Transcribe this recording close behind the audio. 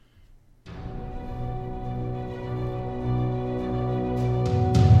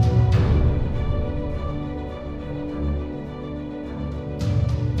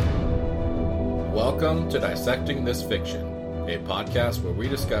Welcome to Dissecting This Fiction, a podcast where we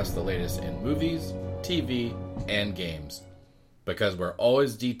discuss the latest in movies, TV, and games. Because we're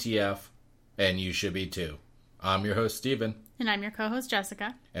always DTF, and you should be too. I'm your host, Steven. And I'm your co-host,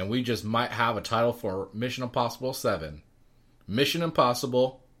 Jessica. And we just might have a title for Mission Impossible 7. Mission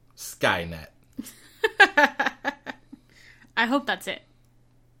Impossible Skynet. I hope that's it.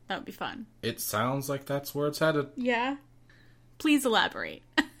 That would be fun. It sounds like that's where it's headed. Yeah. Please elaborate.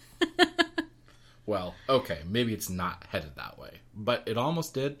 Well, okay, maybe it's not headed that way. But it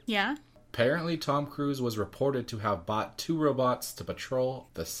almost did. Yeah? Apparently, Tom Cruise was reported to have bought 2 robots to patrol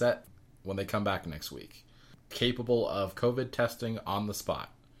the set when they come back next week, capable of COVID testing on the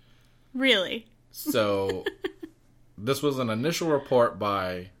spot. Really? So, this was an initial report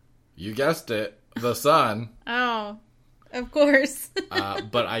by, you guessed it, The Sun. Oh, of course.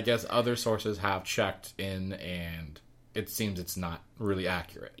 But I guess other sources have checked in, and it seems it's not really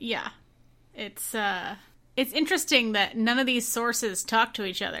accurate. Yeah. It's interesting that none of these sources talk to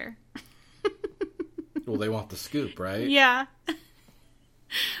each other. Well, they want the scoop, right? Yeah.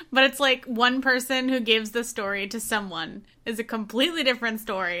 But it's like one person who gives the story to someone is a completely different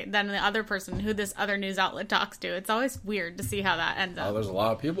story than the other person who this other news outlet talks to. It's always weird to see how that ends up. Oh, there's a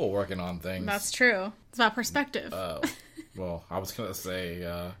lot of people working on things. That's true. It's about perspective. Well, I was going to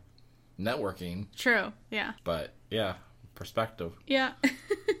say networking. True, yeah. But, yeah, perspective. Yeah.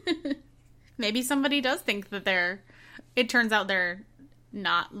 Maybe somebody does think that it turns out they're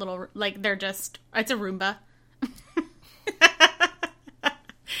not little, like they're just, it's a Roomba.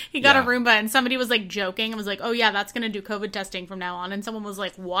 He got a Roomba and somebody was like joking and was like, oh yeah, that's going to do COVID testing from now on. And someone was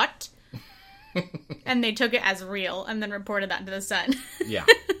like, what? And they took it as real and then reported that to the Sun. Yeah.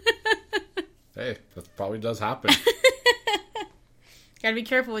 Hey, that probably does happen. Gotta be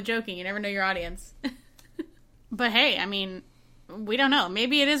careful with joking. You never know your audience. But hey, I mean, we don't know.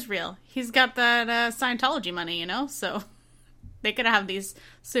 Maybe it is real. He's got that Scientology money, you know? So they could have these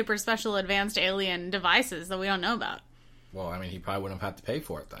super special advanced alien devices that we don't know about. Well, I mean, he probably wouldn't have had to pay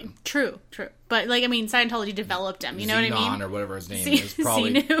for it then. True. But, like, I mean, Scientology developed him. You know what I mean? Xenon or whatever his name is.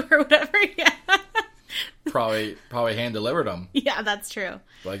 Probably, Xenu or whatever, yeah. probably hand-delivered him. Yeah, that's true.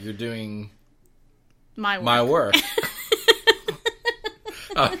 Like, you're doing my work.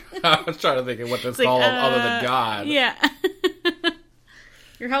 I was trying to think of what this called other than God. Yeah.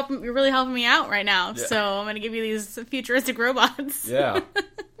 You're really helping me out right now. Yeah. So I'm going to give you these futuristic robots. Yeah.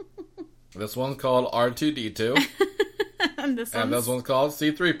 This one's called R2-D2. And this one's called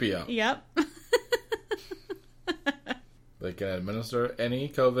C-3PO. Yep. They can administer any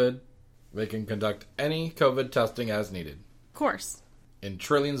COVID. They can conduct any COVID testing as needed. Of course. In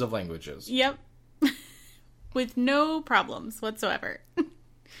trillions of languages. Yep. With no problems whatsoever.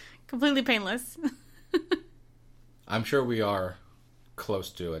 Completely painless. I'm sure we are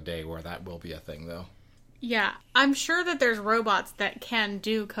close to a day where that will be a thing, though. Yeah. I'm sure that there's robots that can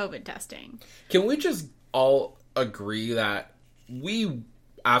do COVID testing. Can we just all agree that we,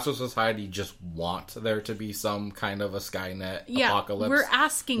 as a society, just want there to be some kind of a Skynet apocalypse? We're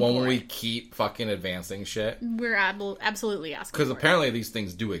asking for it. When we keep fucking advancing shit? We're absolutely asking for it. Because apparently these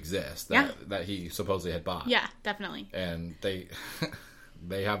things do exist that he supposedly had bought. Yeah, definitely. And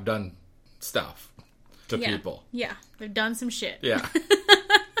they have done stuff to people. Yeah, they've done some shit. Yeah.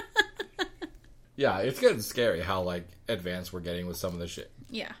 Yeah, it's getting scary how, like, advanced we're getting with some of this shit.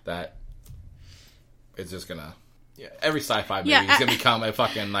 Yeah. That it's just gonna... Yeah, every sci-fi movie is gonna become a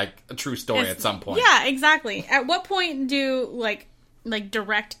fucking, like, a true story at some point. Yeah, exactly. At what point do, like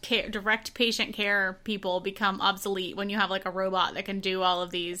direct patient care people become obsolete when you have, like, a robot that can do all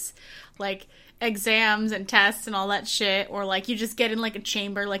of these, like, exams and tests and all that shit, or like you just get in like a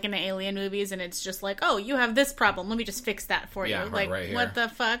chamber like in the alien movies and it's just like, oh, you have this problem, let me just fix that for you. Like, right here. What the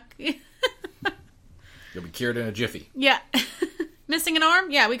fuck? You'll be cured in a jiffy. Yeah. Missing an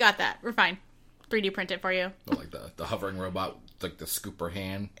arm? Yeah, we got that. We're fine. 3D print it for you. Like the hovering robot, like the scooper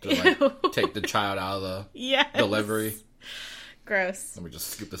hand to like take the child out of the delivery. Gross. Let me just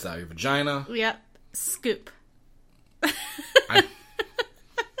scoop this out of your vagina. Yep. Scoop.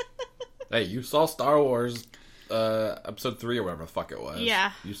 Hey, you saw Star Wars episode 3 or whatever the fuck it was.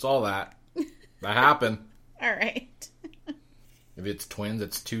 Yeah. You saw that. That happened. All right. If it's twins,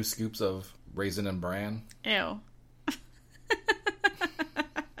 it's 2 scoops of raisin and bran. Ew.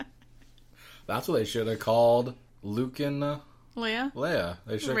 That's what they should have called Luke and Leia.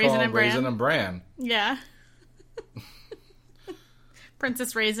 They should have called Raisin and Bran. Yeah.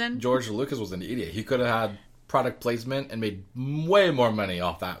 Princess Raisin. George Lucas was an idiot. He could have had product placement and made way more money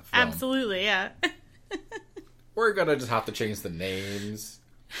off that film. Absolutely, yeah. We're gonna just have to change the names.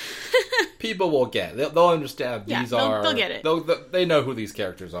 People will get it. They'll understand these are... They'll get it. They know who these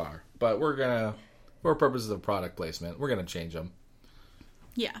characters are. But we're gonna for purposes of product placement. We're going to change them.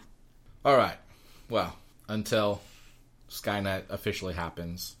 Yeah. All right. Well, until Skynet officially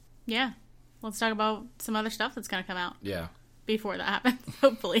happens. Yeah. Let's talk about some other stuff that's going to come out. Yeah. Before that happens,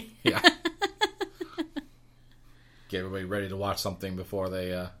 hopefully. Yeah. Get everybody ready to watch something before they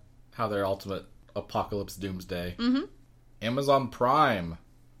have their ultimate apocalypse doomsday. Mm-hmm. Amazon Prime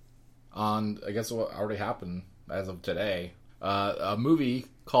on, I guess what already happened as of today, a movie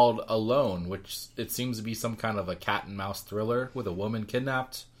called Alone, which it seems to be some kind of a cat and mouse thriller with a woman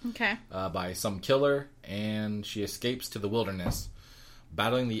kidnapped Okay. by some killer, and she escapes to the wilderness,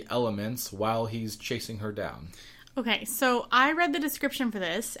 battling the elements while he's chasing her down. Okay, so I read the description for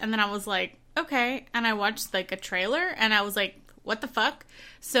this, and then I was like, okay, and I watched, like, a trailer, and I was like, what the fuck?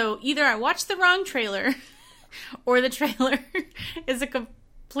 So either I watched the wrong trailer, or the trailer is a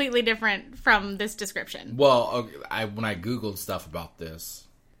completely different from this description. Well, when I Googled stuff about this,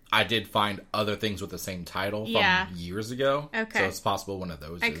 I did find other things with the same title from years ago. Okay. So it's possible one of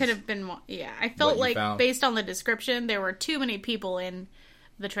those I could have been, I felt like, found. Based on the description, there were too many people in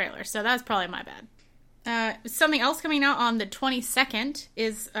the trailer, so that's probably my bad. Something else coming out on the 22nd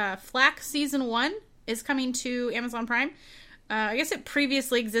is Flack Season 1 is coming to Amazon Prime. I guess it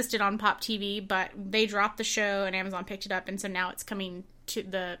previously existed on Pop TV, but they dropped the show and Amazon picked it up, and so now it's coming to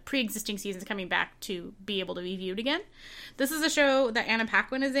the pre-existing seasons coming back to be able to be viewed again. This is a show that Anna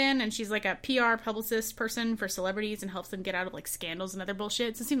Paquin is in, and she's like a PR publicist person for celebrities and helps them get out of like scandals and other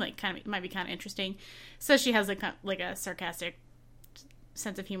bullshit. So it seemed like it might be kind of interesting. So she has like a sarcastic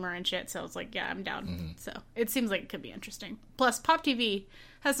sense of humor and shit, so it's like, yeah, I'm down. Mm-hmm. So it seems like it could be interesting. Plus, Pop TV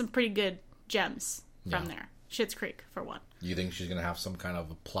has some pretty good gems from there. Schitt's Creek, for one. You think she's going to have some kind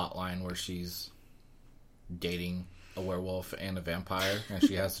of a plot line where she's dating a werewolf and a vampire, and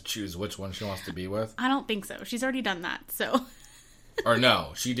she has to choose which one she wants to be with? I don't think so. She's already done that, so... Or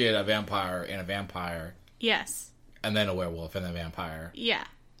no, she did a vampire and a vampire. Yes. And then a werewolf and a vampire. Yeah.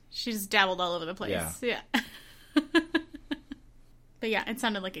 She's dabbled all over the place. Yeah. But yeah, it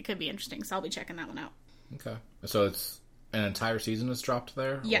sounded like it could be interesting, so I'll be checking that one out. Okay. So it's an entire season is dropped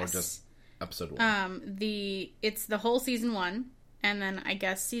there? Yes. Or just episode 1? It's the whole season 1, and then I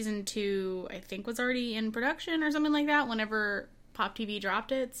guess season 2, I think, was already in production or something like that whenever Pop TV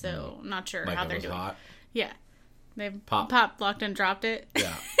dropped it, so I'm not sure like how it they're was doing. Hot. Yeah. They Pop locked and dropped it.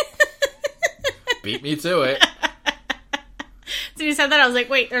 Yeah. Beat me to it. So you said that, I was like,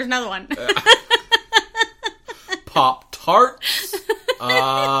 wait, there's another one. Pop-Tarts?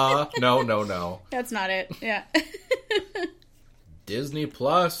 No. That's not it. Yeah. Disney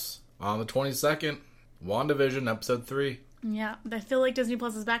Plus on the 22nd. WandaVision episode 3. Yeah. I feel like Disney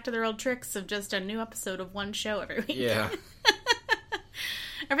Plus is back to their old tricks of just a new episode of one show every week. Yeah.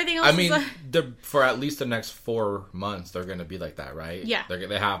 Everything else I mean, is for at least the next 4 months, they're going to be like that, right? Yeah.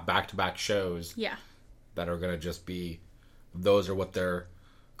 They have back-to-back shows that are going to just be... Those are what they're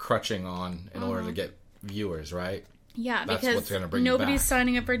crutching on in order to get viewers, right? Yeah, That's because what's gonna bring nobody's you back.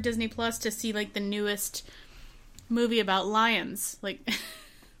 signing up for Disney Plus to see like the newest movie about lions, like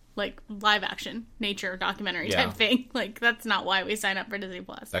live action nature documentary type thing. Like that's not why we sign up for Disney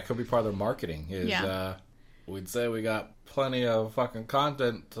Plus. That could be part of their marketing. We'd say we got plenty of fucking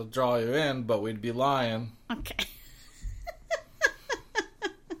content to draw you in, but we'd be lying. Okay.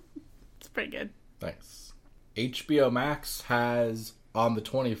 It's pretty good. Thanks. HBO Max has, on the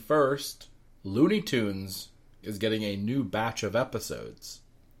 21st, Looney Tunes is getting a new batch of episodes.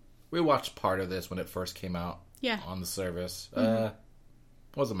 We watched part of this when it first came out on the service.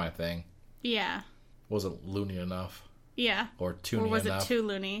 Wasn't my thing. Yeah. Wasn't loony enough. Yeah. Or toony enough. Or was it too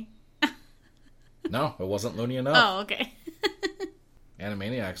loony? No, it wasn't loony enough. Oh, okay.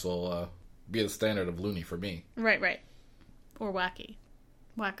 Animaniacs will be the standard of loony for me. Right. Or wacky.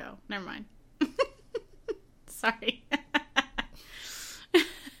 Wacko. Never mind. Sorry.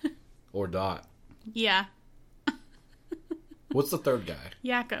 Or Dot. Yeah. What's the third guy?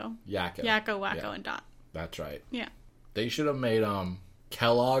 Yakko. Yakko, Wacko, and Dot. That's right. Yeah. They should have made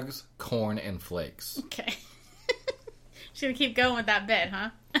Kellogg's Corn and Flakes. Okay. She's gonna keep going with that bit, huh?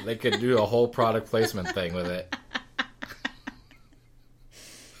 They could do a whole product placement thing with it.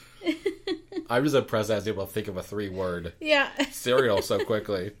 I'm just impressed I was able to think of a 3-word cereal so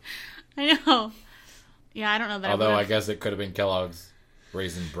quickly. I know. Yeah, I don't know that. Although I guess it could have been Kellogg's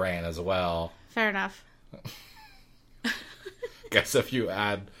Raisin Bran as well. Fair enough. Guess if you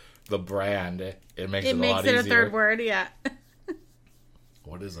add the brand, it makes it a lot easier. It makes it a third word, yeah.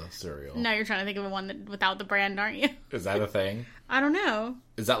 What is a cereal? No, you're trying to think of one without the brand, aren't you? Is that a thing? I don't know.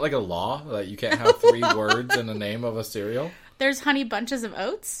 Is that like a law that you can't have 3 words in the name of a cereal? There's Honey Bunches of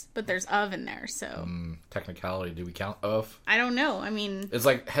Oats, but there's of in there, so... Technicality, do we count of? I don't know. I mean... It's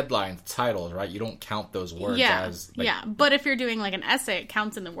like headlines, titles, right? You don't count those words as... Like, yeah, but if you're doing like an essay, it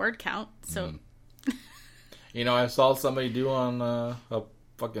counts in the word count, so... You know, I saw somebody do on a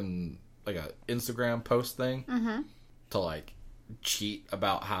fucking, like, a Instagram post thing to, like, cheat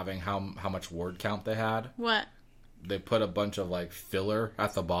about having how much word count they had. What? They put a bunch of, like, filler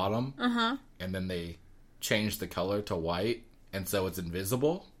at the bottom, and then they changed the color to white, and so it's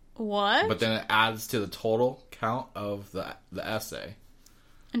invisible. What? But then it adds to the total count of the essay.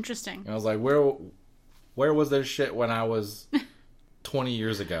 Interesting. And I was like, where was this shit when I was 20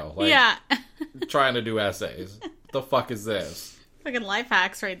 years ago? Like, yeah. trying to do essays. The fuck is this? Fucking life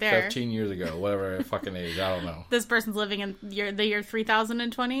hacks right there. 15 years ago, whatever fucking age, I don't know. This person's living in the year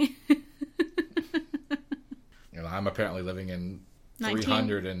 3020. You know, I'm apparently living in 19?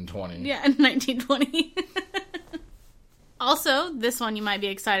 320. Yeah, 1920. Also, this one you might be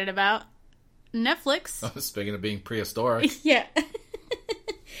excited about. Netflix. Speaking of being prehistoric. Yeah.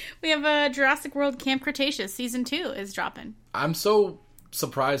 We have Jurassic World Camp Cretaceous Season 2 is dropping. I'm so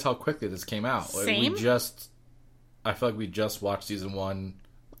surprised how quickly this came out. Like, Same? I feel like we just watched Season 1.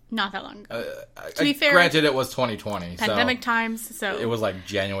 Not that long ago. To be fair, granted, it was 2020. Pandemic times, so... It was like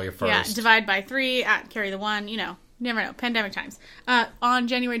January 1st. Yeah, divide by 3, carry the 1, you know. Never know. Pandemic times. On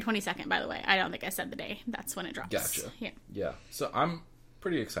January 22nd, by the way. I don't think I said the day. That's when it drops. Gotcha. Yeah. Yeah. So I'm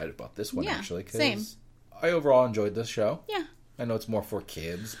pretty excited about this one, actually. Same. Because I overall enjoyed this show. Yeah. I know it's more for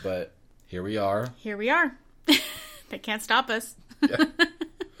kids, but here we are. Here we are. They can't stop us. Yeah.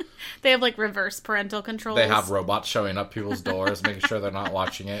 They have, like, reverse parental controls. They have robots showing up people's doors, making sure they're not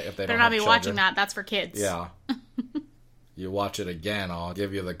watching it if they They're don't have not be children. watching that. That's for kids. Yeah. You watch it again, I'll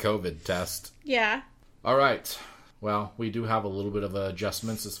give you the COVID test. Yeah. All right. Well, we do have a little bit of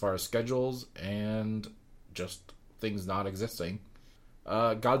adjustments as far as schedules and just things not existing.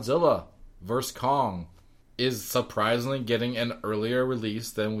 Godzilla vs. Kong is surprisingly getting an earlier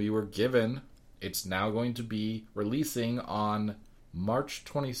release than we were given. It's now going to be releasing on March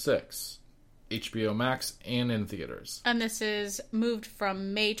 26th. HBO Max and in theaters. And this is moved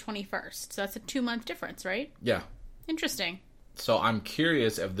from May 21st. So that's a 2-month difference, right? Yeah. Interesting. So I'm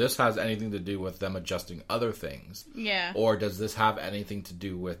curious if this has anything to do with them adjusting other things. Yeah. Or does this have anything to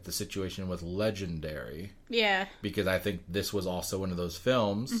do with the situation with Legendary? Yeah. Because I think this was also one of those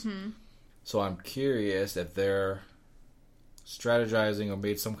films. Mm-hmm. So I'm curious if they're strategizing or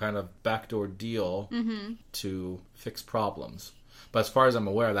made some kind of backdoor deal to fix problems. But as far as I'm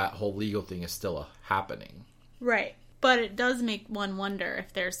aware, that whole legal thing is still happening. Right. But it does make one wonder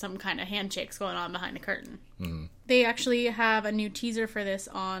if there's some kind of handshakes going on behind the curtain. Mm-hmm. They actually have a new teaser for this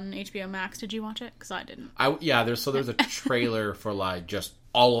on HBO Max. Did you watch it? Because I didn't. There's a trailer for like just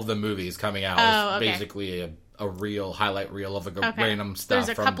all of the movies coming out. Oh, It's okay. basically a reel, highlight reel of random stuff. There's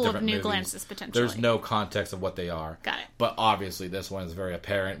a from couple of different new movies. glances potentially. There's no context of what they are. Got it. But obviously this one is very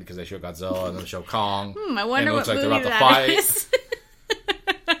apparent because they show Godzilla and they show Kong. I wonder and it looks what like movie they're about to fight. is.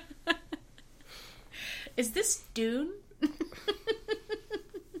 Is this Dune?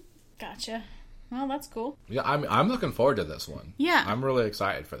 Gotcha. Well, that's cool. Yeah, I'm looking forward to this one. Yeah. I'm really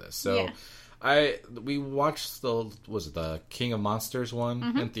excited for this. So we watched the King of Monsters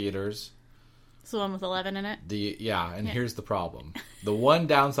one in theaters. It's the one with 11 in it. Here's the problem. The one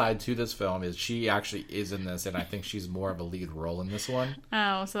downside to this film is she actually is in this, and I think she's more of a lead role in this one.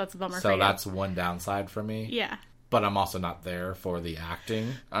 Oh, so that's a bummer for So you. that's one downside for me. Yeah. But I'm also not there for the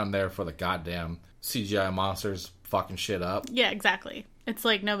acting. I'm there for the goddamn CGI monsters fucking shit up. Yeah, exactly. It's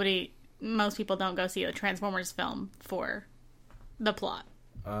like most people don't go see a Transformers film for the plot.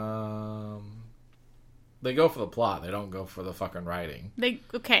 They go for the plot. They don't go for the fucking writing.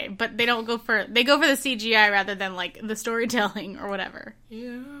 But they go for the CGI rather than like the storytelling or whatever.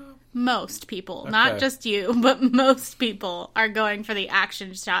 Yeah. Most people, not just you, but most people are going for the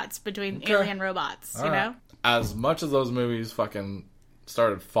action shots between alien robots, you know? As much as those movies fucking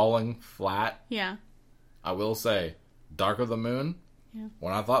started falling flat, Yeah. I will say, Dark of the Moon,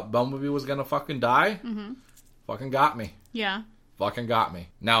 when I thought Bumblebee was gonna fucking die, fucking got me. Yeah. Fucking got me.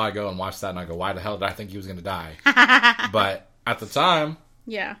 Now I go and watch that and I go, why the hell did I think he was gonna die? But at the time,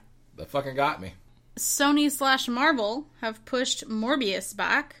 Yeah. they fucking got me. Sony/Marvel have pushed Morbius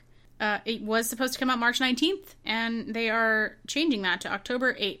back. It was supposed to come out March 19th, and they are changing that to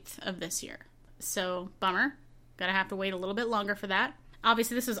October 8th of this year. So, bummer. Gotta have to wait a little bit longer for that.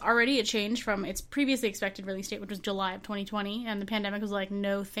 Obviously, this is already a change from its previously expected release date, which was July of 2020, and the pandemic was like,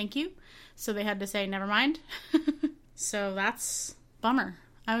 no, thank you. So they had to say, never mind. So that's bummer.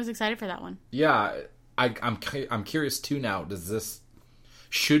 I was excited for that one. Yeah, I'm curious too now,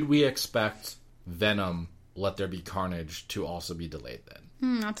 should we expect Venom Let There Be Carnage to also be delayed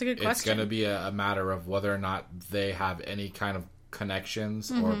then? That's a good question. It's going to be a matter of whether or not they have any kind of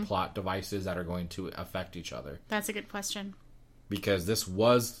connections or plot devices that are going to affect each other. That's a good question. Because this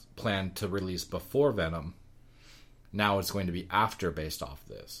was planned to release before Venom. Now it's going to be after, based off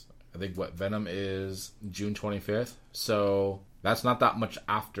this. I think Venom is June 25th. So that's not that much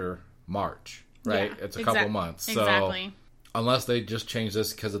after March, right? Yeah, it's a couple months. So exactly. Unless they just change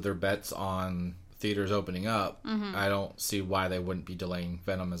this because of their bets on theaters opening up, I don't see why they wouldn't be delaying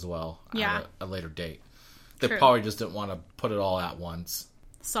Venom as well at a later date. They probably just didn't want to put it all at once.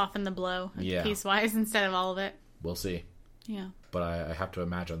 Soften the blow piecewise instead of all of it. We'll see. Yeah. But I have to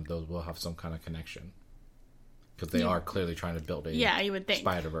imagine those will have some kind of connection. Because they are clearly trying to build a you would think.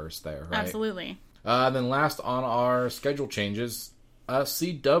 Spider-Verse there, right? Absolutely. Then last on our schedule changes,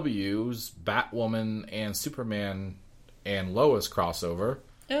 CW's Batwoman and Superman and Lois crossover.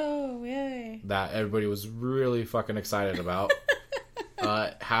 Oh, yay. That everybody was really fucking excited about.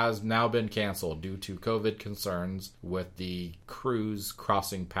 Has now been canceled due to COVID concerns with the crews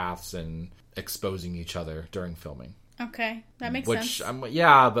crossing paths and exposing each other during filming. Okay, that makes sense.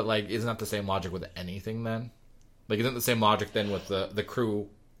 But like, isn't that the same logic with anything then? Like, isn't the same logic then with the crew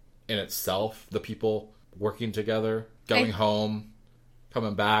in itself, the people working together, going home,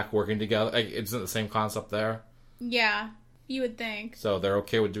 coming back, working together? Like, isn't it the same concept there? Yeah, you would think. So they're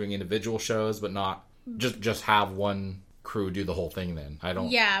okay with doing individual shows, but not just have one crew do the whole thing then.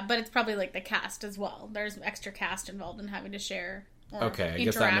 Yeah, but it's probably like the cast as well. There's extra cast involved in having to share or okay, I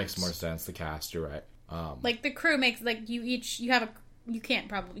guess that makes more sense. The cast, you're right. Like the crew makes, like, you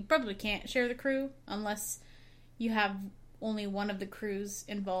probably can't share the crew unless you have only one of the crews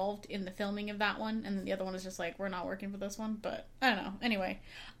involved in the filming of that one, and then the other one is just like, we're not working for this one. But I don't know. Anyway,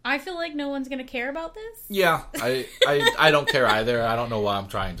 I feel like no one's gonna care about this. Yeah, I don't care either. I don't know why I'm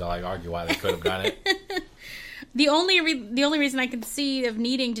trying to like argue why they could have done it. The only reason I can see of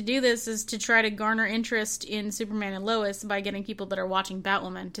needing to do this is to try to garner interest in Superman and Lois by getting people that are watching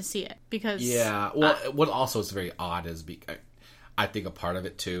Batwoman to see it. Because what also is very odd is I think a part of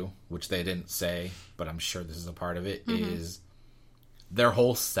it too, which they didn't say, but I'm sure this is a part of it, is their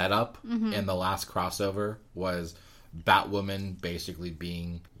whole setup in the last crossover was Batwoman basically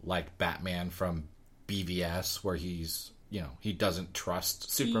being like Batman from BVS, where he's, he doesn't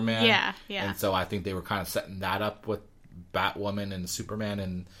trust Superman. Yeah. And so I think they were kind of setting that up with Batwoman and Superman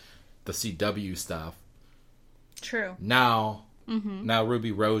and the CW stuff. True. Now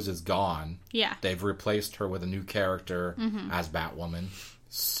Ruby Rose is gone. Yeah. They've replaced her with a new character as Batwoman.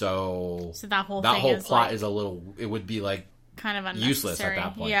 So that whole plot is a little, it would be like kind of useless at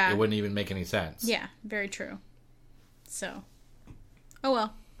that point. Yeah. It wouldn't even make any sense. Yeah, very true. So, oh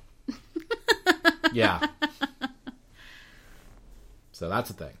well. Yeah. So that's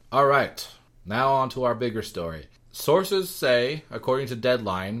the thing. All right. Now on to our bigger story. Sources say, according to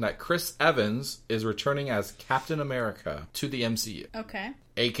Deadline, that Chris Evans is returning as Captain America to the MCU. Okay.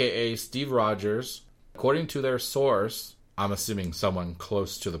 AKA Steve Rogers. According to their source, I'm assuming someone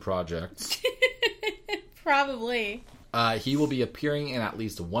close to the project. Probably. He will be appearing in at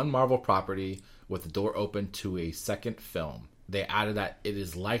least one Marvel property with the door open to a second film. They added that it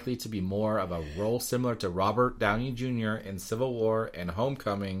is likely to be more of a role similar to Robert Downey Jr. in Civil War and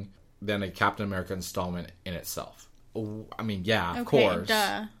Homecoming than a Captain America installment in itself. I mean, yeah, of course.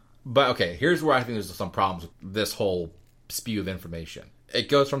 Duh. But okay, here's where I think there's some problems with this whole spew of information. It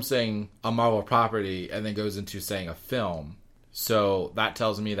goes from saying a Marvel property and then goes into saying a film. So that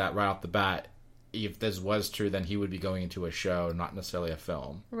tells me that right off the bat, if this was true, then he would be going into a show, not necessarily a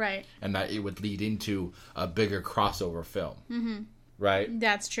film. Right. And that it would lead into a bigger crossover film. Mm-hmm. Right?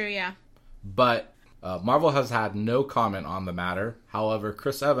 That's true, yeah. But Marvel has had no comment on the matter. However,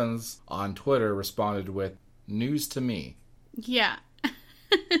 Chris Evans on Twitter responded with, "News to me." Yeah.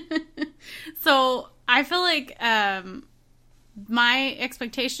 So I feel like my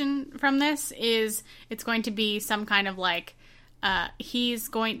expectation from this is it's going to be some kind of like, he's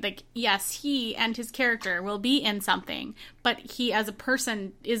going, like, yes, he and his character will be in something, but he as a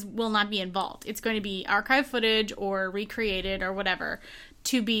person will not be involved. It's going to be archive footage or recreated or whatever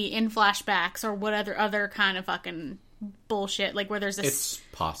to be in flashbacks or whatever other kind of fucking bullshit, like where there's a... It's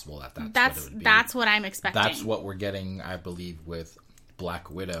possible that's what it would be. That's what I'm expecting. That's what we're getting, I believe, with Black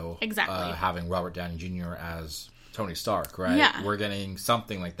Widow. Exactly. Having Robert Downey Jr. as Tony Stark, right? Yeah. We're getting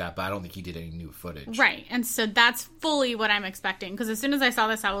something like that, but I don't think he did any new footage. Right, and so that's fully what I'm expecting, because as soon as I saw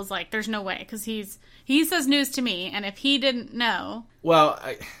this, I was like, there's no way, because he says news to me, and if he didn't know... Well,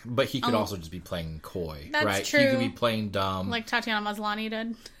 but he could also just be playing coy, that's right? True. He could be playing dumb. Like Tatiana Maslany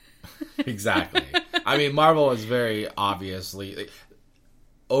did. Exactly. I mean, Marvel is very obviously...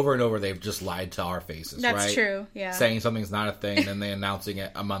 Over and over, they've just lied to our faces, right? That's true, yeah. Saying something's not a thing, and then announcing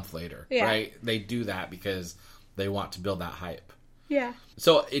it a month later, Yeah. right? They do that because they want to build that hype. Yeah.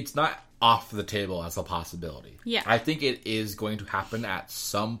 So it's not off the table as a possibility. Yeah. I think it is going to happen at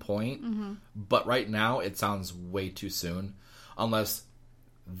some point, but right now it sounds way too soon, unless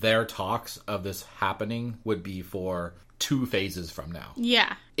their talks of this happening would be for 2 phases from now.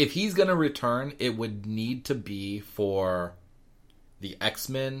 Yeah. If he's going to return, it would need to be for the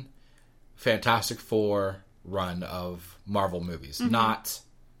X-Men, Fantastic Four run of Marvel movies, not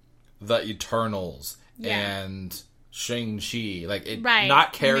the Eternals and Shang-Chi. Right.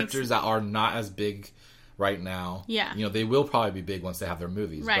 Not characters that are not as big right now. Yeah. You know, they will probably be big once they have their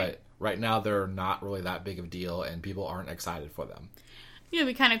movies, Right. but right now they're not really that big of a deal, and people aren't excited for them. You know,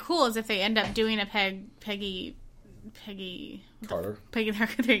 it'd be kind of cool is if they end up doing a Peggy. Carter. There you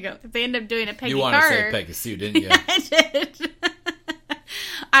go. If they end up doing a Peggy You wanted Carter. to say Peggy Sue, didn't you? I did.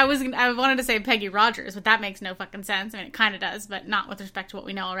 I wanted to say Peggy Rogers, but that makes no fucking sense. I mean, it kind of does, but not with respect to what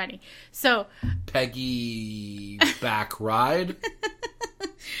we know already. So, Peggy Back Ride?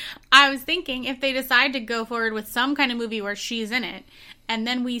 I was thinking if they decide to go forward with some kind of movie where she's in it, and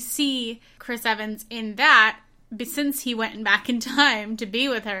then we see Chris Evans in that, since he went back in time to be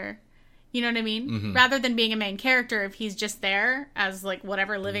with her, you know what I mean? Mm-hmm. Rather than being a main character, if he's just there as, like,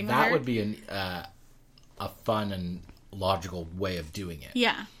 whatever, living with her. That would be a fun and logical way of doing it.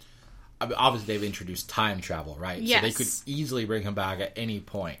 Yeah. I mean, obviously, they've introduced time travel, right? Yes. So they could easily bring him back at any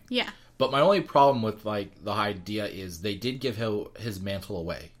point. Yeah. But my only problem with, like, the idea is they did give his mantle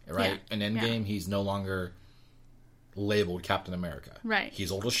away, right? Yeah. In Endgame, he's no longer labeled Captain America. Right.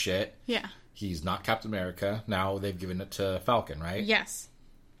 He's old as shit. Yeah. He's not Captain America. Now they've given it to Falcon, right? Yes.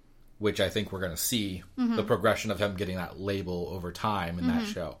 Which I think we're going to see the progression of him getting that label over time in that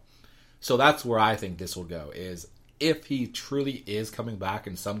show. So that's where I think this will go, is if he truly is coming back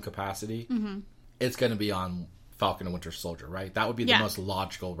in some capacity, it's going to be on Falcon and Winter Soldier, right? That would be the most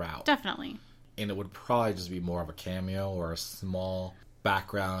logical route. Definitely. And it would probably just be more of a cameo or a small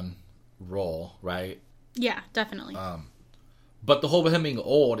background role, right? Yeah, definitely. But the whole him being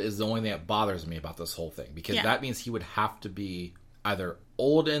old is the only thing that bothers me about this whole thing, because Yeah. that means he would have to be either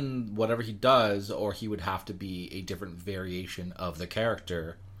old in whatever he does, or he would have to be a different variation of the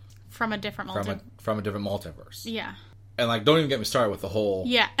character From a different from a different multiverse. Yeah. And, like, don't even get me started with the whole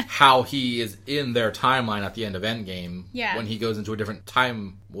Yeah. how he is in their timeline at the end of Endgame Yeah. when he goes into a different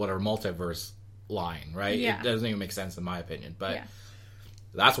time, whatever multiverse line, right? Yeah. It doesn't even make sense in my opinion, but Yeah.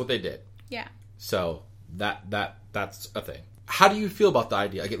 that's what they did. Yeah. So that's a thing. How do you feel about the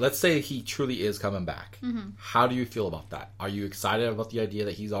idea? Like, let's say he truly is coming back. How do you feel about that? Are you excited about the idea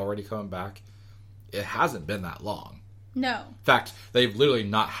that he's already coming back? It hasn't been that long. No. In fact, they've literally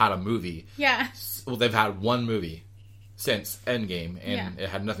not had a movie. Yeah. Well, they've had one movie since Endgame, and Yeah. it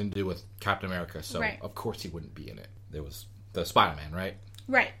had nothing to do with Captain America, so Right. of course he wouldn't be in it. There was the Spider-Man, right?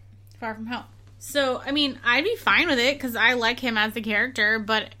 Right. Far From Home. So, I mean, I'd be fine with it because I like him as the character,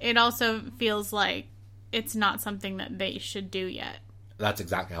 but it also feels like it's not something that they should do yet. That's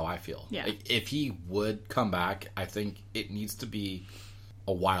exactly how I feel. Yeah. Like, if he would come back, I think it needs to be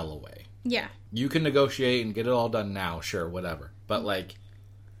a while away. Yeah. You can negotiate and get it all done now, sure, whatever. But, like,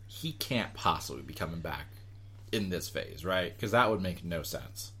 he can't possibly be coming back in this phase, right? Because that would make no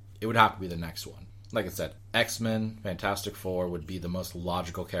sense. It would have to be the next one. Like I said, X-Men, Fantastic Four would be the most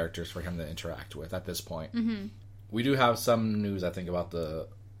logical characters for him to interact with at this point. Mm-hmm. We do have some news, I think, about the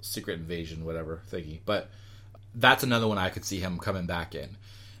Secret Invasion, whatever thingy. But that's another one I could see him coming back in.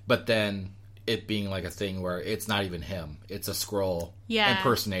 But then it being like a thing where it's not even him. It's a Skrull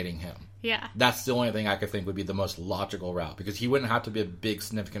impersonating him. Yeah. That's the only thing I could think would be the most logical route, because he wouldn't have to be a big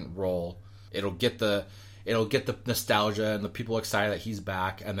significant role. It'll get the nostalgia and the people excited that he's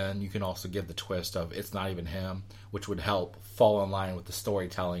back, and then you can also give the twist of it's not even him, which would help fall in line with the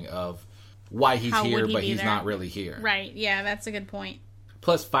storytelling of why he's How here, would he but be he's there? not really here. Right. Yeah, that's a good point.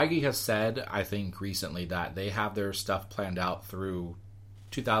 Plus, Feige has said, I think recently, that they have their stuff planned out through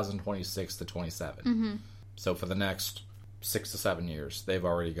 2026 to 27. Mm-hmm. So for the next 6 to 7 years, they've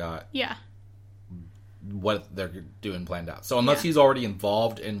already got Yeah. what they're doing planned out. So unless he's already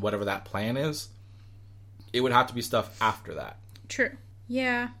involved in whatever that plan is, it would have to be stuff after that. True.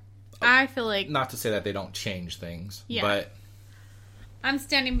 Yeah. I feel like Not to say that they don't change things, Yeah. but I'm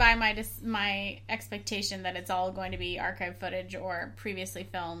standing by my expectation that it's all going to be archive footage or previously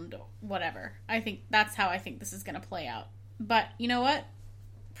filmed, whatever. I think that's how I think this is going to play out. But you know what?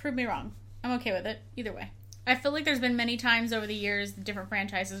 Prove me wrong. I'm okay with it either way. I feel like there's been many times over the years, the different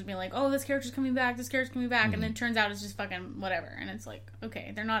franchises being like, oh, this character's coming back, this character's coming back, and then it turns out it's just fucking whatever. And it's like,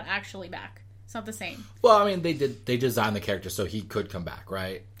 okay, they're not actually back. It's not the same. Well, I mean, they designed the character so he could come back,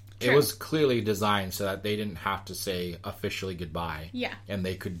 right? True. It was clearly designed so that they didn't have to say officially goodbye. Yeah. And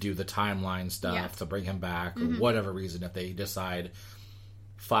they could do the timeline stuff to bring him back, or whatever reason, if they decide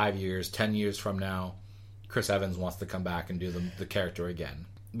 5 years, 10 years from now, Chris Evans wants to come back and do the character again.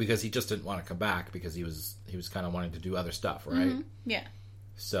 Because he just didn't want to come back because he was kind of wanting to do other stuff, right? Mm-hmm. Yeah.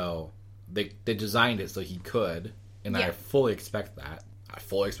 So they designed it so he could, and I fully expect that. I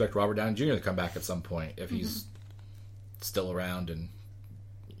fully expect Robert Downey Jr. to come back at some point if he's still around and,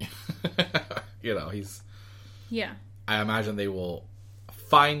 he's... Yeah. I imagine they will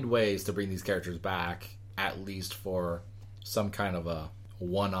find ways to bring these characters back, at least for some kind of a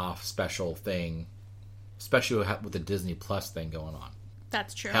one-off special thing, especially with the Disney Plus thing going on.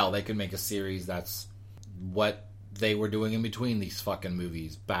 That's true. Hell, they could make a series that's what they were doing in between these fucking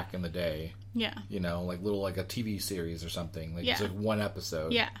movies back in the day. Yeah. Like a TV series or something. It's like one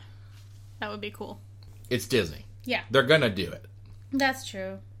episode. Yeah. That would be cool. It's Disney. Yeah. They're gonna do it. That's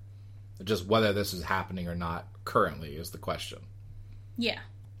true. Just whether this is happening or not currently is the question. Yeah.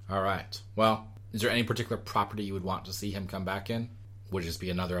 All right. Well, is there any particular property you would want to see him come back in? Would it just be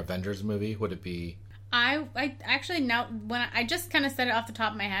another Avengers movie? Would it be... I actually, now when I just kind of said it off the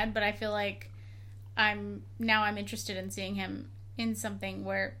top of my head, but I feel like I'm interested in seeing him in something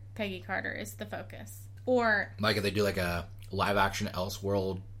where Peggy Carter is the focus, or like if they do like a live action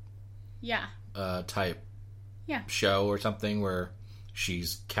Elseworld, type, show or something where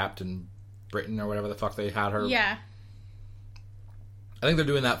she's Captain Britain or whatever the fuck they had her. Yeah, I think they're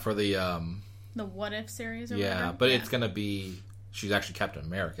doing that for the What If series. Or whatever. But it's gonna be. She's actually Captain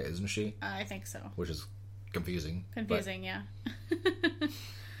America, isn't she? I think so. Which is confusing. Yeah.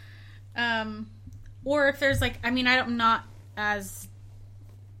 Or if there's I'm not as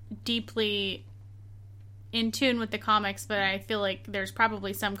deeply in tune with the comics, but I feel like there's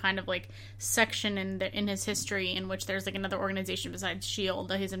probably some kind of section in his history in which there's another organization besides S.H.I.E.L.D.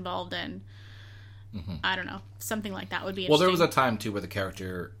 that he's involved in. Mm-hmm. I don't know. Something like that would be interesting. Well, there was a time too where the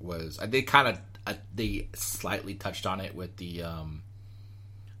character was... They slightly touched on it with the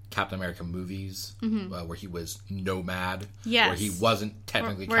Captain America movies, where he was nomad. Yes. Where he wasn't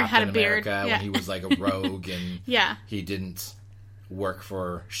technically where Captain he had a beard. America, when he was like a rogue and he didn't work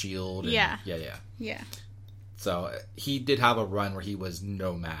for S.H.I.E.L.D. And, yeah. So he did have a run where he was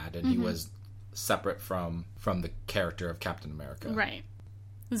nomad, and he was separate from the character of Captain America. Right.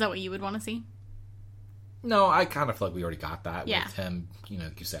 Is that what you would want to see? No, I kind of feel like we already got that with him.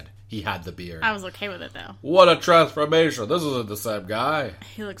 Like you said, he had the beard. I was okay with it, though. What a transformation. This isn't the same guy.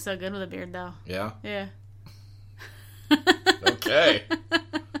 He looks so good with a beard, though. Yeah? Yeah. Okay.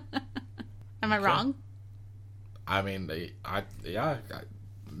 Am I wrong? I mean,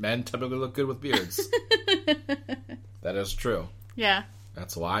 men typically look good with beards. That is true. Yeah.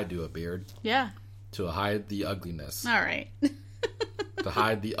 That's why I do a beard. Yeah. To hide the ugliness. All right. To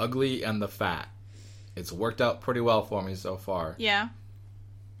hide the ugly and the fat. It's worked out pretty well for me so far. Yeah.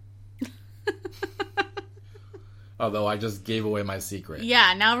 Although I just gave away my secret.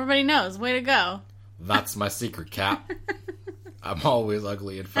 Yeah, now everybody knows. Way to go. That's my secret, Cap. I'm always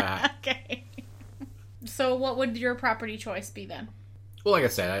ugly and fat. Okay. So what would your property choice be then? Well, like I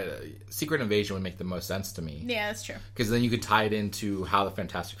said, Secret Invasion would make the most sense to me. Yeah, that's true. Because then you could tie it into how the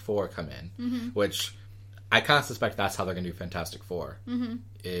Fantastic Four come in, which I kind of suspect that's how they're going to do Fantastic Four. Mm-hmm.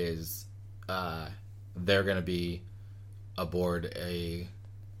 Is they're going to be aboard a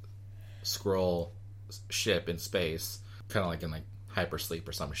Skrull ship in space, kind of like in hypersleep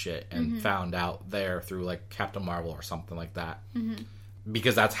or some shit, and found out there through Captain Marvel or something like that. Mm-hmm.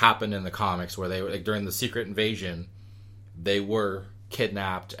 Because that's happened in the comics where they during the Secret Invasion, they were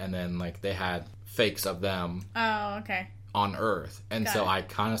kidnapped and then they had fakes of them. Oh, okay. On Earth, and so I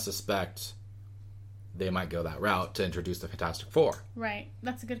kind of suspect they might go that route to introduce the Fantastic Four. Right,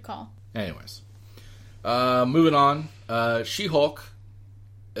 that's a good call. Anyways, moving on. She-Hulk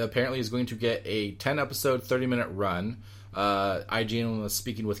apparently is going to get a 10-episode, 30-minute run. IGN was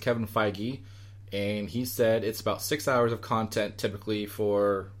speaking with Kevin Feige, and he said it's about 6 hours of content typically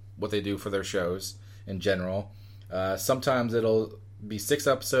for what they do for their shows in general. Sometimes it'll be 6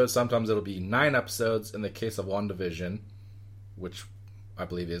 episodes, sometimes it'll be 9 episodes in the case of WandaVision, which I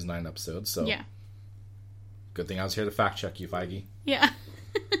believe is 9 episodes. So yeah. Good thing I was here to fact check you, Feige. Yeah.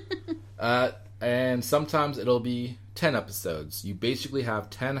 And sometimes it'll be 10 episodes. You basically have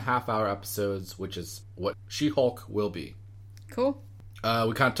 10 half-hour episodes, which is what She-Hulk will be. Cool.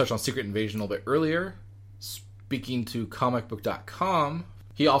 We kind of touched on Secret Invasion a little bit earlier. Speaking to comicbook.com,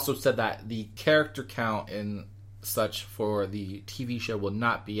 He also said that the character count and such for the TV show will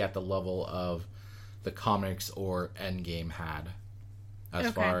not be at the level of the comics or Endgame had,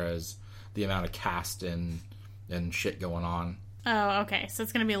 as far as the amount of cast and shit going on. Oh, okay. So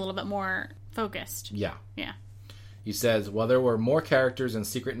it's going to be a little bit more focused. Yeah. Yeah. He says, well, there were more characters in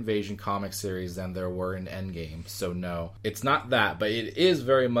Secret Invasion comic series than there were in Endgame, so no. It's not that, but it is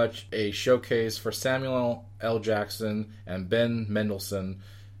very much a showcase for Samuel L. Jackson and Ben Mendelsohn,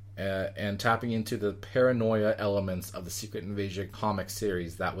 and tapping into the paranoia elements of the Secret Invasion comic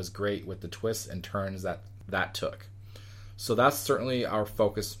series that was great with the twists and turns that took. So that's certainly our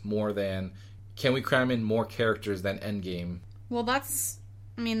focus more than, can we cram in more characters than Endgame? Well, that's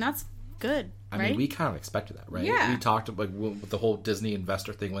good. I mean, we kind of expected that, right? Yeah. We talked about, with the whole Disney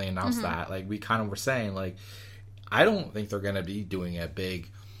investor thing when they announced that. Like, we kind of were saying, like, I don't think they're going to be doing a big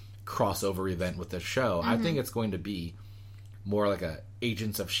crossover event with this show. I think it's going to be more like a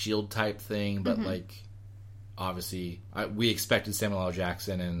Agents of S.H.I.E.L.D. type thing, but, like, obviously, we expected Samuel L.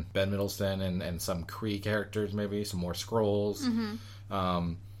 Jackson and Ben Mendelsohn and some Kree characters, maybe, some more Skrulls.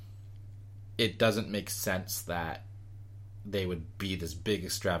 It doesn't make sense that they would be this big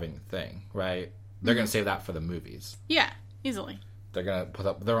extravagant thing, right? They're going to save that for the movies. Yeah, easily. They're going to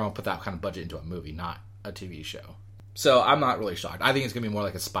put that kind of budget into a movie, not a TV show. So I'm not really shocked. I think it's going to be more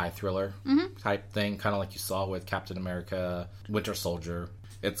like a spy thriller type thing, kind of like you saw with Captain America, Winter Soldier.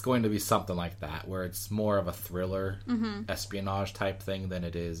 It's going to be something like that, where it's more of a thriller, espionage type thing than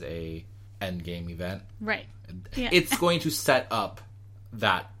it is a Endgame event. Right. Yeah. It's going to set up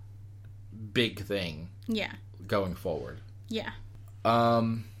that big thing going forward. Yeah.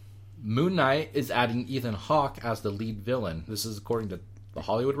 Moon Knight is adding Ethan Hawke as the lead villain. This is according to The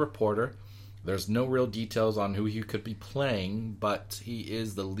Hollywood Reporter. There's no real details on who he could be playing, but he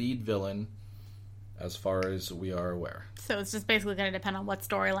is the lead villain as far as we are aware. So it's just basically going to depend on what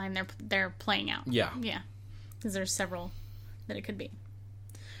storyline they're playing out. Yeah. Yeah. Because there's several that it could be.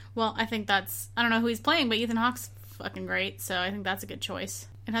 Well, I think I don't know who he's playing, but Ethan Hawke's fucking great, so I think that's a good choice.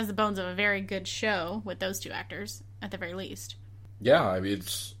 It has the bones of a very good show with those two actors, at the very least. Yeah, I mean,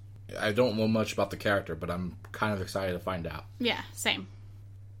 I don't know much about the character, but I'm kind of excited to find out. Yeah, same.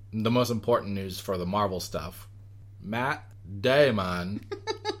 The most important news for the Marvel stuff, Matt Damon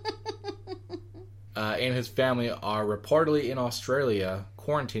and his family are reportedly in Australia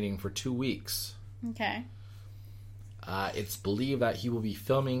quarantining for 2 weeks. Okay. It's believed that he will be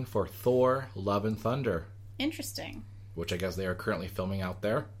filming for Thor: Love and Thunder. Interesting. Which I guess they are currently filming out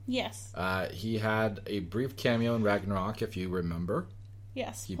there. Yes. He had a brief cameo in Ragnarok, if you remember.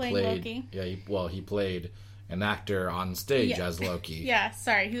 Yes, He playing played Loki. Yeah, he played an actor on stage as Loki. Yeah,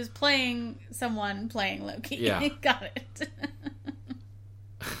 sorry. He was playing someone playing Loki. Yeah. Got it.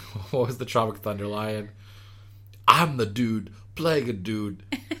 What was the Tropic Thunder line? I'm the dude playing a dude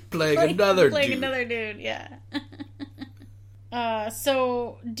playing another dude, yeah.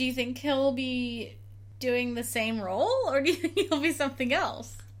 So, do you think he'll be doing the same role, or do you think he'll be something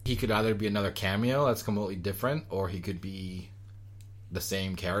else? He could either be another cameo that's completely different, or he could be the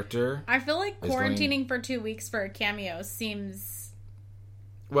same character. I feel like quarantining for 2 weeks for a cameo seems...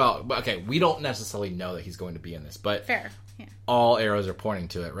 Well, okay, we don't necessarily know that he's going to be in this, but fair. Yeah. All arrows are pointing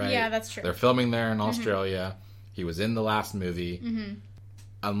to it, right? Yeah, that's true. They're filming there in Australia. He was in the last movie.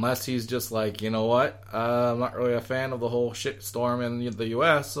 Unless he's just like, you know what? I'm not really a fan of the whole shitstorm in the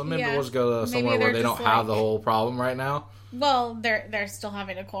U.S., so maybe we'll just go to somewhere where they don't have the whole problem right now. Well, they're still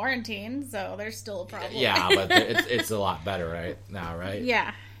having a quarantine, so there's still a problem. Yeah, but it's a lot better right now, right?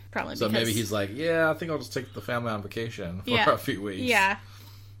 Yeah, probably. So maybe he's like, yeah, I think I'll just take the family on vacation for a few weeks. Yeah.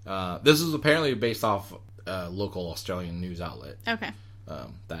 This is apparently based off a local Australian news outlet. Okay.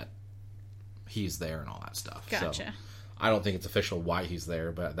 That he's there and all that stuff. Gotcha. So I don't think it's official why he's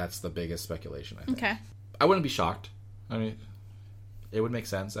there, but that's the biggest speculation, I think. Okay. I wouldn't be shocked. I mean, it would make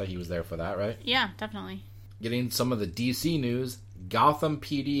sense that he was there for that, right? Yeah, definitely. Getting some of the DC news, Gotham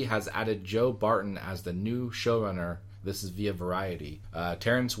PD has added Joe Barton as the new showrunner. This is via Variety.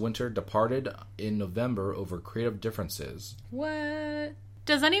 Terrence Winter departed in November over creative differences. What?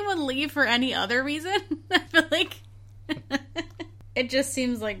 Does anyone leave for any other reason? I feel like it just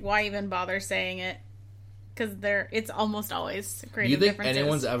seems like, why even bother saying it? Because it's almost always creative differences. Do you think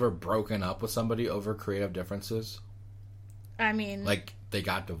anyone's ever broken up with somebody over creative differences? I mean... Like, they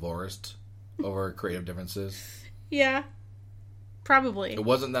got divorced over creative differences? Yeah. Probably. It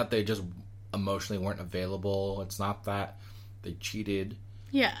wasn't that they just emotionally weren't available. It's not that they cheated.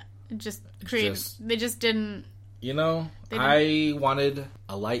 Yeah. Just creative. They just didn't... You know, I wanted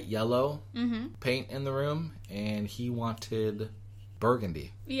a light yellow paint in the room, and he wanted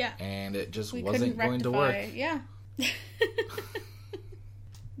burgundy. Yeah. And it just wasn't going to work. Yeah.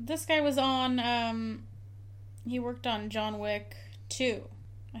 This guy was on, he worked on John Wick 2.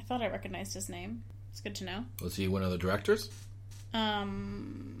 I thought I recognized his name. It's good to know. Was he one of the directors?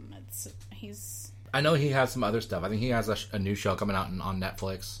 He's... I know he has some other stuff. I think he has a new show coming out on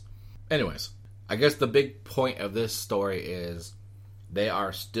Netflix. Anyways, I guess the big point of this story is they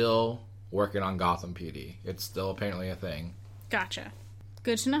are still working on Gotham PD. It's still apparently a thing. Gotcha.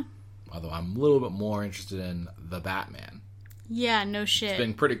 Good to know. Although I'm a little bit more interested in the Batman. Yeah, no shit. It's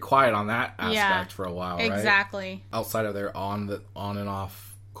been pretty quiet on that aspect for a while, right? Exactly. Outside of their on and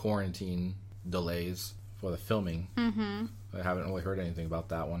off quarantine delays for the filming. Mm-hmm. I haven't really heard anything about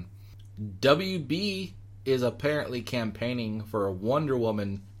that one. WB is apparently campaigning for Wonder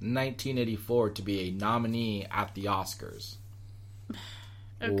Woman 1984 to be a nominee at the Oscars.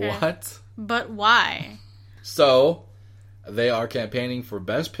 Okay. What? But why? So, they are campaigning for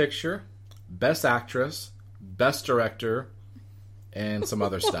Best Picture, Best Actress, Best Director, and some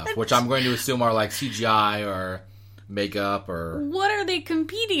other stuff, which I'm going to assume are like CGI or makeup or... What are they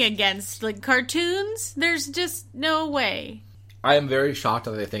competing against? Like cartoons? There's just no way. I am very shocked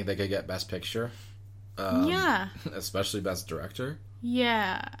that they think they could get Best Picture. Yeah. Especially Best Director.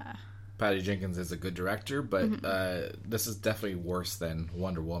 Yeah. Patty Jenkins is a good director, but this is definitely worse than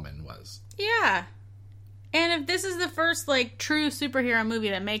Wonder Woman was. Yeah. And if this is the first, like, true superhero movie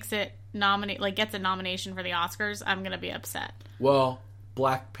that makes it gets a nomination for the Oscars, I'm gonna be upset. Well,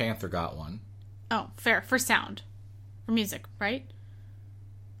 Black Panther got one. Oh, fair. For sound. For music, right?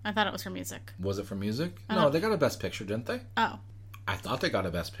 I thought it was for music. Was it for music? No, they got a Best Picture, didn't they? Oh. I thought they got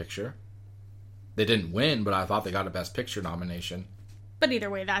a Best Picture. They didn't win, but I thought they got a Best Picture nomination. But either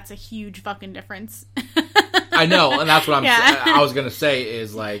way, that's a huge fucking difference. I know, and that's what Yeah. I was going to say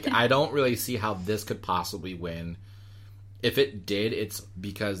is, like, I don't really see how this could possibly win. If it did, it's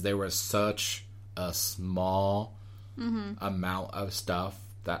because there was such a small amount of stuff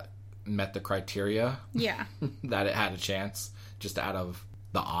that met the criteria. Yeah. That it had a chance, just out of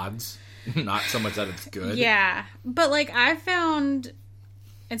the odds. Not so much that it's good. Yeah. But, like, I found...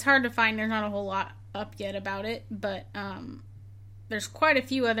 It's hard to find. There's not a whole lot up yet about it. But, there's quite a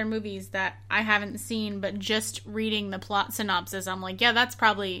few other movies that I haven't seen. But just reading the plot synopsis, I'm like, yeah, that's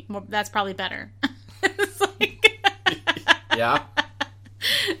probably better. It's like... Yeah.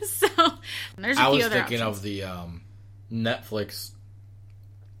 So, there's a I few was other thinking options. of the Netflix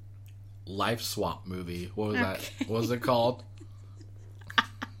Life Swap movie. What was that? What was it called?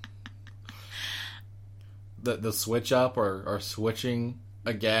 The switch up or switching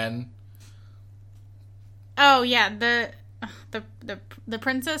again. Oh, yeah. The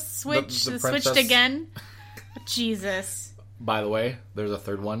princess switch. The The princess- switched again. Jesus. By the way, there's a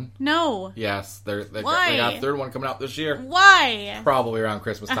third one. No. Yes, they Why? got a third one coming out this year. Why? Probably around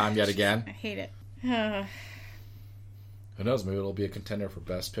Christmas time yet again. I hate it. Who knows? Maybe it'll be a contender for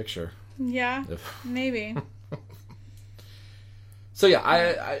Best Picture. Yeah, If- maybe. So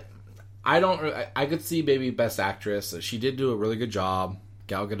yeah, I could see maybe Best Actress. She did do a really good job.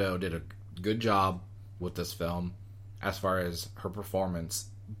 Gal Gadot did a good job with this film as far as her performance,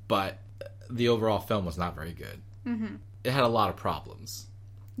 but the overall film was not very good. Mm-hmm. It had a lot of problems.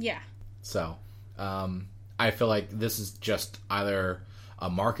 Yeah. So, I feel like this is just either a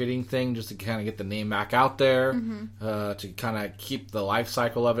marketing thing just to kind of get the name back out there, to kind of keep the life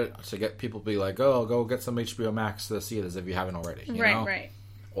cycle of it, to get people to be like, oh, go get some HBO Max to see this if you haven't already. You know? Right.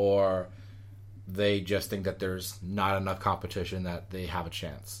 Or they just think that there's not enough competition that they have a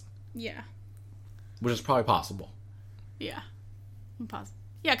chance. Yeah. Which is probably possible. Yeah. Pause.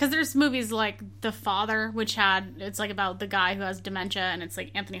 Yeah, because there's movies like The Father, which it's like about the guy who has dementia, and it's like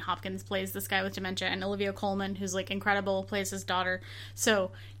Anthony Hopkins plays this guy with dementia, and Olivia Colman, who's like incredible, plays his daughter.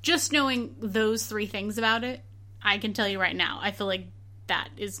 So just knowing those three things about it, I can tell you right now, I feel like that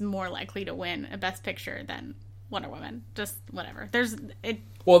is more likely to win a Best Picture than Wonder Woman. Just whatever.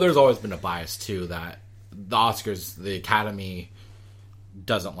 Well, there's always been a bias, too, that the Oscars, the Academy,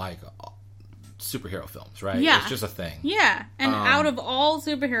 doesn't like superhero films, right? Yeah. It's just a thing. Yeah, and out of all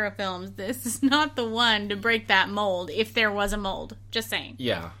superhero films, this is not the one to break that mold, if there was a mold. Just saying.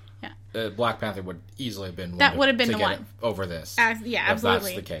 Yeah. Yeah. Black Panther would easily have been That one would have been to the get one. it over this. Yeah, if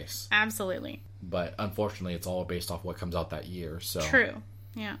absolutely. that's the case. Absolutely. But unfortunately, it's all based off what comes out that year. So True.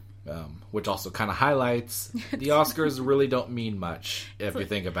 Yeah. Which also kind of highlights the Oscars really don't mean much if you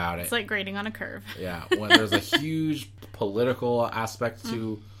think about it. It's like grading on a curve. Yeah, when there's a huge political aspect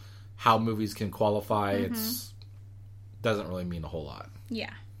to how movies can qualify, it's doesn't really mean a whole lot.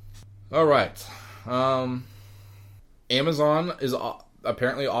 Yeah. All right. Amazon is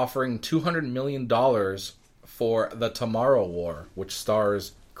apparently offering $200 million for The Tomorrow War, which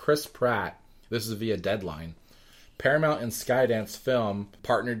stars Chris Pratt. This is via Deadline. Paramount and Skydance Film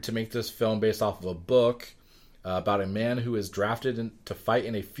partnered to make this film based off of a book about a man who is drafted to fight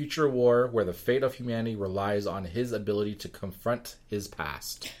in a future war where the fate of humanity relies on his ability to confront his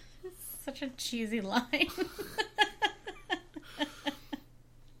past. Such a cheesy line.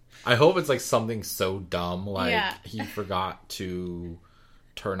 I hope it's like something so dumb, like Yeah. he forgot to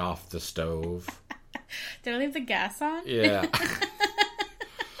turn off the stove. Did I leave the gas on? Yeah.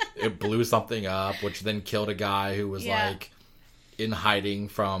 It blew something up, which then killed a guy who was Yeah. like in hiding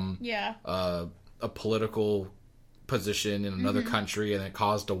from Yeah. a political position in another country, and it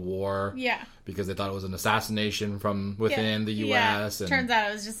caused a war. Yeah. Because they thought it was an assassination from within the Yeah. U.S. And Turns out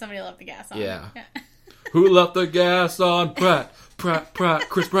it was just somebody who left the gas on. Yeah. Who left the gas on? Pratt,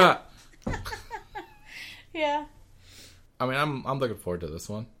 Chris Pratt. Yeah. I mean, I'm looking forward to this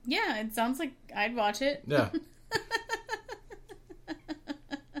one. Yeah, it sounds like I'd watch it. Yeah.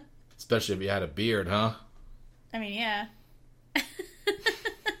 Especially if you had a beard, huh? I mean, yeah.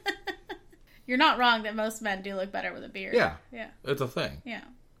 You're not wrong that most men do look better with a beard. Yeah. Yeah. It's a thing. Yeah.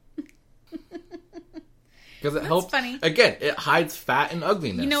 Because it helps. funny. Again, it hides fat and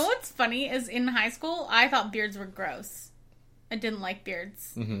ugliness. You know what's funny is in high school, I thought beards were gross. I didn't like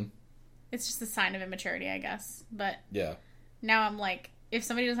beards. Mm-hmm. It's just a sign of immaturity, I guess. But Yeah. now I'm like, if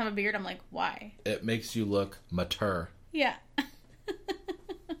somebody doesn't have a beard, I'm like, why? It makes you look mature. Yeah.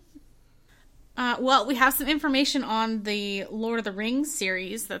 Well, we have some information on the Lord of the Rings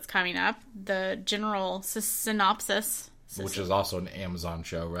series that's coming up. The general synopsis. Which is also an Amazon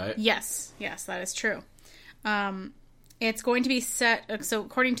show, right? Yes, that is true. It's going to be set, so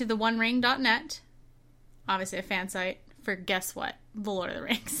according to the OneRing.net, obviously a fan site for guess what? The Lord of the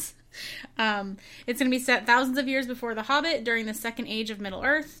Rings. It's going to be set thousands of years before The Hobbit during the Second Age of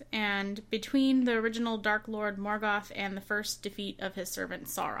Middle-earth and between the original Dark Lord Morgoth and the first defeat of his servant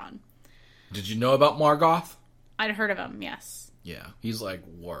Sauron. Did you know about Morgoth? I'd heard of him, yes. Yeah. He's like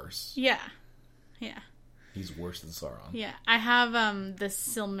worse. Yeah. He's worse than Sauron. Yeah. I have the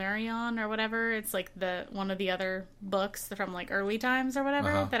Silmarillion or whatever. It's like one of the other books from like early times or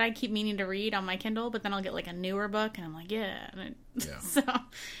whatever that I keep meaning to read on my Kindle, but then I'll get like a newer book and I'm like, so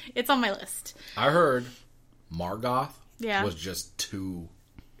it's on my list. I heard Morgoth Yeah. was just 2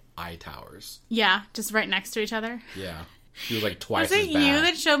 eye towers. Yeah, just right next to each other. Yeah. He was like twice Was it as bad. you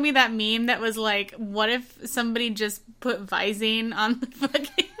that showed me that meme that was like, what if somebody just put Visine on the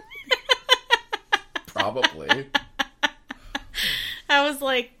fucking... Probably. I was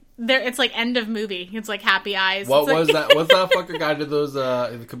like, it's like end of movie. It's like happy eyes. What It's was like... that? What's that fucking guy did those?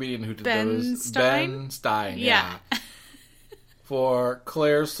 The comedian who did Ben those? Stein? Ben Stein. Yeah. For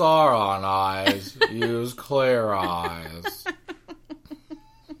clear Sauron eyes, use clear eyes.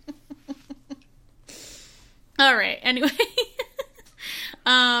 All right. Anyway,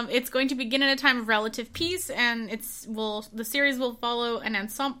 it's going to begin in a time of relative peace, and the series will follow an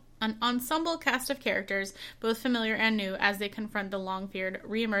ensemble cast of characters, both familiar and new, as they confront the long-feared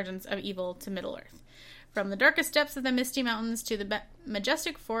reemergence of evil to Middle-earth. From the darkest depths of the Misty Mountains to the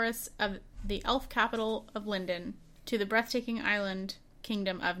majestic forests of the elf capital of Lindon, to the breathtaking island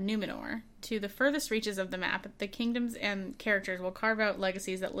kingdom of Numenor, to the furthest reaches of the map, the kingdoms and characters will carve out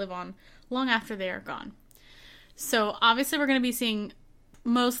legacies that live on long after they are gone. So, obviously, we're going to be seeing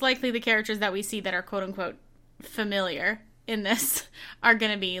most likely the characters that we see that are quote-unquote familiar in this are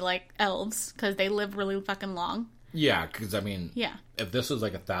going to be, like, elves, because they live really fucking long. Yeah, because, I mean, Yeah. if this was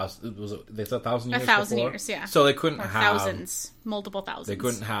like 1,000, they said 1,000 years 1,000 before? years, yeah. So they couldn't Or have... thousands. Multiple thousands. They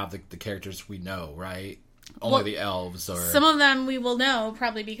couldn't have the characters we know, right? Only the elves or... Some of them we will know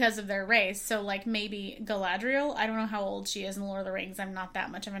probably because of their race. So, like, maybe Galadriel. I don't know how old she is in Lord of the Rings. I'm not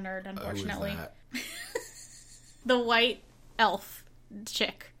that much of a nerd, unfortunately. Who is that? The white elf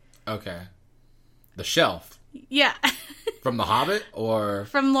chick. Okay. The Shelf. Yeah. From The Hobbit, or...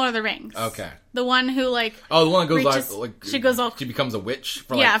 From Lord of the Rings. Okay. The one who, like... Oh, the one that goes reaches, like... She goes all... She becomes a witch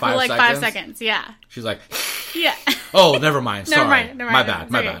for yeah, like 5 for like seconds? 5 seconds. Yeah. She's like... Yeah. Oh, never mind. Sorry. Never mind. My bad.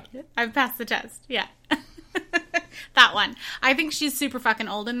 It's My okay. bad. I've passed the test. Yeah. That one. I think she's super fucking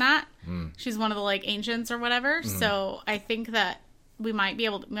old in that. She's one of the, like, ancients or whatever. So I think that we might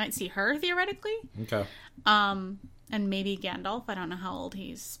see her theoretically. Okay. And maybe Gandalf. I don't know how old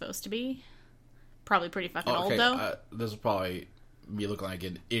he's supposed to be. Probably pretty fucking old, though. This will probably me looking like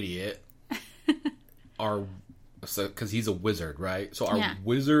an idiot. Because he's a wizard, right? So are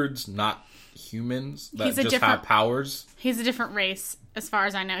wizards not humans that just have powers? He's a different race, as far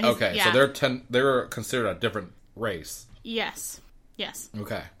as I know. Okay, so they're considered a different race. Yes.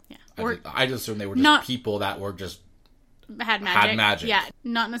 Okay. Yeah. I just assumed they were just people that were just... Had magic. Yeah.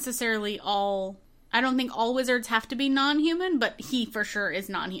 Not necessarily all... I don't think all wizards have to be non-human, but he for sure is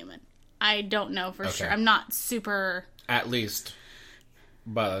non-human. I don't know for Okay. sure. I'm not super... At least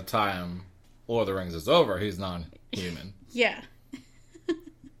by the time Lord of the Rings is over, he's non-human. Yeah.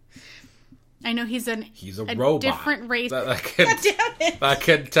 I know he's a robot. different race. That can, God damn it. that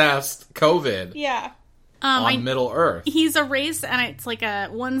can test COVID Yeah. on Middle Earth. He's a race, and it's like a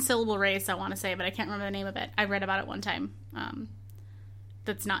one-syllable race, I want to say, but I can't remember the name of it. I read about it one time.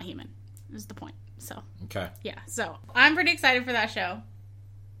 That's not human, is the point. So, Okay. yeah. So, I'm pretty excited for that show.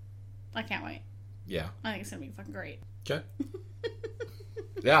 I can't wait. Yeah. I think it's going to be fucking great. Okay.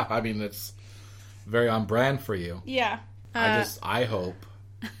 Yeah, I mean, it's very on brand for you. Yeah. I hope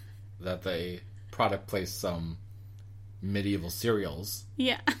that they product place some medieval cereals.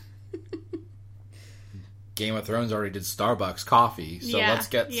 Yeah. Game of Thrones already did Starbucks coffee, so Yeah, let's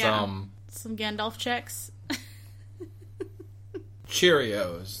get yeah. some Gandalf checks.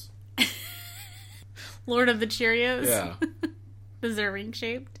 Cheerios. Lord of the Cheerios. Yeah. Is there ring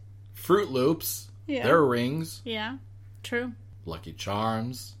shaped? Fruit Loops. Yeah. They're rings. Yeah. True. Lucky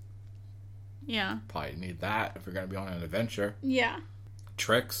Charms. Yeah. Probably need that if you're going to be on an adventure. Yeah.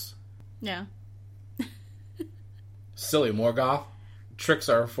 Tricks. Yeah. Silly Morgoth. Tricks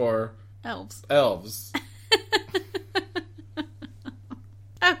are for Elves. elves.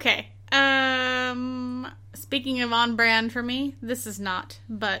 Okay. Speaking of on brand for me, this is not,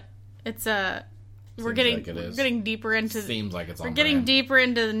 but it's we're getting deeper into Seems like it's on we're getting brand. deeper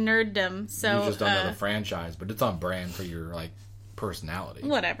into the nerddom. So You just don't know the franchise, but it's on brand for your personality.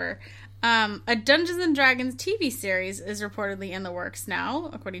 whatever. A Dungeons and Dragons TV series is reportedly in the works now,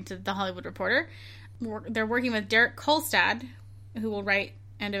 according to The Hollywood Reporter. They're working with Derek Kolstad, who will write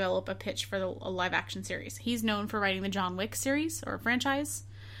and develop a pitch for a live-action series. He's known for writing the John Wick series, or franchise.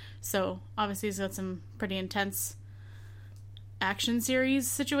 So, obviously he's got some pretty intense action series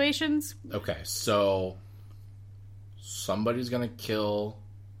situations. Okay, so somebody's gonna kill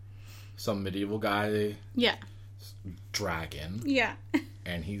some medieval guy Yeah. dragon, Yeah.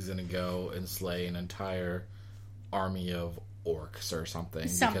 and he's gonna go and slay an entire army of orcs or something.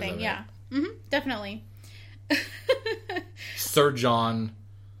 because Something, of it. yeah. Mm-hmm, definitely. Sir John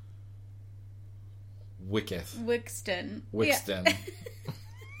Wicketh. Wixton. Wixton. Yeah.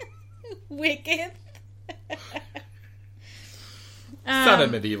 Wicked.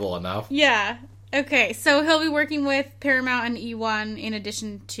 Sounded medieval enough. Yeah. Okay, so he'll be working with Paramount and E1 in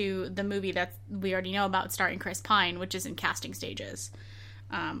addition to the movie that we already know about starring Chris Pine, which is in casting stages.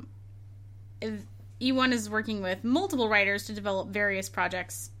 E1 is working with multiple writers to develop various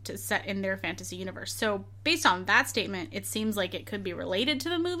projects to set in their fantasy universe. So, based on that statement, it seems like it could be related to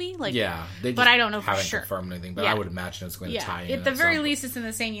the movie. Yeah, they but I don't know for haven't sure. confirmed anything, but Yeah. I would imagine it's going to tie in. At the very some- least, it's in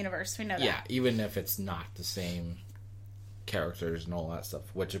the same universe. We know that. Yeah, even if it's not the same characters and all that stuff,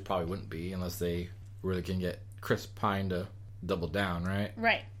 which it probably wouldn't be unless they really can get Chris Pine to double down, right?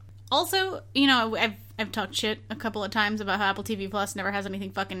 Right. Also, you know, I've talked shit a couple of times about how Apple TV Plus never has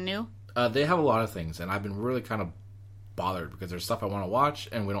anything fucking new. They have a lot of things, and I've been really kind of bothered because there's stuff I want to watch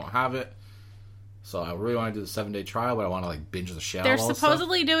and we don't have it. So I really want to do the 7-day trial, but I want to binge the shit out They're of all this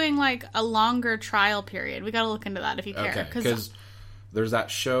supposedly doing a longer trial period. We got to look into that if you care. stuff. Okay, because there's that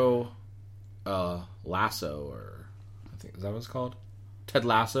show, Lasso, or I think is that what it's called? Ted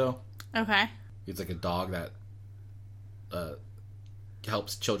Lasso. Okay. He's like a dog that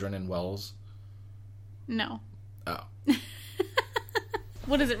helps children in wells. No. Oh.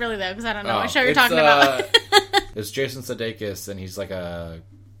 What is it really though? Because I don't know Oh, what show you're it's, talking about. It's Jason Sudeikis, and he's like a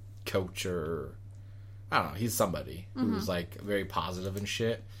coach or I don't know. He's somebody who's very positive and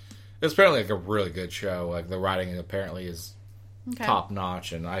shit. It's apparently a really good show. Like the writing apparently is Okay. top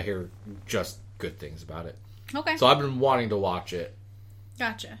notch, and I hear just good things about it. Okay. So I've been wanting to watch it.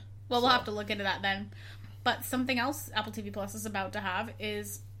 Gotcha. Well, we'll have to look into that then. But something else Apple TV Plus is about to have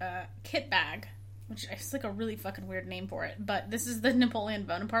is Kit Bag, which is a really fucking weird name for it. But this is the Napoleon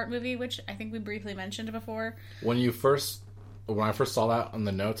Bonaparte movie, which I think we briefly mentioned before. When I first saw that on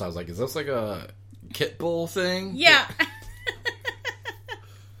the notes, I was like, "Is this like a Kit Bull thing?" Yeah.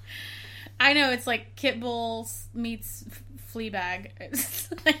 I know, it's like Kit Bull meets Fleabag. It's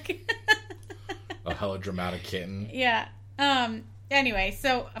like... A hella dramatic kitten. Yeah. Anyway,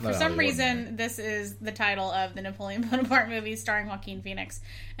 so for Not some Hollywood, reason, man. this is the title of the Napoleon Bonaparte movie starring Joaquin Phoenix,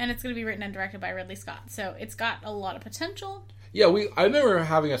 and it's going to be written and directed by Ridley Scott. So it's got a lot of potential. Yeah, I remember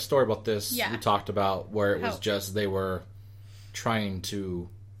having a story about this. Yeah. We talked about where it was How- just they were trying to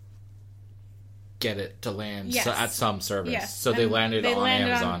get it to land Yes. at some service. Yes. So they And landed on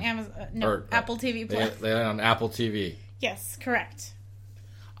Amazon. No, Apple TV They Plus. landed on Apple TV. Yes, correct.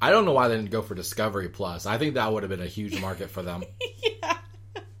 I don't know why they didn't go for Discovery Plus. I think that would have been a huge market for them. Yeah.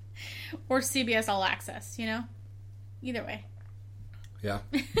 Or CBS All Access, you know? Either way. Yeah.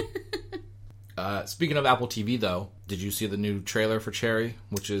 Speaking of Apple TV, though, did you see the new trailer for Cherry,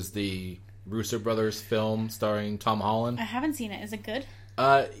 which is the Russo brothers film starring Tom Holland? I haven't seen it. Is it good?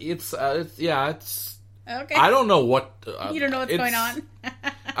 It's Okay. I don't know what... you don't know what's going on?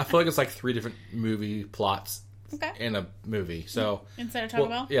 I feel like it's like 3 different movie plots Okay. in a movie, so... Inside of Taco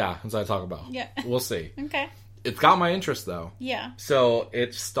Bell? Yeah, inside of Taco Bell. Yeah. We'll see. Okay. It's got my interest, though. Yeah. So,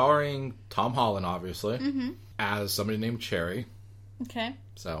 it's starring Tom Holland, obviously, Mm-hmm. as somebody named Cherry. Okay.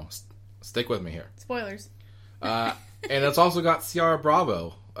 So, stick with me here. Spoilers. And it's also got Ciara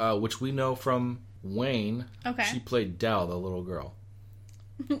Bravo, which we know from Wayne. Okay. She played Dell, the little girl.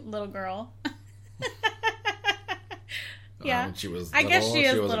 Little girl. Yeah. When she was I guess she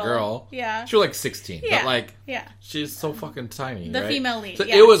is was little. a girl. Yeah. She was like 16. Yeah. But like, Yeah. she's so fucking tiny. The right? female lead, So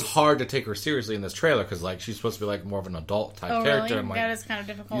yes. it was hard to take her seriously in this trailer because like she's supposed to be like more of an adult type Oh, character. really? I'm like, That is kind of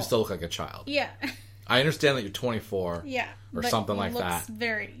difficult. you still look like a child. Yeah. I understand that you're 24, Yeah. Or but something you like looks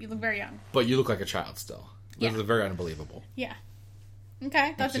that. You look very young. but you look like a child still. This Yeah. is very unbelievable. Yeah.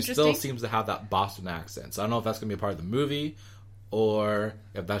 Okay, that's She interesting. still seems to have that Boston accent. So I don't know if that's going to be a part of the movie or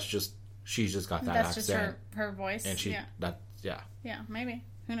if that's just she's just got that That's accent. just her voice. And she yeah. Yeah, maybe.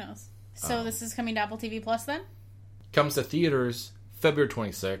 Who knows? So this is coming to Apple TV Plus then? Comes to theaters February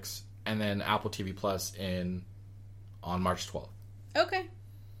 26th and then Apple TV Plus on March 12th. Okay.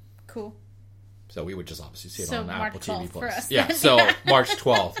 Cool. So we would just obviously see it So on March Apple TV 12th for Plus. us Yeah, then. so March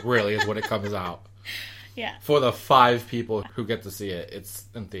 12th really is when it comes out. Yeah. For the 5 people who get to see it, it's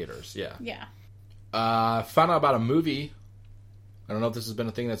in theaters. Yeah. Yeah. Found out about a movie. I don't know if this has been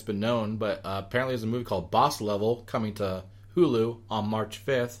a thing that's been known, but apparently there's a movie called Boss Level coming to Hulu on March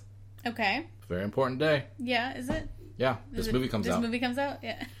 5th. Okay. Very important day. Yeah, is it? Yeah, this movie comes out. This movie comes out?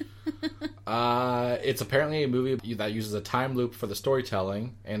 Yeah. It's apparently a movie that uses a time loop for the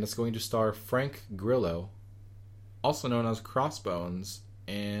storytelling, and it's going to star Frank Grillo, also known as Crossbones,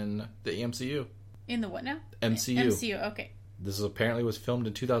 in the MCU. In the what now? MCU. MCU, okay. This apparently was filmed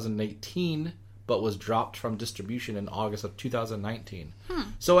in 2018, but was dropped from distribution in August of 2019.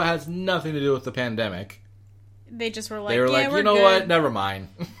 So it has nothing to do with the pandemic. They just were like, They were like, we're you know good. what? Never mind.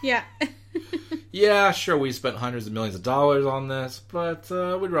 Yeah. Yeah, sure, we spent hundreds of millions of dollars on this, but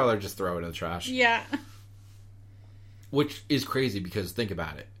we'd rather just throw it in the trash. Yeah. Which is crazy because think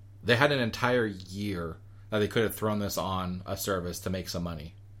about it. They had an entire year that they could have thrown this on a service to make some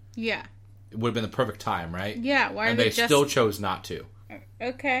money. Yeah. It would have been the perfect time, right? Yeah, why are And they they just... still chose not to.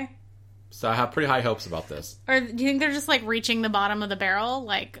 Okay. So I have pretty high hopes about this. Or do you think they're just, like, reaching the bottom of the barrel?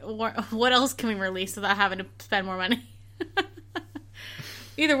 Like, what else can we release without having to spend more money?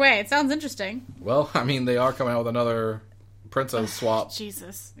 Either way, it sounds interesting. Well, I mean, they are coming out with another Princess Swap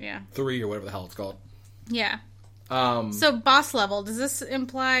Jesus, yeah. 3 or whatever the hell it's called. Yeah. So, Boss Level, does this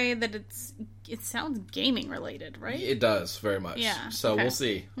imply that it sounds gaming related, right? It does, very much. Yeah, So okay. we'll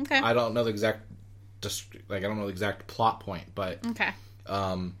see. Okay. I don't know the exact... I don't know the exact plot point, but... Okay.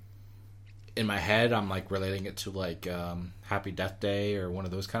 In my head, I'm like relating it to like Happy Death Day or one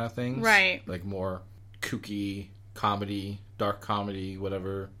of those kind of things. Right. Like more kooky comedy, dark comedy,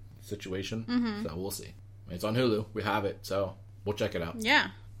 whatever situation. Mm-hmm. So we'll see. It's on Hulu. We have it, so we'll check it out. Yeah.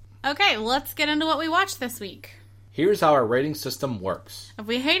 Okay, let's get into what we watched this week. Here's how our rating system works. If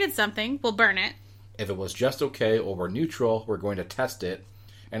we hated something, we'll burn it. If it was just okay or we're neutral, we're going to test it.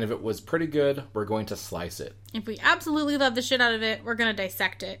 And if it was pretty good, we're going to slice it. If we absolutely love the shit out of it, we're going to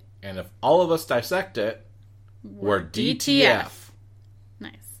dissect it. And if all of us dissect it, we're DTF.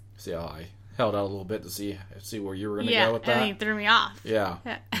 Nice. See how I held out a little bit to see where you were going to Yeah, go with that? and he threw me off. Yeah.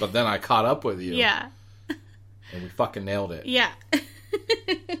 Yeah. But then I caught up with you. Yeah. And we fucking nailed it. Yeah.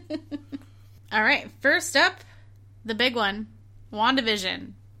 All right, first up, the big one,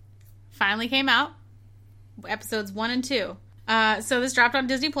 WandaVision. Finally came out. Episodes 1 and 2. So this dropped on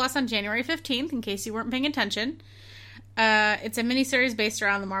Disney Plus on January 15th, in case you weren't paying attention. It's a miniseries based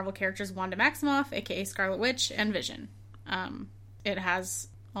around the Marvel characters Wanda Maximoff, aka Scarlet Witch, and Vision. It has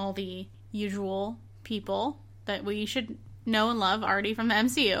all the usual people that we should know and love already from the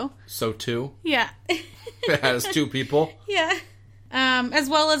MCU. So two. Yeah. It has 2 people. Yeah. As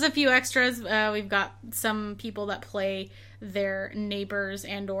well as a few extras. We've got some people that play their neighbors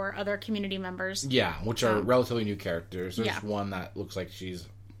and or other community members. Yeah, which are relatively new characters. There's Yeah. one that looks like she's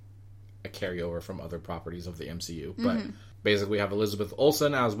a carryover from other properties of the MCU. But basically we have Elizabeth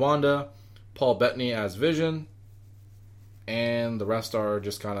Olsen as Wanda, Paul Bettany as Vision, and the rest are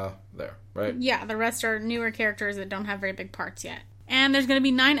just kind of there, right? Yeah, the rest are newer characters that don't have very big parts yet. And there's going to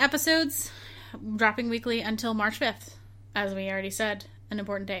be 9 episodes dropping weekly until March 5th. As we already said, an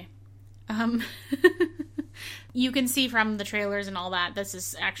important day. You can see from the trailers and all that, this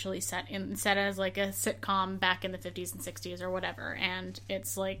is actually set as like a sitcom back in the 50s and 60s or whatever. And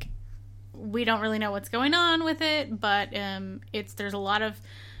it's like we don't really know what's going on with it, but there's a lot of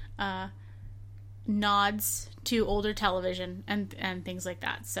nods to older television and things like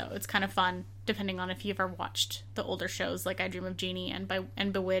that. So it's kind of fun, depending on if you've ever watched the older shows like I Dream of Jeannie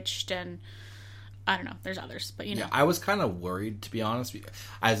and Bewitched, and I don't know, there's others, but Yeah, I was kind of worried, to be honest.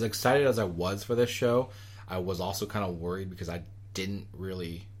 As excited as I was for this show, I was also kind of worried because I didn't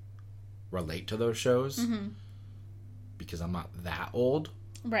really relate to those shows because I'm not that old.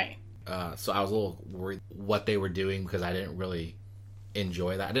 Right. So I was a little worried what they were doing because I didn't really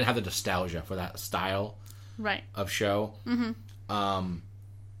enjoy that. I didn't have the nostalgia for that style of show.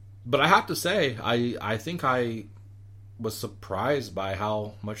 But I have to say, I think I was surprised by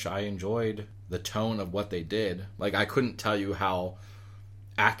how much I enjoyed the tone of what they did. Like, I couldn't tell you how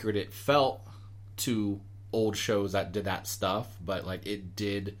accurate it felt to old shows that did that stuff, but like it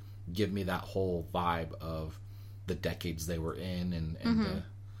did give me that whole vibe of the decades they were in and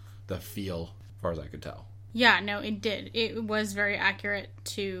the feel, as far as I could tell. Yeah, no, it did. It was very accurate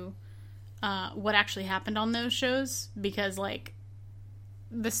to what actually happened on those shows, because like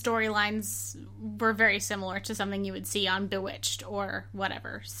the storylines were very similar to something you would see on Bewitched or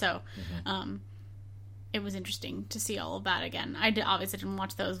whatever. So it was interesting to see all of that again. Obviously didn't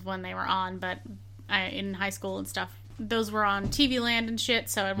watch those when they were on, but in high school and stuff, those were on TV Land and shit,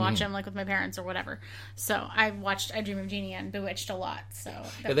 so I'd watch them like with my parents or whatever. So I watched I Dream of Jeannie and Bewitched a lot. So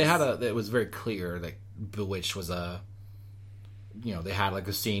it was very clear that Bewitched was they had like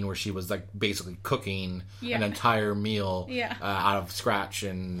a scene where she was like basically cooking an entire meal out of scratch,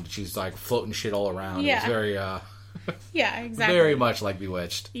 and she's like floating shit all around. It was very yeah, exactly, very much like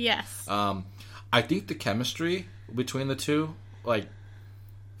Bewitched. Yes. I think the chemistry between the two like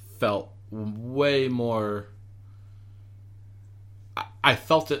felt way more. I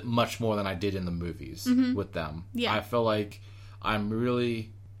felt it much more than I did in the movies with them. Yeah. I feel like I'm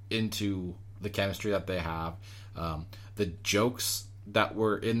really into the chemistry that they have. The jokes that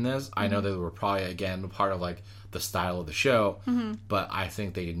were in this, I know they were probably, again, part of like the style of the show, but I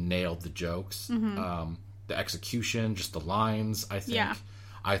think they nailed the jokes. The execution, just the lines, I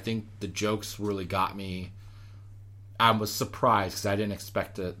think the jokes really got me. I was surprised because I didn't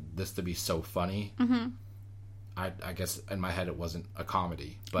expect this to be so funny. I guess in my head it wasn't a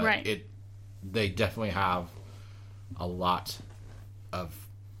comedy, but they definitely have a lot of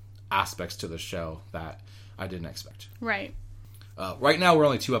aspects to the show that I didn't expect. Right. Right now we're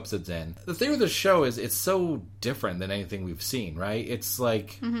only 2 episodes in. The thing with the show is it's so different than anything we've seen, right? It's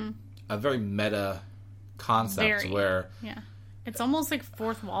like a very meta concept where... Yeah. It's almost like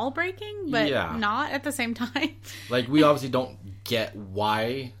fourth wall breaking, but not at the same time. Like, we obviously don't get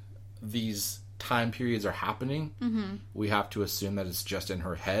why these time periods are happening. We have to assume that it's just in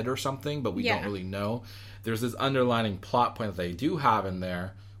her head or something, but we don't really know. There's this underlining plot point that they do have in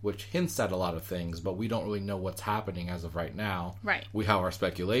there, which hints at a lot of things, but we don't really know what's happening as of right now. Right. We have our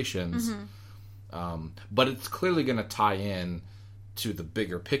speculations. But it's clearly going to tie in to the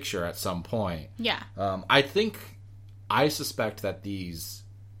bigger picture at some point. Yeah. I suspect that these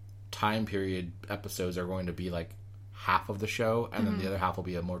time period episodes are going to be like half of the show, and then the other half will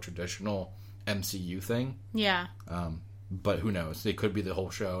be a more traditional MCU thing. Yeah. But who knows? It could be the whole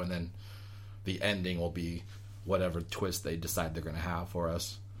show, and then the ending will be whatever twist they decide they're going to have for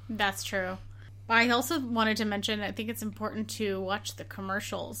us. That's true. I also wanted to mention, I think it's important to watch the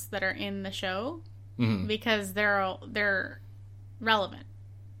commercials that are in the show, because they're relevant.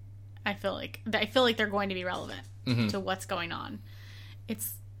 I feel like they're going to be relevant to what's going on.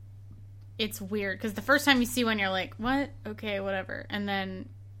 It's weird because the first time you see one, you're like, "What? Okay, whatever," and then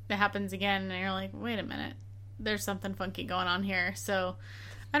it happens again, and you're like, "Wait a minute, there's something funky going on here." So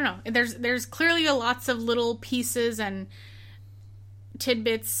I don't know. There's clearly lots of little pieces and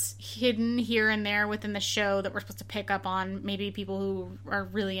tidbits hidden here and there within the show that we're supposed to pick up on. Maybe people who are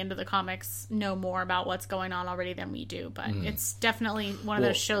really into the comics know more about what's going on already than we do, but it's definitely one of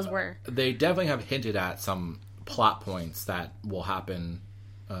those shows where they definitely have hinted at some plot points that will happen,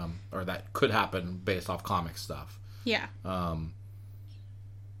 or that could happen based off comic stuff. Yeah.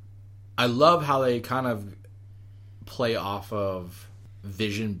 I love how they kind of play off of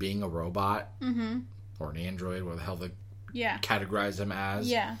Vision being a robot or an android, whatever the hell they categorize him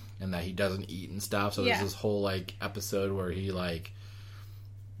as, and that he doesn't eat and stuff. So there's this whole like episode where he like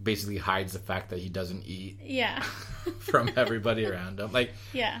basically hides the fact that he doesn't eat from everybody around him. Like,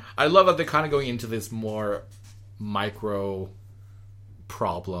 I love that they're kind of going into this more micro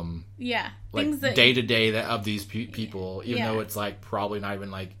problem, like things that day to day of these people, even though it's like probably not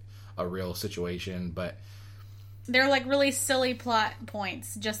even like a real situation, but they're like really silly plot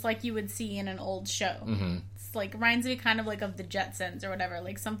points, just like you would see in an old show. like reminds me kind of like of the Jetsons or whatever,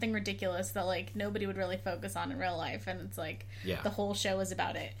 like something ridiculous that like nobody would really focus on in real life, and it's like the whole show is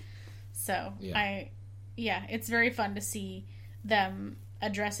about it. So it's very fun to see them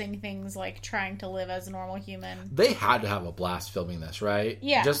addressing things like trying to live as a normal human. They had to have a blast filming this, right?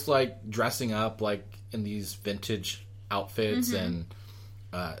 Yeah. Just like dressing up like in these vintage outfits and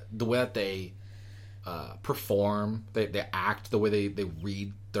the way that they perform, they act, the way they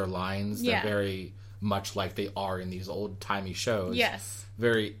read their lines. They're very much like they are in these old-timey shows. Yes.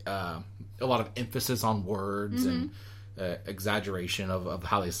 Very, a lot of emphasis on words and exaggeration of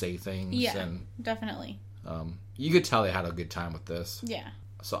how they say things. Yeah, and definitely. You could tell they had a good time with this. Yeah.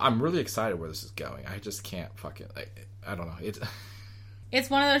 So I'm really excited where this is going. I just can't I don't know. It's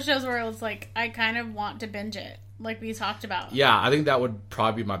one of those shows where it's like, I kind of want to binge it, like we talked about. Yeah, I think that would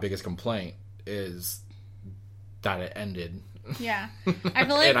probably be my biggest complaint, is that it ended. Yeah. I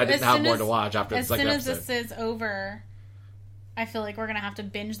feel like and I didn't have more to watch after the second episode. As soon as this is over, I feel like we're going to have to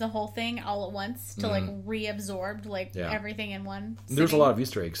binge the whole thing all at once to like reabsorb like everything in one sitting. There's a lot of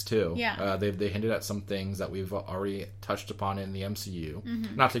Easter eggs too. Yeah. They hinted at some things that we've already touched upon in the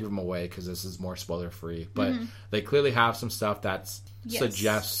MCU. Not to give them away because this is more spoiler free, but they clearly have some stuff that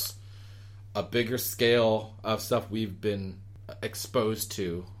suggests a bigger scale of stuff we've been exposed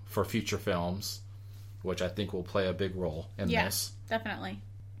to for future films, which I think will play a big role in this. Definitely.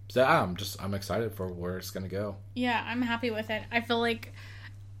 So I'm excited for where it's going to go. Yeah, I'm happy with it. I feel like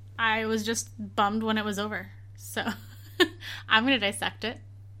I was just bummed when it was over. So I'm going to dissect it.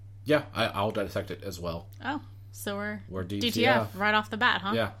 Yeah, I'll dissect it as well. Oh, so we're DTF right off the bat,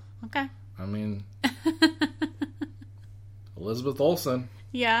 huh? Yeah. Okay. I mean, Elizabeth Olsen.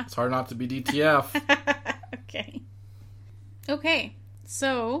 Yeah. It's hard not to be DTF. Okay.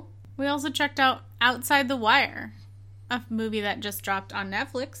 So we also checked out Outside the Wire, a movie that just dropped on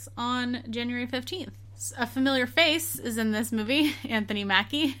Netflix on January 15th. A familiar face is in this movie, Anthony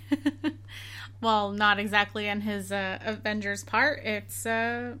Mackie. Well, not exactly in his Avengers part. It's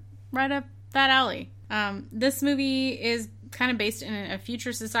right up that alley. This movie is kind of based in a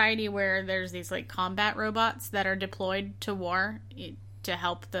future society where there's these like combat robots that are deployed to war to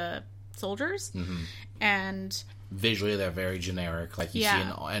help the soldiers. And visually they're very generic, like you see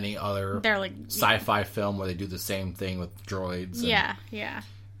in any other sci-fi film where they do the same thing with droids.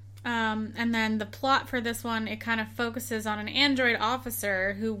 And then the plot for this one, it kind of focuses on an android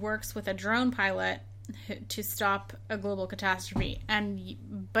officer who works with a drone pilot to stop a global catastrophe.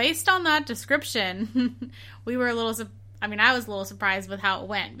 And based on that description, I was a little surprised with how it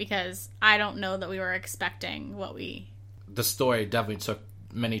went, because I don't know that we were expecting the story definitely took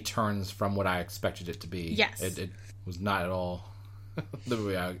many turns from what I expected it to be. Yes. It was not at all the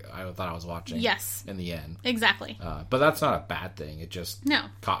movie I thought I was watching. Yes. In the end. Exactly. But that's not a bad thing. It just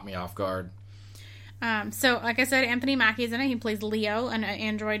caught me off guard. So, like I said, Anthony Mackie's in it. He plays Leo, an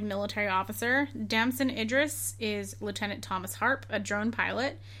android military officer. Damson Idris is Lieutenant Thomas Harp, a drone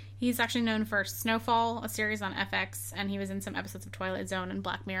pilot. He's actually known for Snowfall, a series on FX, and he was in some episodes of Twilight Zone and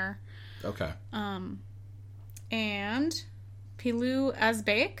Black Mirror. Okay. And Pilou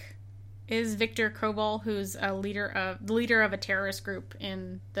Asbæk is Victor Kobol, who's the leader of a terrorist group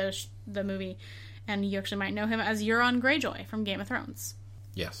in the movie, and you actually might know him as Euron Greyjoy from Game of Thrones.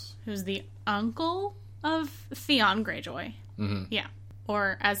 Yes. Who's the uncle of Theon Greyjoy. Yeah.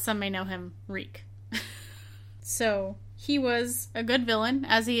 Or, as some may know him, Reek. So, he was a good villain,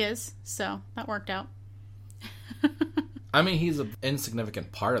 as he is, so that worked out. I mean, he's an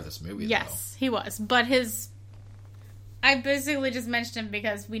insignificant part of this movie, Yes, he was. But I basically just mentioned him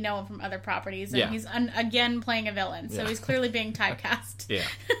because we know him from other properties, and he's again playing a villain, so he's clearly being typecast.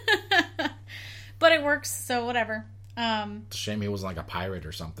 But it works, so whatever. It's a shame he wasn't like a pirate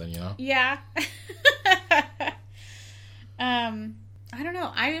or something, you know? Yeah. I don't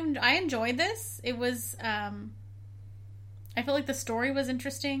know. I enjoyed this. It was, I felt like the story was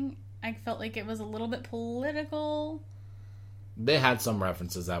interesting. I felt like it was a little bit political. They had some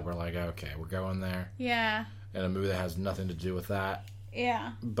references that were like, okay, we're going there. Yeah. In a movie that has nothing to do with that.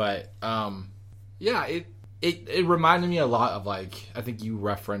 Yeah. But, it reminded me a lot of, like, I think you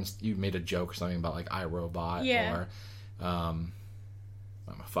made a joke or something about, like, iRobot. Yeah. Or,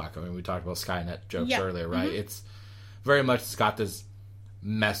 we talked about Skynet jokes earlier, right? It's very much got this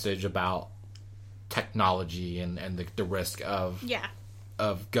message about technology and the risk of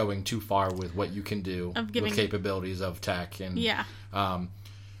going too far with what you can do with capabilities of tech. And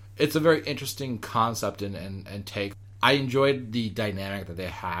it's a very interesting concept and take. I enjoyed the dynamic that they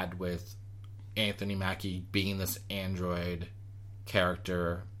had with Anthony Mackie being this android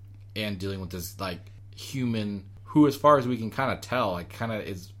character and dealing with this like human who, as far as we can kind of tell, like kind of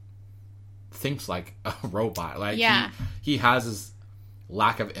is thinks like a robot. Like Yeah. he has his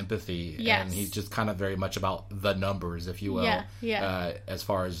lack of empathy, Yes. and he's just kind of very much about the numbers, if you will. Yeah, yeah. As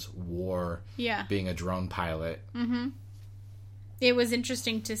far as war, Yeah. being a drone pilot. It was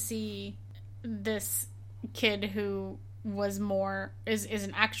interesting to see this kid who was more is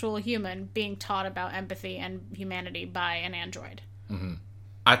an actual human being taught about empathy and humanity by an android.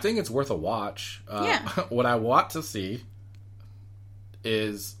 I think it's worth a watch. Yeah. What I want to see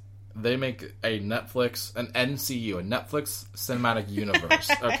is they make an NCU, a Netflix cinematic universe.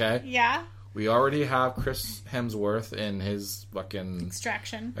 Okay, Yeah. we already have Chris Hemsworth in his fucking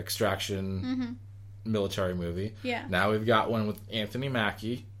Extraction. military movie. Yeah. Now we've got one with Anthony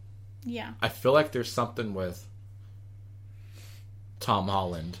Mackie. Yeah. I feel like there's something with Tom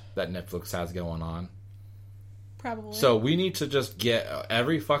Holland that Netflix has going on. Probably. So we need to just get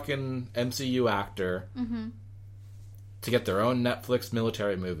every fucking MCU actor to get their own Netflix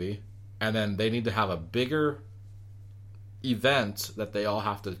military movie, and then they need to have a bigger event that they all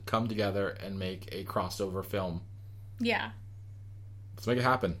have to come together and make a crossover film. Yeah. Let's make it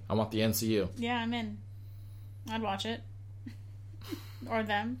happen. I want the NCU. Yeah, I'm in. I'd watch it. Or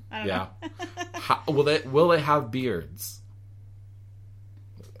them. I don't Yeah. know. Will they have beards?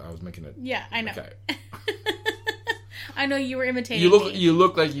 I was making it. Yeah, I know. Okay. I know you were imitating me. You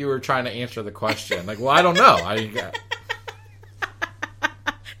look like you were trying to answer the question. Like, well, I don't know.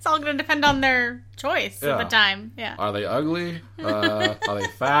 It's all going to depend on their choice at Yeah. the time. Yeah. Are they ugly? Are they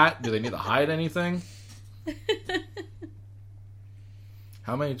fat? Do they need to hide anything?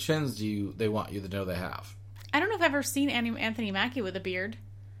 How many chins do they want you to know they have? I don't know if I've ever seen Anthony Mackie with a beard.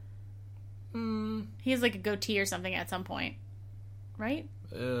 He has like a goatee or something at some point. Right?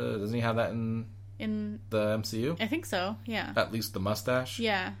 Doesn't he have that in the MCU? I think so, yeah. At least the mustache?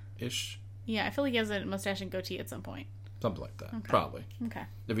 Yeah. Ish? Yeah, I feel like he has a mustache and goatee at some point. Something like that. Probably. Okay.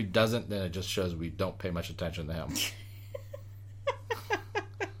 If he doesn't, then it just shows we don't pay much attention to him.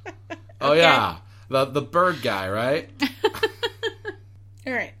 Oh, yeah. The bird guy, right?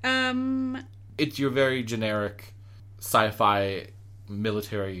 All right. It's your very generic sci-fi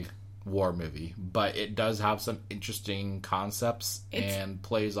military war movie, but it does have some interesting concepts and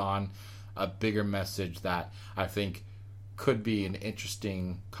plays on a bigger message that I think could be an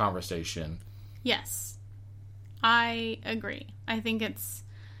interesting conversation. Yes. I agree. I think it's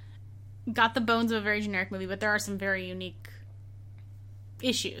got the bones of a very generic movie, but there are some very unique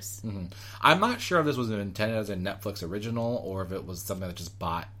issues. I'm not sure if this was intended as a Netflix original or if it was something that just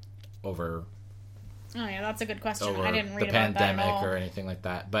bought over Oh yeah, that's a good question. over I didn't read the about that at pandemic all. or anything like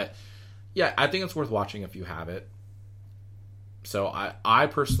that. But yeah, I think it's worth watching if you have it. So I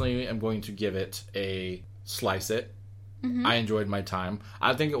personally am going to give it a slice it. I enjoyed my time.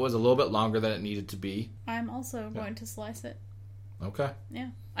 I think it was a little bit longer than it needed to be. I'm also going to slice it. Okay. Yeah.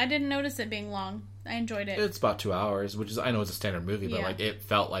 I didn't notice it being long. I enjoyed it. It's about 2 hours, which is, I know it's a standard movie, but Yeah. like it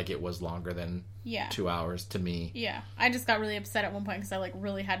felt like it was longer than Yeah. 2 hours to me. Yeah. I just got really upset at one point because I like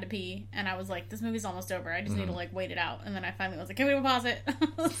really had to pee and I was like, this movie's almost over. I just need to like wait it out. And then I finally was like, can we pause it?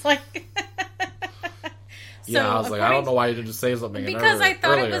 I was like... Yeah, I was like, I don't know why you didn't just say something because I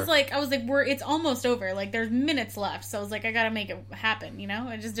thought earlier. it was like, I was like, it's almost over. Like, there's minutes left. So I was like, I gotta make it happen, you know?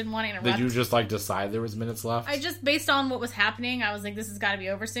 I just didn't want to interrupt. Did you just like decide there was minutes left? I just, based on what was happening, I was like, this has got to be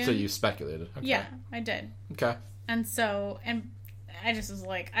over soon. So you speculated. Okay. Yeah, I did. Okay. And so, and I just was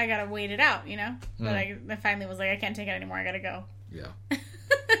like, I gotta wait it out, you know? But I finally was like, I can't take it anymore. I gotta go. Yeah.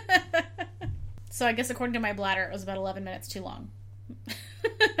 So I guess according to my bladder, it was about 11 minutes too long.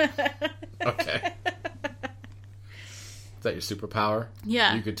 Okay. Is that your superpower?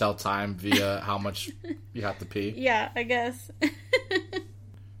 Yeah. You could tell time via how much you have to pee? Yeah, I guess.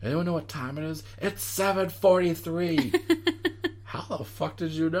 Anyone know what time it is? It's 7:43. How the fuck did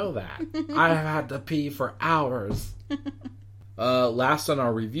you know that? I have had to pee for hours. Last on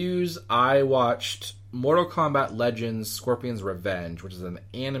our reviews, I watched Mortal Kombat Legends Scorpion's Revenge, which is an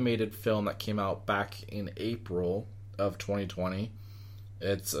animated film that came out back in April of 2020.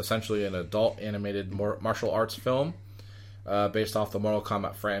 It's essentially an adult animated martial arts film based off the Mortal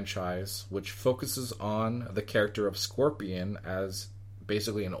Kombat franchise, which focuses on the character of Scorpion as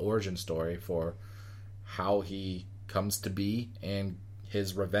basically an origin story for how he comes to be and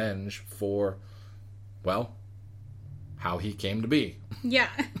his revenge for, well, how he came to be. Yeah.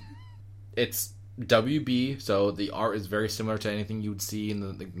 It's WB, so the art is very similar to anything you would see in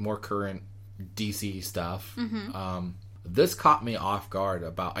the more current DC stuff. This caught me off guard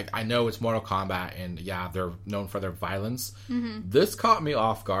about, like, I know it's Mortal Kombat and yeah, they're known for their violence. This caught me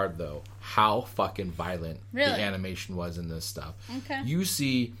off guard though, how fucking violent the animation was in this stuff. Okay. You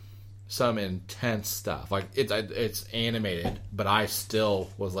see some intense stuff. Like, it's animated, but I still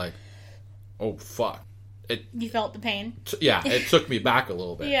was like, oh, fuck. You felt the pain? Yeah, it took me back a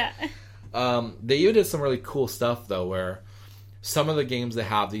little bit. Yeah. They even did some really cool stuff, though, where some of the games, they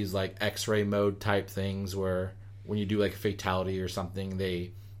have these, like, X-ray mode type things where when you do, like, a fatality or something,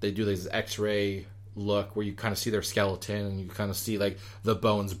 they do this X-ray look where you kind of see their skeleton and you kind of see, like, the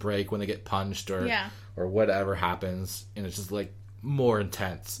bones break when they get punched or whatever happens, and it's just, like, more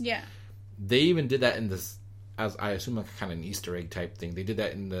intense. Yeah. They even did that in this, as I assume, like, kind of an Easter egg type thing. They did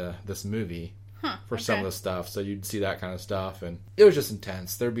that in this movie. For some of the stuff, so you'd see that kind of stuff, and it was just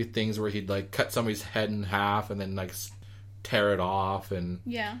intense. There'd be things where he'd like cut somebody's head in half and then like tear it off, and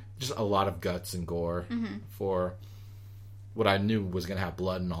just a lot of guts and gore for what I knew was going to have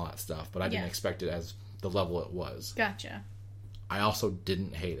blood and all that stuff, but I didn't expect it as the level it was. Gotcha. I also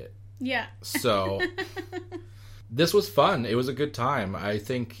didn't hate it. Yeah. So this was fun. It was a good time. I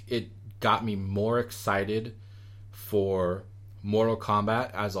think it got me more excited for Mortal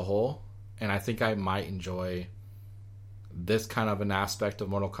Kombat as a whole. And I think I might enjoy this kind of an aspect of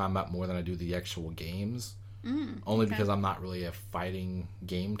Mortal Kombat more than I do the actual games. Only because I'm not really a fighting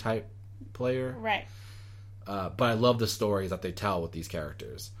game type player. Right. But I love the stories that they tell with these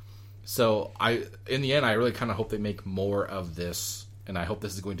characters. So in the end, I really kind of hope they make more of this. And I hope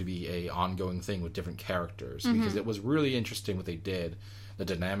this is going to be a ongoing thing with different characters. Because it was really interesting what they did. The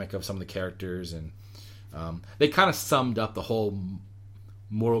dynamic of some of the characters. And they kind of summed up the whole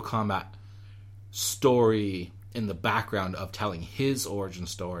Mortal Kombat story in the background of telling his origin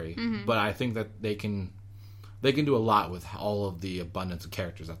story, but I think that they can do a lot with all of the abundance of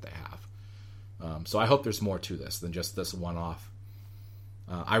characters that they have. So I hope there's more to this than just this one-off.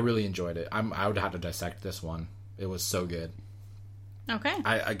 I really enjoyed it. I would have to dissect this one. It was so good. Okay.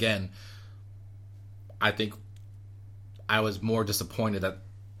 I think I was more disappointed that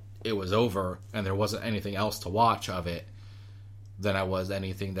it was over and there wasn't anything else to watch of it than I was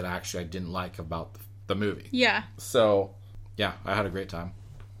anything that I didn't like about the movie. Yeah. So, yeah, I had a great time.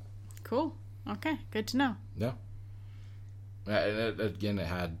 Cool. Okay, good to know. Yeah. Again, it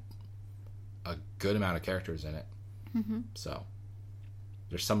had a good amount of characters in it. So,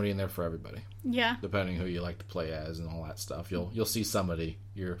 there's somebody in there for everybody. Yeah. Depending who you like to play as and all that stuff. You'll see somebody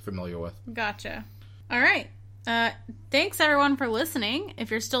you're familiar with. Gotcha. All right. Thanks, everyone, for listening. If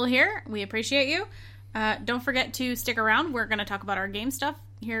you're still here, we appreciate you. Don't forget to stick around. We're going to talk about our game stuff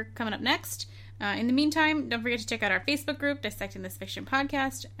here coming up next. In the meantime, don't forget to check out our Facebook group, Dissecting This Fiction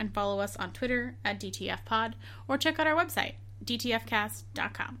Podcast, and follow us on Twitter at DTFpod, or check out our website,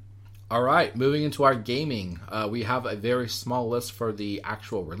 dtfcast.com. All right, moving into our gaming. We have a very small list for the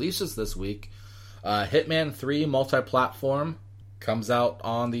actual releases this week. Hitman 3 multi-platform comes out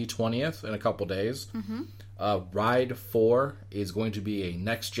on the 20th in a couple days. Ride 4 is going to be a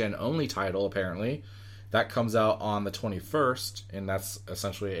next-gen only title, apparently. That comes out on the 21st, and that's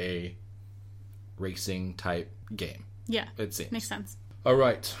essentially a racing-type game. Yeah, it seems. Makes sense. All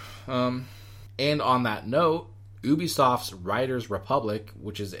right. And on that note, Ubisoft's Riders Republic,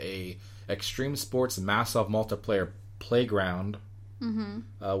 which is a extreme sports massive multiplayer playground,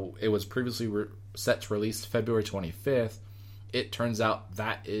 it was previously set to release February 25th. It turns out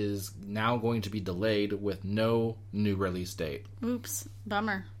that is now going to be delayed with no new release date. Oops.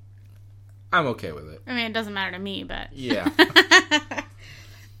 Bummer. I'm okay with it. I mean, it doesn't matter to me, but... Yeah.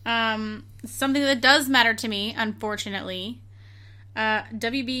 Something that does matter to me, unfortunately,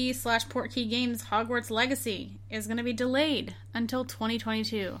 WB/Portkey Games Hogwarts Legacy is going to be delayed until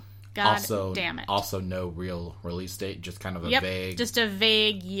 2022. God damn it. Also no real release date, just kind of a vague... just a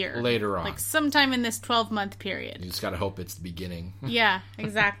vague year. Later on. Like sometime in this 12-month period. You just gotta hope it's the beginning. Yeah,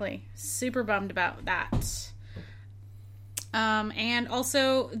 exactly. Super bummed about that. And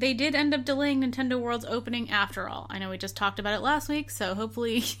also, they did end up delaying Nintendo World's opening after all. I know we just talked about it last week, so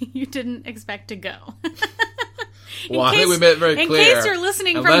hopefully you didn't expect to go. Well, I think we made it very clear. In case you're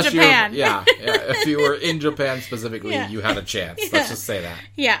listening from Japan. Yeah, if you were in Japan specifically, you had a chance. Yeah. Let's just say that.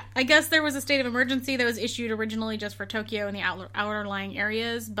 Yeah, I guess there was a state of emergency that was issued originally just for Tokyo and the outer-lying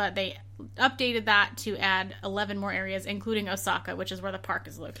areas, but they updated that to add 11 more areas, including Osaka, which is where the park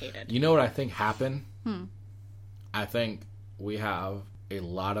is located. You know what I think happened? I think we have a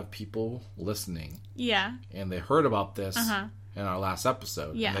lot of people listening. Yeah. And they heard about this in our last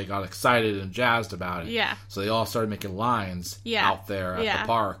episode. Yeah. And they got excited and jazzed about it. Yeah. So they all started making lines out there at the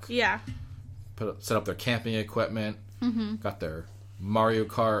park. Yeah. Set up their camping equipment. Got their Mario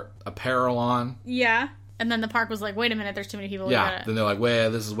Kart apparel on. Yeah. And then the park was like, wait a minute, there's too many people. Yeah. Then they're like, wait,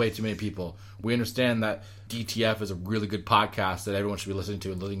 this is way too many people. We understand that DTF is a really good podcast that everyone should be listening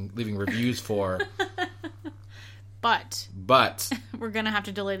to and leaving reviews for. But we're going to have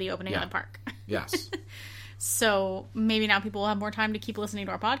to delay the opening of the park. Yes. So maybe now people will have more time to keep listening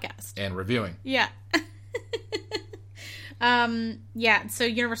to our podcast. And reviewing. Yeah. So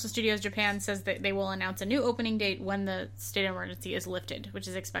Universal Studios Japan says that they will announce a new opening date when the state of emergency is lifted, which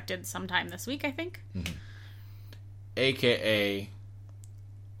is expected sometime this week, I think. Mm-hmm. AKA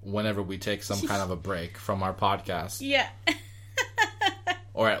whenever we take some kind of a break from our podcast. Yeah.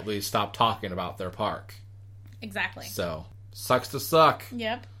 Or at least stop talking about their park. Exactly. So, sucks to suck.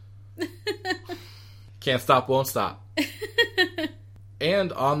 Yep. Can't stop, won't stop.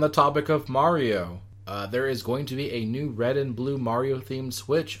 And on the topic of Mario, there is going to be a new red and blue Mario-themed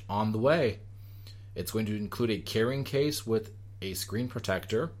Switch on the way. It's going to include a carrying case with a screen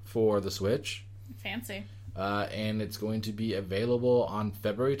protector for the Switch. Fancy. And it's going to be available on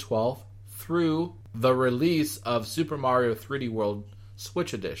February 12th through the release of Super Mario 3D World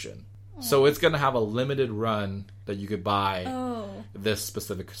Switch Edition. Oh. So it's going to have a limited run that you could buy this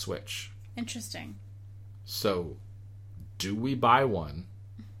specific Switch. Interesting. So, do we buy one?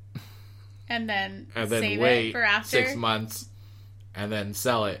 And then wait it for after? 6 months and then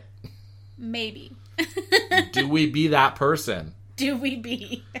sell it? Maybe. Do we be that person? Do we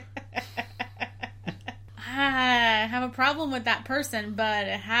be? I have a problem with that person, but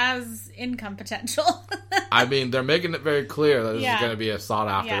it has income potential. I mean, they're making it very clear that this is going to be a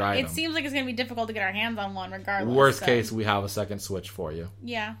sought-after item. It seems like it's going to be difficult to get our hands on one regardless. Worst case, we have a second Switch for you.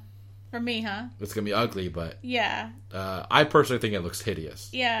 Yeah. For me, huh? It's going to be ugly, but... Yeah. I personally think it looks hideous.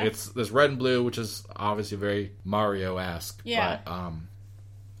 Yeah. It's this red and blue, which is obviously very Mario-esque. Yeah. But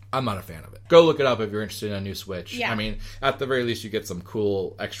I'm not a fan of it. Go look it up if you're interested in a new Switch. Yeah. I mean, at the very least, you get some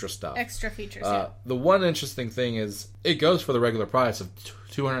cool extra stuff. Extra features, yeah. The one interesting thing is, it goes for the regular price of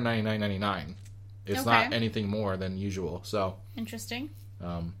 $299.99. It's not anything more than usual, so... Interesting.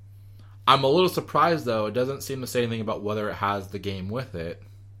 I'm a little surprised, though. It doesn't seem to say anything about whether it has the game with it.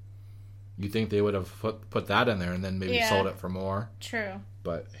 You think they would have put that in there and then maybe sold it for more. True.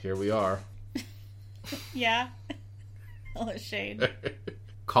 But here we are. Yeah. All the shade.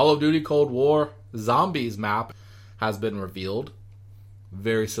 Call of Duty Cold War Zombies map has been revealed.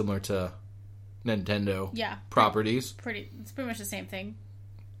 Very similar to Nintendo properties. It's pretty much the same thing.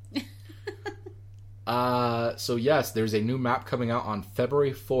 So yes, there's a new map coming out on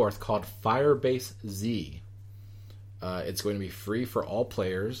February 4th called Firebase Z. It's going to be free for all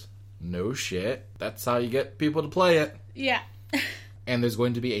players. No shit. That's how you get people to play it. Yeah. And there's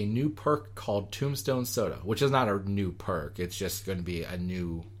going to be a new perk called Tombstone Soda, which is not a new perk. It's just going to be a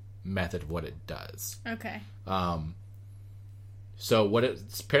new method of what it does. Okay. So what it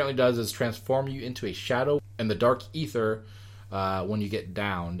apparently does is transform you into a shadow in the dark ether when you get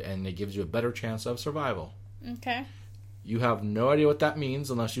downed, and it gives you a better chance of survival. Okay. You have no idea what that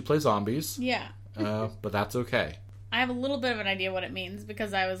means unless you play zombies. Yeah. But that's okay. I have a little bit of an idea what it means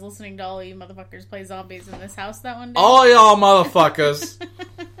because I was listening to all you motherfuckers play zombies in this house that one day. All y'all motherfuckers!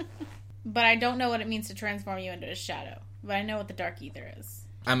 But I don't know what it means to transform you into a shadow. But I know what the dark ether is.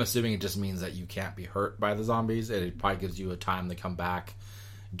 I'm assuming it just means that you can't be hurt by the zombies. It probably gives you a time to come back,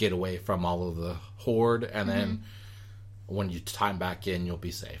 get away from all of the horde, and then when you time back in, you'll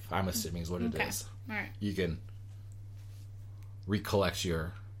be safe. I'm assuming is what it is. All right. You can recollect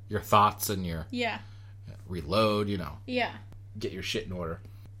your thoughts and your... Yeah. Reload, get your shit in order.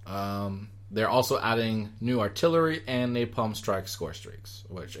 They're also adding new artillery and napalm strike score streaks,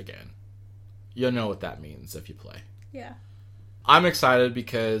 which again, you'll know what that means if you play. Yeah. I'm excited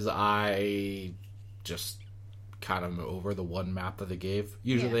because I just kind of over the one map that they gave.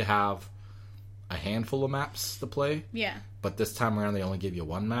 Usually they have a handful of maps to play. Yeah. But this time around they only give you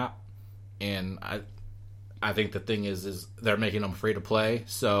one map. And I think the thing is they're making them free to play,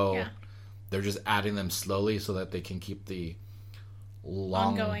 so... Yeah. They're just adding them slowly so that they can keep the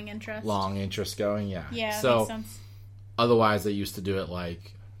ongoing interest. Long interest going, yeah. Yeah, so, makes sense. Otherwise, they used to do it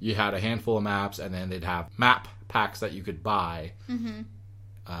like you had a handful of maps, and then they'd have map packs that you could buy. Mm-hmm.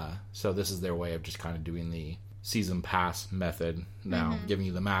 So this is their way of just kind of doing the season pass method now, giving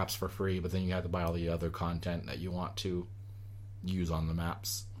you the maps for free, but then you have to buy all the other content that you want to use on the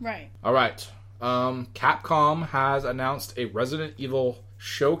maps. Right. All right. Capcom has announced a Resident Evil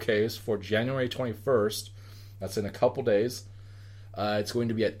showcase for January 21st. That's in a couple days. It's going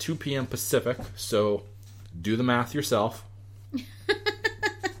to be at 2 p.m. Pacific, so do the math yourself.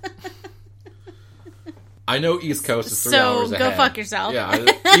 I know East Coast is 3 hours ahead. So go fuck yourself. Yeah,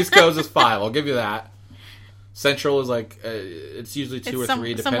 East Coast is 5. I'll give you that. Central is like, it's usually 2 or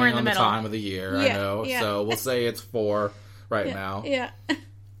 3 depending on the time of the year. I know. Yeah. So we'll say it's 4 now. Yeah.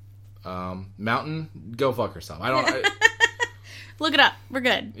 Mountain, go fuck yourself. I don't... Look it up. We're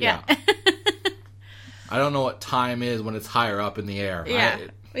good. Yeah. I don't know what time is when it's higher up in the air.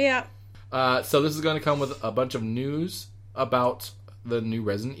 Yeah. So this is going to come with a bunch of news about the new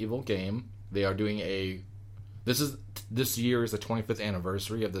Resident Evil game. They are doing this year is the 25th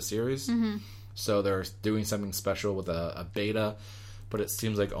anniversary of the series. Mm-hmm. So they're doing something special with a beta, but it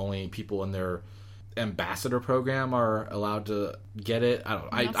seems like only people in their ambassador program are allowed to get it. I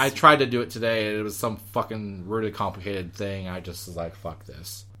don't know. I tried to do it today, and it was some fucking really complicated thing. I just was like, fuck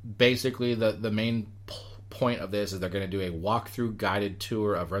this. Basically, the main point of this is they're going to do a walkthrough guided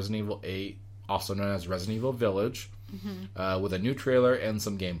tour of Resident Evil 8, also known as Resident Evil Village, with a new trailer and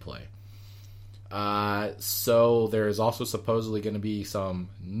some gameplay. So there is also supposedly going to be some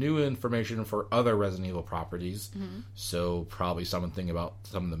new information for other Resident Evil properties. Mm-hmm. So probably something about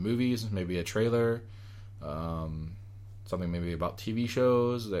some of the movies, maybe a trailer, something maybe about TV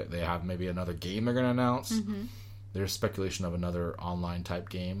shows. They have maybe another game they're going to announce. Mm-hmm. There's speculation of another online type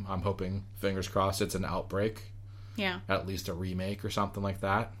game. I'm hoping, fingers crossed, it's an Outbreak. Yeah. At least a remake or something like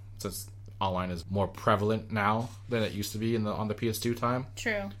that, since online is more prevalent now than it used to be on the PS2 time.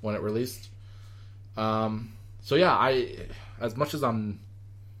 True. When it released. So yeah, as much as I'm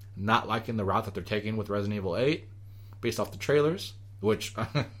not liking the route that they're taking with Resident Evil 8, based off the trailers, which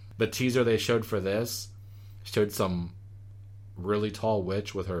the teaser they showed for this showed some really tall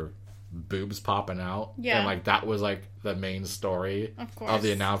witch with her boobs popping out. Yeah. And like that was like the main story of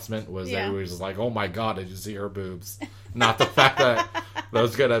the announcement was everybody was like, oh my god, did you see her boobs? Not the fact that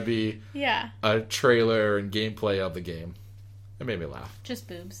there's gonna be a trailer and gameplay of the game. It made me laugh. Just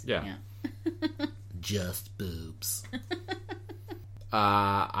boobs. Yeah. Just boobs.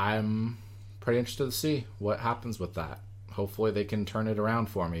 I'm pretty interested to see what happens with that. Hopefully they can turn it around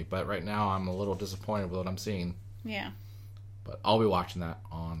for me. But right now I'm a little disappointed with what I'm seeing. Yeah. But I'll be watching that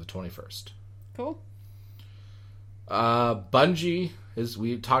on the 21st. Cool. Bungie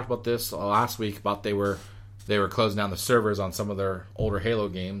we talked about this last week about they were closing down the servers on some of their older Halo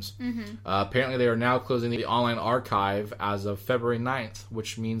games. Mm-hmm. Apparently they are now closing the online archive as of February 9th,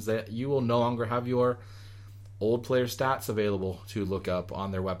 which means that you will no longer have your old player stats available to look up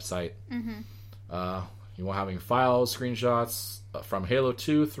on their website. Mm-hmm. You won't have any files, screenshots from Halo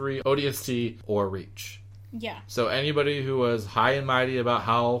 2, 3, ODST, or Reach. Yeah. So anybody who was high and mighty about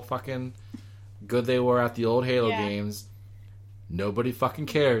how fucking good they were at the old Halo games, nobody fucking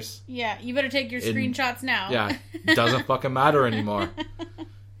cares. Yeah, you better take your screenshots now. Yeah, doesn't fucking matter anymore.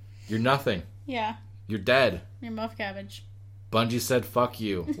 You're nothing. Yeah. You're dead. You're muff cabbage. Bungie said, fuck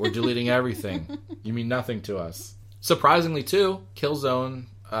you. We're deleting everything. You mean nothing to us. Surprisingly, too, Killzone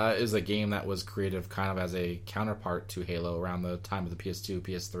is a game that was created kind of as a counterpart to Halo around the time of the PS2,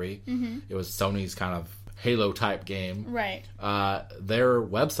 PS3. Mm-hmm. It was Sony's kind of Halo-type game. Right. Their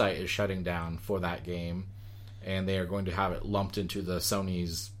website is shutting down for that game, and they are going to have it lumped into the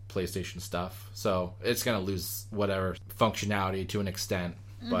Sony's PlayStation stuff. So it's going to lose whatever functionality to an extent,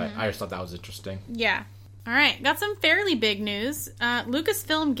 but I just thought that was interesting. Yeah. All right, got some fairly big news.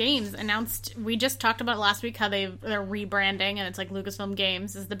 Lucasfilm Games announced, we just talked about last week how they're rebranding, and it's like Lucasfilm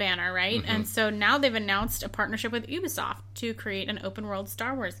Games is the banner, right? Mm-hmm. And so now they've announced a partnership with Ubisoft to create an open-world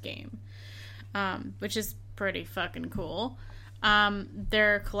Star Wars game, which is pretty fucking cool.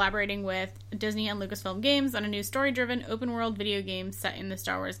 They're collaborating with Disney and Lucasfilm Games on a new story-driven open-world video game set in the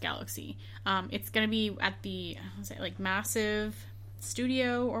Star Wars galaxy. It's going to be at the, Massive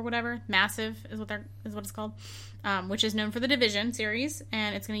Studio or whatever. Massive is what it's called, which is known for the Division series,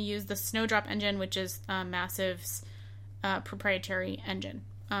 and it's going to use the Snowdrop engine, which is Massive's proprietary engine.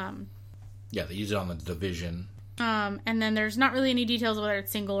 Yeah, they use it on the Division. And then there's not really any details whether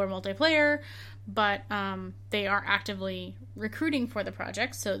it's single or multiplayer, but they are actively recruiting for the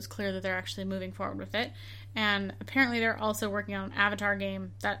project, so it's clear that they're actually moving forward with it. And apparently they're also working on an Avatar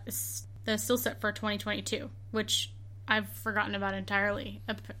game that's still set for 2022, which I've forgotten about entirely.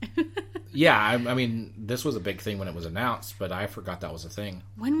 Yeah, I mean, this was a big thing when it was announced, but I forgot that was a thing.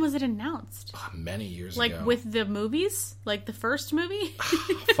 When was it announced? Many years ago. Like with the movies? Like the first movie?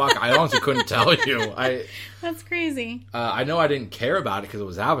 Fuck, I honestly couldn't tell you. That's crazy. I know I didn't care about it because it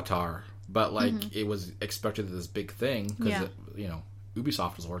was Avatar, but like it was expected this big thing because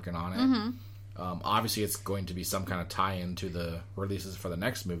Ubisoft was working on it. Mm-hmm. Obviously, it's going to be some kind of tie-in to the releases for the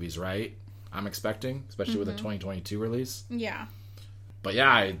next movies, right? I'm expecting, especially with the 2022 release. Yeah. But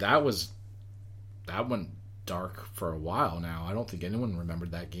yeah, that went dark for a while now. I don't think anyone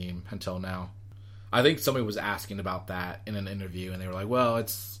remembered that game until now. I think somebody was asking about that in an interview, and they were like, well,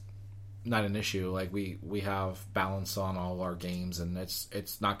 it's not an issue. Like, we have balance on all our games, and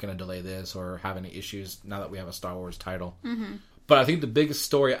it's not going to delay this or have any issues now that we have a Star Wars title. Mm-hmm. But I think the biggest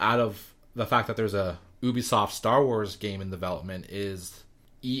story out of the fact that there's a Ubisoft Star Wars game in development is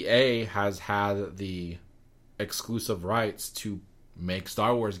EA has had the exclusive rights to make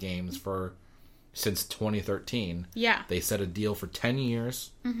Star Wars games since 2013. Yeah. They set a deal for 10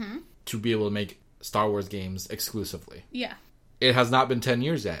 years to be able to make Star Wars games exclusively. Yeah. It has not been 10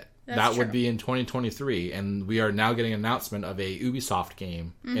 years yet. That's would true. be in 2023, and we are now getting an announcement of a Ubisoft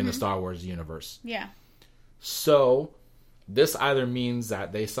game in the Star Wars universe. Yeah. So, this either means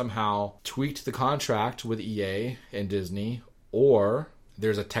that they somehow tweaked the contract with EA and Disney, or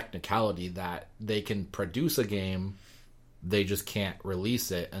there's a technicality that they can produce a game, they just can't release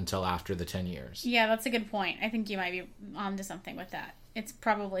it until after the 10 years. Yeah, that's a good point. I think you might be onto something with that. It's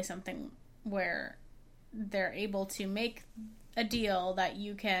probably something where they're able to make a deal that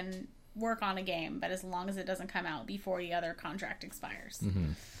you can work on a game, but as long as it doesn't come out before the other contract expires.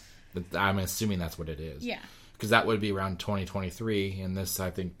 But I'm assuming that's what it is. Yeah. Because that would be around 2023, and this,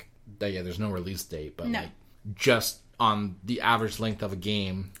 I think, there's no release date, but No. like just on the average length of a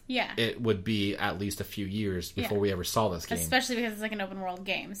game, Yeah. it would be at least a few years before we ever saw this game. Especially because it's like an open world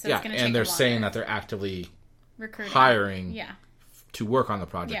game, so Yeah, it's going to take and they're longer. saying that they're actively Recruiting. hiring Yeah. to work on the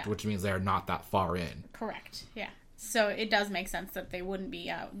project, Yeah. which means they're not that far in. Correct. Yeah. So it does make sense that they wouldn't be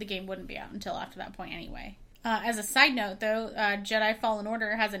out. The game wouldn't be out until after that point anyway. As a side note, though, Jedi Fallen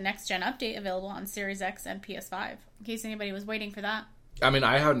Order has a next-gen update available on Series X and PS5, in case anybody was waiting for that. I mean,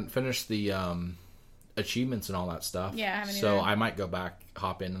 I haven't finished the achievements and all that stuff. Yeah, I haven't so either. I might go back,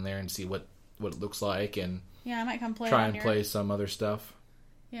 hop in there and see what it looks like, and Yeah, I might come play try it on and your... play some other stuff.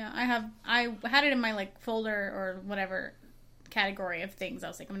 Yeah, I had it in my, like, folder or whatever category of things. I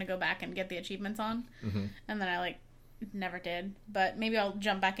was like, I'm going to go back and get the achievements on. Mm-hmm. And then I, like, never did. But maybe I'll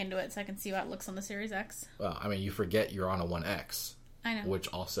jump back into it so I can see how it looks on the Series X. Well, I mean, you forget you're on a 1X. I know. Which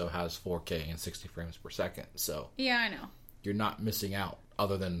also has 4K and 60 frames per second. So Yeah, I know. you're not missing out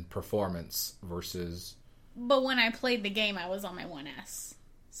other than performance versus... But when I played the game, I was on my 1S.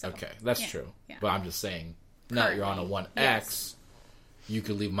 So, Okay, that's yeah, true. yeah. But I'm just saying, now that you're on a 1X, Yes. you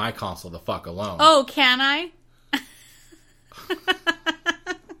could leave my console the fuck alone. Oh, can I?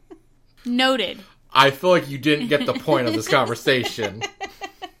 Noted. I feel like you didn't get the point of this conversation.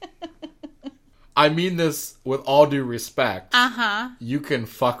 I mean this with all due respect. Uh-huh. You can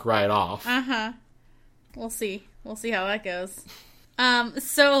fuck right off. Uh-huh. We'll see. We'll see how that goes.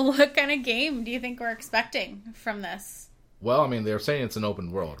 So what kind of game do you think we're expecting from this? Well, I mean, they're saying it's an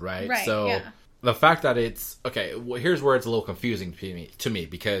open world, right? Right, So yeah. the fact that it's... Okay, well, here's where it's a little confusing to me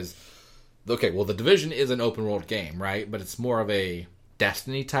because... Okay, well, The Division is an open world game, right? But it's more of a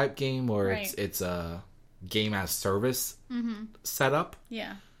Destiny type game where Right. it's a game as service setup.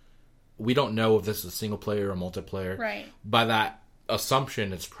 Yeah. We don't know if this is single player or multiplayer. Right. By that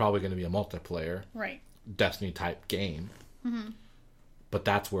assumption, it's probably going to be a multiplayer Right. Destiny type game. But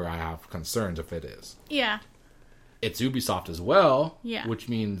that's where I have concerns if it is. Yeah. It's Ubisoft as well, Yeah. which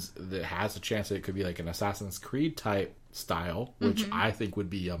means that it has a chance that it could be like an Assassin's Creed type style, which I think would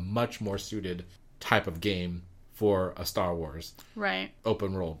be a much more suited type of game for a Star Wars Right.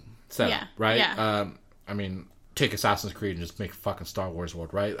 open world setup, Yeah, right? yeah. I mean, take Assassin's Creed and just make a fucking Star Wars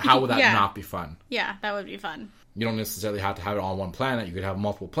world, right? How would that Yeah. not be fun? Yeah, that would be fun. You don't necessarily have to have it on one planet. You could have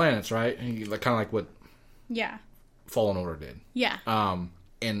multiple planets, right? And you, like, kind of like what Yeah. Fallen Order did. Yeah.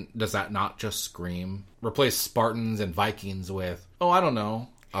 And does that not just scream? Replace Spartans and Vikings with, oh, I don't know,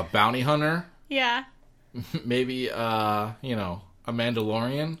 a bounty hunter? Yeah. Maybe, a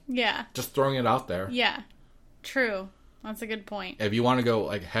Mandalorian? Yeah. Just throwing it out there. Yeah. True. That's a good point. If you want to go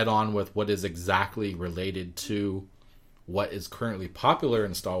like head on with what is exactly related to what is currently popular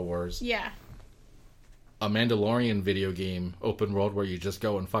in Star Wars, Yeah. a Mandalorian video game, open world, where you just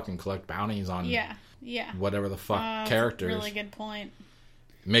go and fucking collect bounties on Yeah. Yeah. whatever the fuck That's a characters. really good point.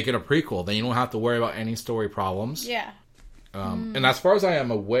 Make it a prequel. Then you don't have to worry about any story problems. Yeah. And as far as I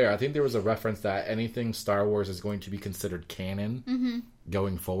am aware, I think there was a reference that anything Star Wars is going to be considered canon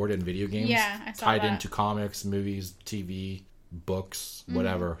going forward in video games. Yeah, I saw tied that. into comics, movies, TV, books,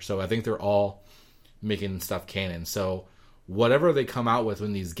 whatever. So I think they're all making stuff canon. So whatever they come out with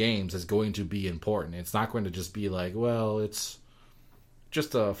in these games is going to be important. It's not going to just be like, well, it's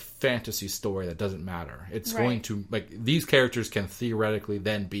just a fantasy story that doesn't matter. It's Right. going to, like, these characters can theoretically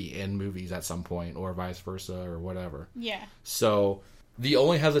then be in movies at some point or vice versa or whatever. Yeah. So the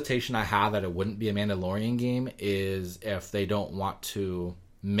only hesitation I have that it wouldn't be a Mandalorian game is if they don't want to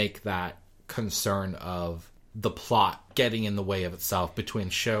make that concern of the plot getting in the way of itself between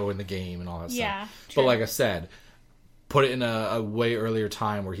show and the game and all that Yeah, stuff. true. But like I said, put it in a way earlier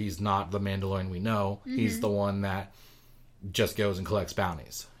time where he's not the Mandalorian we know. He's the one that just goes and collects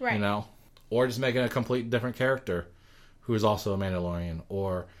bounties. Right. You know? Or just making a complete different character who is also a Mandalorian.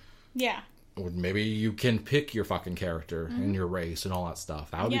 Or Yeah. maybe you can pick your fucking character and your race and all that stuff.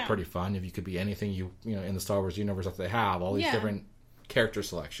 That would be Yeah. pretty fun if you could be anything you know in the Star Wars universe that they have. All these Yeah. different character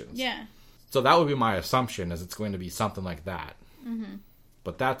selections. Yeah. So that would be my assumption, is it's going to be something like that. Mm-hmm.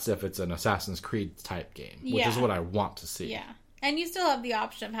 But that's if it's an Assassin's Creed type game, which is what I want to see. Yeah. And you still have the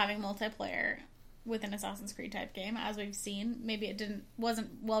option of having multiplayer with an Assassin's Creed type game, as we've seen. Maybe it wasn't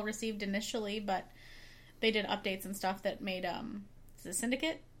well received initially, but they did updates and stuff that made is it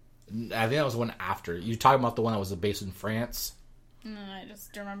Syndicate? I think that was one after. You talking about the one that was based in France? No, I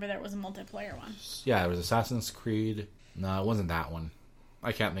just remember there was a multiplayer one. Yeah, it was Assassin's Creed. No, it wasn't that one.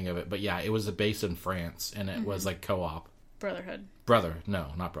 I can't think of it. But yeah, it was based in France, and it was like co-op. Brotherhood. No,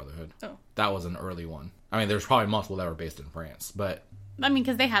 not Brotherhood. Oh. That was an early one. I mean, there's probably multiple that were based in France, but... I mean,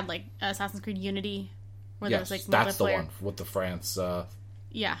 because they had, like, Assassin's Creed Unity, where there was, like, multiplayer. That's the one with the France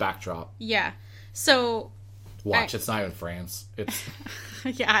backdrop. Yeah. So... Watch, it's not even France. It's...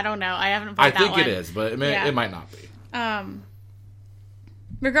 yeah, I don't know. I haven't played that one. I think it is, but it might not be.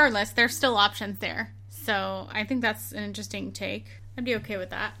 Regardless, there's still options there. So I think that's an interesting take. I'd be okay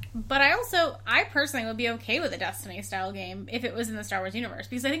with that. But I personally would be okay with a Destiny-style game if it was in the Star Wars universe.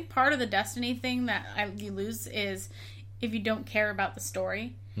 Because I think part of the Destiny thing that you lose is if you don't care about the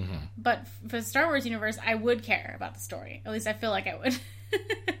story. Mm-hmm. But for the Star Wars universe, I would care about the story. At least I feel like I would.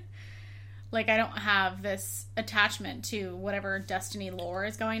 Like, I don't have this attachment to whatever Destiny lore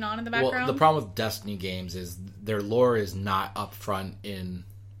is going on in the background. Well, the problem with Destiny games is their lore is not upfront in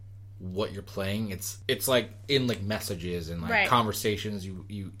what you're playing. It's like in like messages and like conversations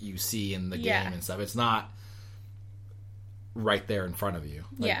you see in the game and stuff. It's not right there in front of you.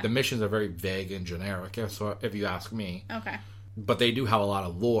 Like, the missions are very vague and generic, if you ask me. Okay. But they do have a lot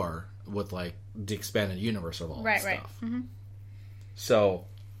of lore with like the expanded universe of all that stuff. Right. Mm-hmm. So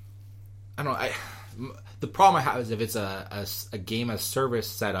I don't know. The problem I have is if it's a game as service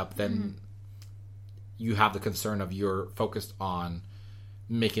setup, then you have the concern of you're focused on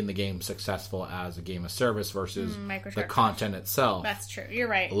making the game successful as a game of service versus the content itself. That's true. You're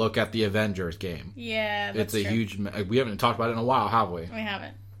right. Look at the Avengers game. Yeah, that's true. Huge... We haven't talked about it in a while, have we? We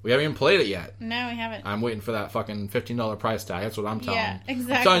haven't. We haven't even played it yet. No, we haven't. I'm waiting for that fucking $15 price tag. That's what I'm telling you. Yeah,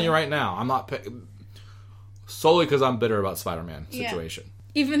 exactly. I'm telling you right now. I'm not... Solely because I'm bitter about Spider-Man situation.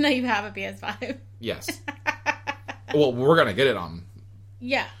 Even though you have a PS5. Yes. Well, we're going to get it on...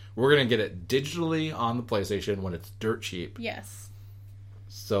 Yeah. We're going to get it digitally on the PlayStation when it's dirt cheap. Yes.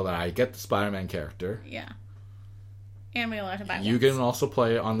 So that I get the Spider-Man character. Yeah. And we'll have to buy You can also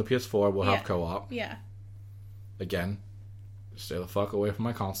play it on the PS4. We'll have co-op. Yeah. Again, stay the fuck away from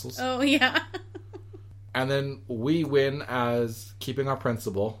my consoles. Oh, yeah. And then we win as keeping our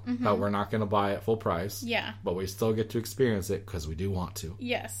principle that we're not going to buy it full price. Yeah. But we still get to experience it because we do want to.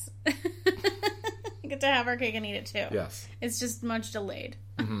 Yes. We get to have our cake and eat it too. Yes. It's just much delayed.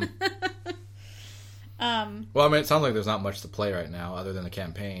 Mm-hmm. Well, I mean, it sounds like there's not much to play right now other than the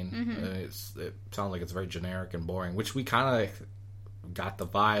campaign. Mm-hmm. It sounds like it's very generic and boring, which we kind of got the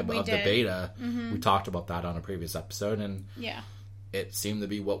vibe of the beta. Mm-hmm. We talked about that on a previous episode, and it seemed to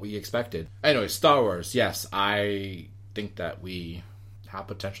be what we expected. Anyway, Star Wars, yes, I think that we have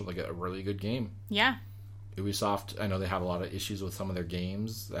potential to get a really good game. Yeah. Ubisoft, I know they have a lot of issues with some of their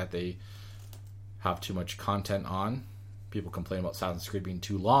games that they have too much content on. People complain about Assassin's Creed being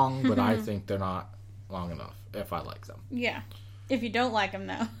too long, but I think they're not long enough if I like them. Yeah. If you don't like them,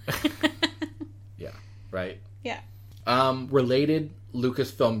 though. Yeah. Right? Yeah. Related,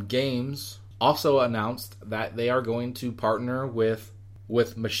 Lucasfilm Games also announced that they are going to partner with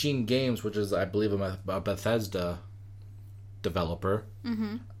Machine Games, which is, I believe, a Bethesda developer.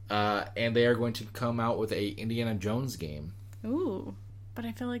 Mm-hmm. And they are going to come out with a Indiana Jones game. Ooh. But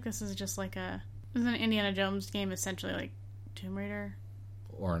I feel like this is just like isn't an Indiana Jones game essentially like Tomb Raider?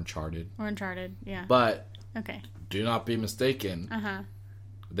 Or Uncharted. Yeah. But okay, do not be mistaken.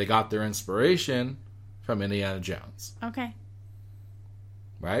 They got their inspiration from Indiana Jones. Okay.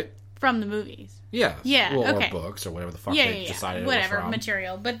 Right? From the movies. Yeah. Yeah. Well, okay. Or books or whatever the fuck they decided. Whatever it was from.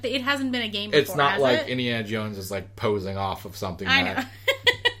 Material, but it hasn't been a game before. It's not has like it? Indiana Jones is like posing off of something. I know.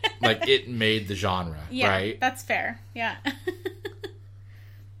 Like it made the genre. Yeah, right? That's fair. Yeah.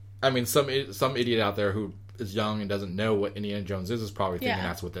 I mean, some idiot out there who is young and doesn't know what Indiana Jones is probably thinking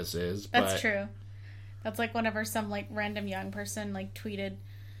that's what this is. That's true. That's like whenever some like random young person like tweeted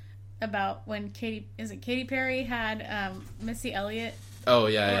about when Katy Perry had Missy Elliott. Oh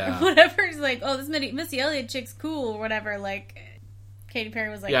yeah. Whatever. It's like, oh, this Missy Elliott chick's cool or whatever. Like Katy Perry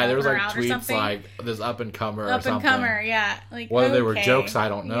was like, there was like tweets like this up and comer or something. Yeah. Like whether they were jokes, I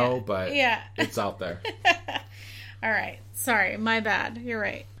don't know, but it's out there. All right. Sorry, my bad. You're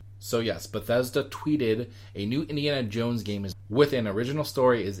right. So yes, Bethesda tweeted a new Indiana Jones game with an original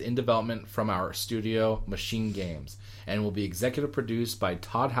story is in development from our studio Machine Games and will be executive produced by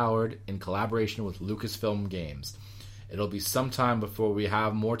Todd Howard in collaboration with Lucasfilm Games. It'll be some time before we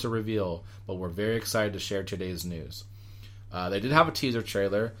have more to reveal, but we're very excited to share today's news. They did have a teaser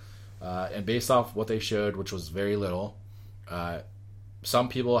trailer, and based off what they showed, which was very little, some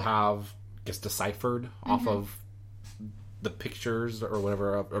people have, I guess, deciphered off of the pictures or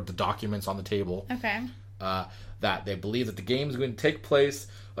whatever, or the documents on the table. Okay. That they believe that the game is going to take place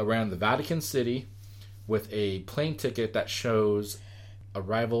around the Vatican City with a plane ticket that shows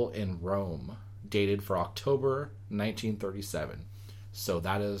arrival in Rome, dated for October 1937. So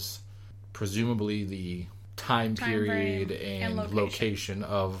that is presumably the time period and location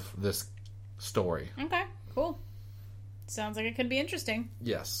of this story. Okay, cool. Sounds like it could be interesting.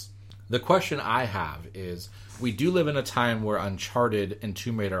 Yes. The question I have is, we do live in a time where Uncharted and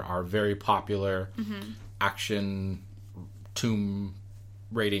Tomb Raider are very popular action tomb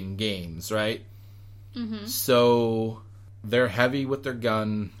raiding games, right? So they're heavy with their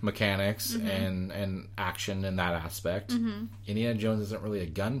gun mechanics and action in that aspect. Indiana Jones isn't really a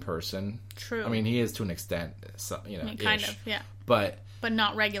gun person. True. I mean, he is to an extent, so, you know, kind of, yeah. But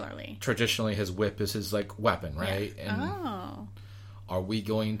not regularly. Traditionally, his whip is his like weapon, right? Yeah. And are we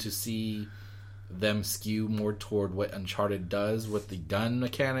going to see them skew more toward what Uncharted does with the gun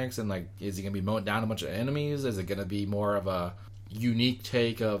mechanics? And like, is he going to be mowing down a bunch of enemies? Is it going to be more of a unique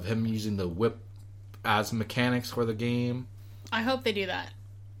take of him using the whip as mechanics for the game? I hope they do that,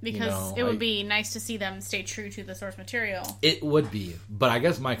 because it would be nice to see them stay true to the source material. It would be, but I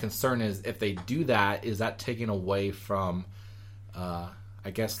guess my concern is, if they do that, is that taking away from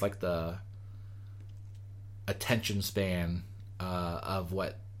I guess like the attention span of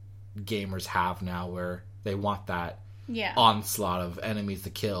what gamers have now, where they want that onslaught of enemies to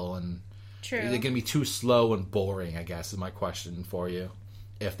kill, and True. They're going to be too slow and boring, I guess, is my question for you,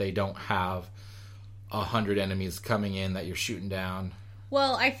 if they don't have 100 enemies coming in that you're shooting down.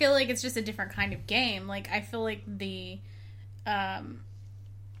 Well, I feel like it's just a different kind of game. Like, I feel like the I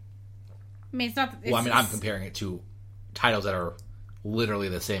mean, it's not... It's, I'm comparing it to titles that are literally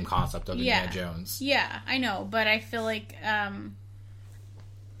the same concept of Indiana Jones. Yeah, I know, but I feel like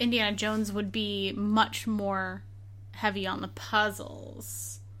Indiana Jones would be much more heavy on the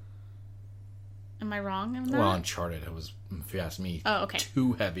puzzles. Am I wrong on that? Well, Uncharted, it was, if you ask me,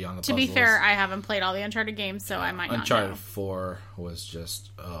 too heavy on the puzzles. To be fair, I haven't played all the Uncharted games, so I might not know. Uncharted 4 was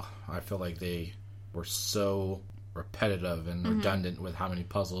just... I feel like they were so repetitive and redundant with how many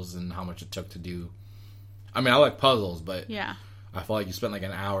puzzles and how much it took to do. I mean, I like puzzles, but I feel like you spent like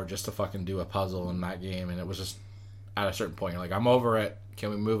an hour just to fucking do a puzzle in that game, and it was just, at a certain point, you're like, I'm over it. Can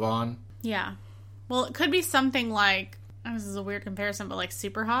we move on? Yeah. Well, it could be something like, this is a weird comparison, but like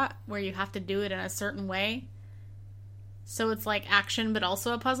Super Hot, where you have to do it in a certain way. So it's like action, but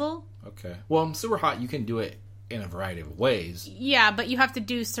also a puzzle. Okay. Well, in Super Hot, you can do it in a variety of ways. Yeah, but you have to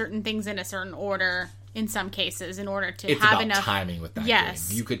do certain things in a certain order in some cases in order to it's have about enough timing with that game.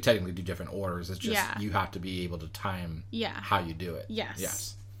 You could technically do different orders. It's just you have to be able to time how you do it.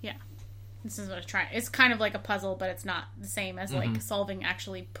 Yes. Yeah. This is what I try. It's kind of like a puzzle, but it's not the same as like solving,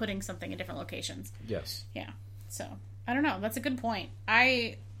 actually putting something in different locations. Yes. Yeah. So, I don't know. That's a good point.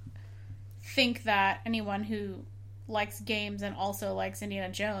 I think that anyone who likes games and also likes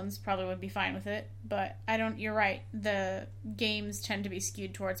Indiana Jones probably would be fine with it, but you're right. The games tend to be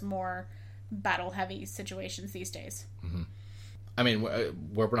skewed towards more battle-heavy situations these days. I mean,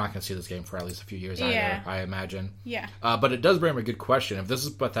 we're not going to see this game for at least a few years either, I imagine. Yeah. But it does bring up a good question. If this is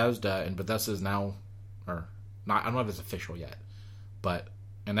Bethesda, and Bethesda is now, or not, I don't know if it's official yet, but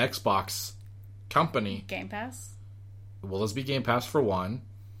an Xbox company. Game Pass? Will this be Game Pass for one?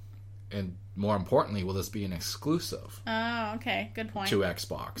 And more importantly, will this be an exclusive? Oh, okay. Good point. To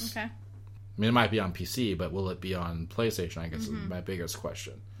Xbox. Okay. I mean, it might be on PC, but will it be on PlayStation, I guess, is my biggest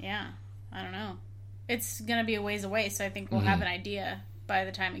question. Yeah. I don't know. It's going to be a ways away, so I think we'll have an idea by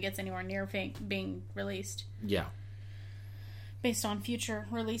the time it gets anywhere near being released. Yeah. Based on future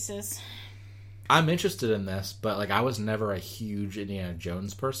releases. I'm interested in this, but like, I was never a huge Indiana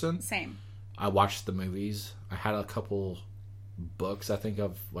Jones person. Same. I watched the movies. I had a couple books, I think,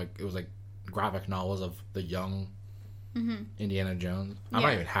 of like, it was like graphic novels of the young Indiana Jones. I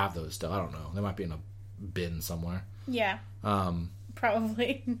might even have those still. I don't know. They might be in a bin somewhere. Yeah.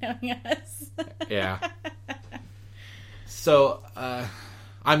 Probably, knowing us. Yeah. So,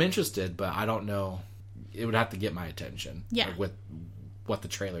 I'm interested, but I don't know. It would have to get my attention. Yeah. Like, with what the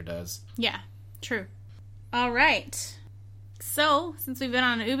trailer does. Yeah, true. All right. So, since we've been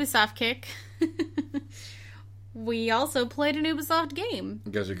on an Ubisoft kick, we also played an Ubisoft game. I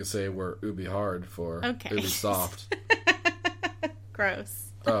guess you could say we're Ubi hard for Ubisoft. Gross.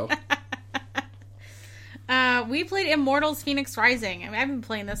 Oh. We played Immortals Phoenix Rising. I mean, I've been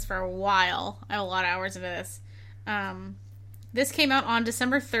playing this for a while. I have a lot of hours into this. This came out on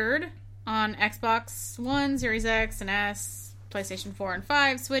December 3rd on Xbox One, Series X and S, PlayStation 4 and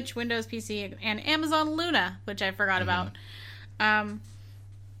 5, Switch, Windows, PC, and Amazon Luna, which I forgot about.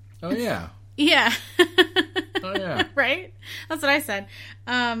 Oh, yeah. Yeah. Oh, yeah. Right? That's what I said.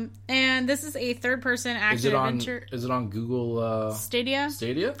 And this is a third-person action-adventure... Is it on Google... Stadia?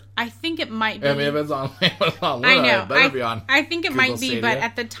 Stadia? I think it might be. I mean, if it's on Luna, I know. it better be on I think it Google might be, Stadia. but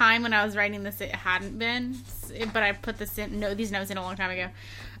at the time when I was writing this, it hadn't been. But I put this in, these notes in a long time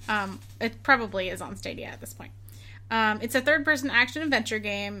ago. It probably is on Stadia at this point. It's a third-person action-adventure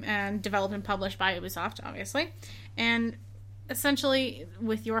game and developed and published by Ubisoft, obviously. And essentially,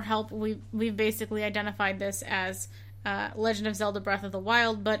 with your help, we've basically identified this as Legend of Zelda Breath of the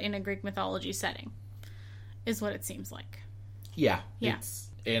Wild, but in a Greek mythology setting, is what it seems like. Yeah. Yeah.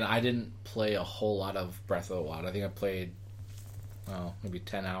 And I didn't play a whole lot of Breath of the Wild. I think I played, maybe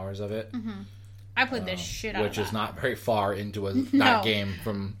 10 hours of it. Mm-hmm. I played this shit out of Which that. is not very far into No. that game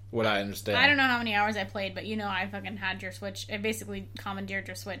from what I understand. I don't know how many hours I played, but I fucking had your Switch. I basically commandeered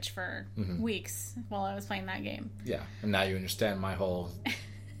your Switch for weeks while I was playing that game. Yeah. And now you understand my whole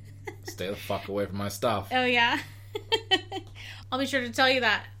stay the fuck away from my stuff. Oh, yeah? I'll be sure to tell you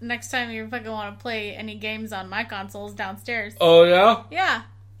that next time you fucking want to play any games on my consoles downstairs. Oh, yeah? Yeah.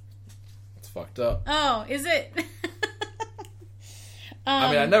 It's fucked up. Oh, is it?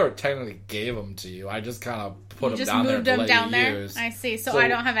 I mean, I never technically gave them to you. I just kind of put them down there moved to them let down you there. use. I see. So I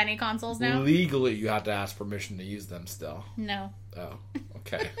don't have any consoles now? Legally, you have to ask permission to use them still. No. Oh,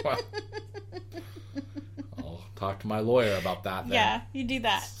 okay. Well, I'll talk to my lawyer about that then. Yeah, you do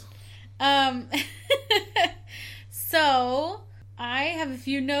that. So, I have a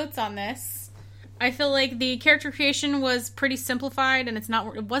few notes on this. I feel like the character creation was pretty simplified, and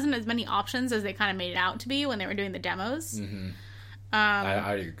it wasn't as many options as they kind of made it out to be when they were doing the demos. Mm-hmm.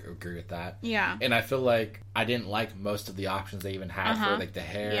 I agree with that. Yeah. And I feel like I didn't like most of the options they even had for like the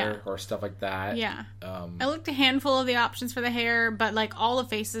hair or stuff like that. Yeah. I looked a handful of the options for the hair, but like all the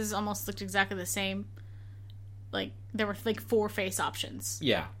faces almost looked exactly the same. Like there were like 4 face options.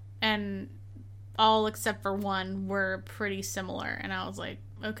 Yeah. And all except for one were pretty similar, and I was like,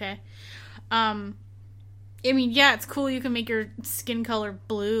 okay. I mean, yeah, it's cool you can make your skin color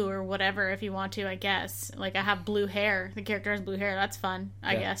blue or whatever if you want to, I guess. Like, I have blue hair. The character has blue hair. That's fun,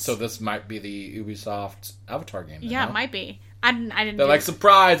 I guess. So this might be the Ubisoft Avatar game. Yeah, it might be. I didn't They're like,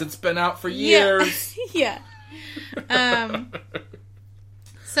 surprise, it's been out for years. Yeah.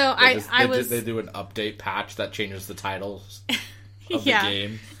 So they do an update patch that changes the titles of the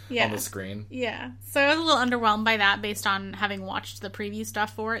game on the screen. Yeah. So I was a little underwhelmed by that based on having watched the preview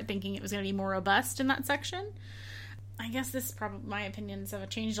stuff for it, thinking it was going to be more robust in that section. I guess my opinions have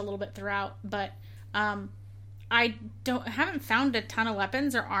changed a little bit throughout, but I haven't found a ton of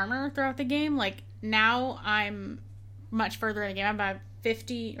weapons or armor throughout the game. Like, now I'm much further in the game. I'm about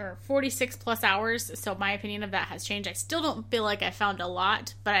 50 or 46 plus hours, so my opinion of that has changed. I still don't feel like I found a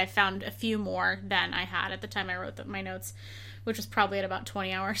lot, but I found a few more than I had at the time I wrote my notes, which was probably at about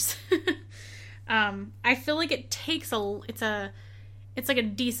 20 hours. I feel like it takes it's like a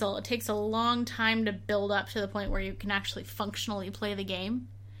diesel. It takes a long time to build up to the point where you can actually functionally play the game,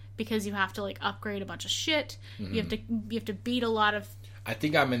 because you have to like upgrade a bunch of shit. Mm-hmm. You have to beat a lot of. I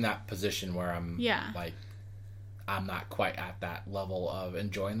think I'm in that position where I'm like, I'm not quite at that level of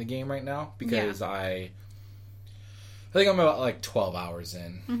enjoying the game right now, because I think I'm about like 12 hours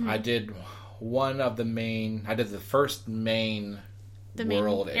in. Mm-hmm. I did the first main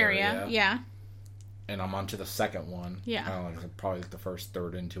world area. Yeah. And I'm on to the second one. Yeah. I don't know, probably like the first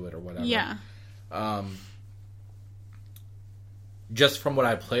third into it or whatever. Yeah. Just from what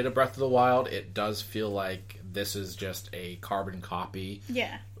I played of Breath of the Wild, it does feel like this is just a carbon copy.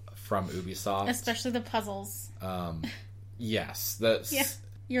 Yeah. From Ubisoft. Especially the puzzles. Yes. Yeah.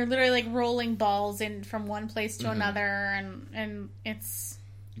 You're literally like rolling balls in from one place to another, and it's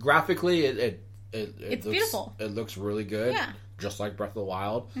graphically it's looks beautiful. It looks really good. Yeah. Just like Breath of the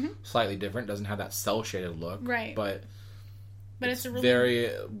Wild. Mm-hmm. Slightly different, doesn't have that cell shaded look. Right. But it's a really very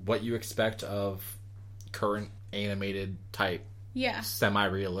what you expect of current animated type. Yeah.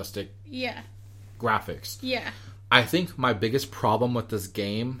 Semi-realistic. Yeah. Graphics. Yeah. I think my biggest problem with this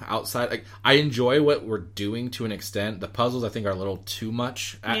game, outside, like, I enjoy what we're doing to an extent. The puzzles, I think, are a little too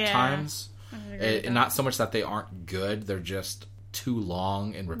much at times. And not so much that they aren't good, they're just too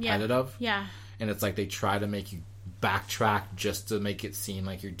long and repetitive. Yeah. And it's like they try to make you backtrack just to make it seem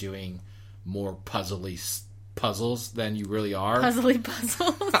like you're doing more puzzles than you really are. Puzzly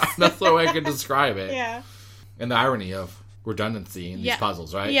puzzles. That's the way I could describe it. Yeah. And the irony of redundancy in these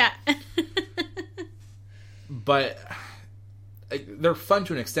puzzles, right? Yeah. But they're fun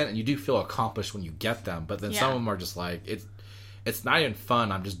to an extent, and you do feel accomplished when you get them. But then some of them are just like it's not even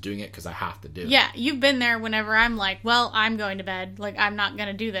fun. I'm just doing it because I have to do it. Yeah, you've been there whenever I'm like, well, I'm going to bed. Like, I'm not going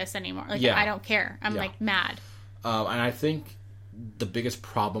to do this anymore. Like, I don't care. I'm, like, mad. And I think the biggest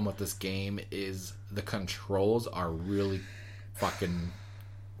problem with this game is the controls are really fucking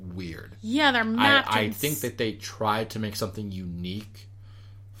weird. Yeah, they're mapped. I think that they tried to make something unique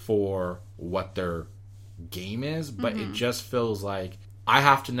for what their game is, but it just feels like I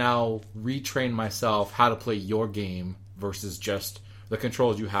have to now retrain myself how to play your game versus just the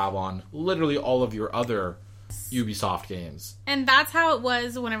controls you have on literally all of your other Ubisoft games. And that's how it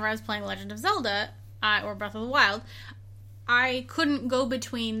was whenever I was playing Legend of Zelda or Breath of the Wild. I couldn't go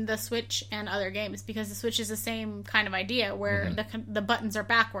between the Switch and other games because the Switch is the same kind of idea where the buttons are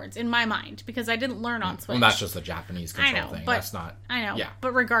backwards in my mind because I didn't learn on Switch. Well, that's just a Japanese control thing. But, that's not... I know. Yeah.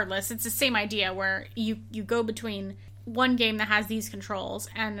 But regardless, it's the same idea where you go between one game that has these controls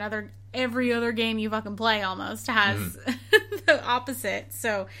and every other game you fucking play almost has the opposite.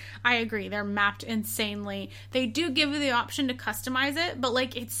 So I agree, they're mapped insanely. They do give you the option to customize it, but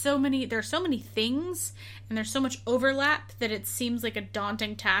like there's so many things and there's so much overlap that it seems like a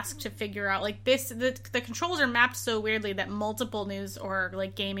daunting task to figure out. Like the controls are mapped so weirdly that multiple news or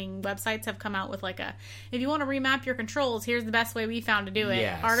like gaming websites have come out with like if you want to remap your controls, here's the best way we found to do it.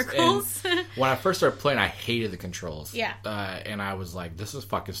 Yes. Articles. And when I first started playing, I hated the controls. Yeah. And I was like, this is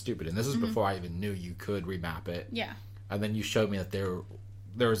fucking stupid. And this is before I even knew you could remap it. Yeah. And then you showed me that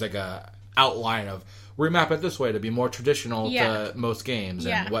there was like a outline of remap it this way to be more traditional to most games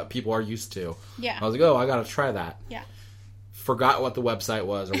and what people are used to. Yeah. I was like, oh, I gotta try that. Yeah. Forgot what the website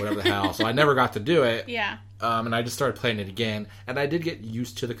was or whatever the hell, so I never got to do it. Yeah. And I just started playing it again, and I did get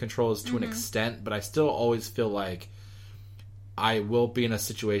used to the controls to an extent, but I still always feel like I will be in a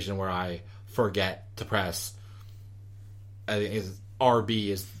situation where I forget to press. I think is RB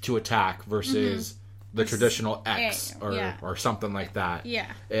is to attack versus the traditional X or something like that. Yeah.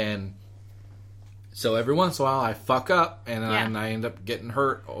 And so every once in a while I fuck up and then I end up getting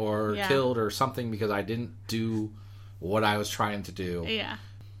hurt or killed or something because I didn't do what I was trying to do. Yeah.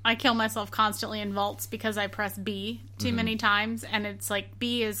 I kill myself constantly in vaults because I press B too many times, and it's like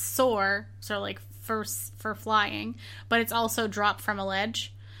B is soar, so like for flying, but it's also drop from a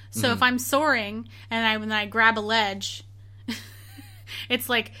ledge. So if I'm soaring and when I grab a ledge, it's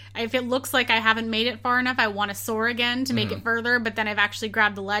like, if it looks like I haven't made it far enough, I want to soar again to make it further, but then I've actually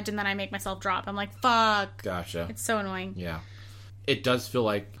grabbed the ledge and then I make myself drop. I'm like, fuck. Gotcha. It's so annoying. Yeah. It does feel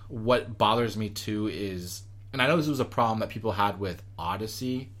like what bothers me too is, and I know this was a problem that people had with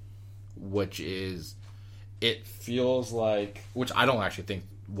Odyssey, which is, it feels like, which I don't actually think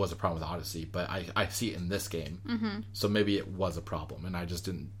was a problem with Odyssey, but I see it in this game. So maybe it was a problem and I just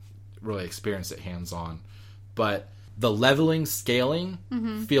didn't really experience it hands-on. But the leveling, scaling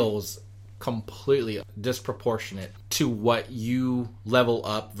feels completely disproportionate to what you level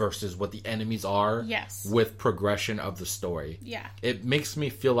up versus what the enemies are with progression of the story. Yeah. It makes me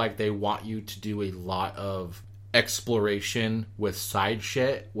feel like they want you to do a lot of exploration with side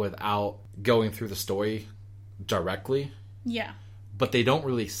shit without going through the story directly. Yeah. But they don't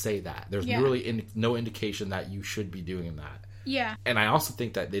really say that. There's really no indication that you should be doing that. Yeah. And I also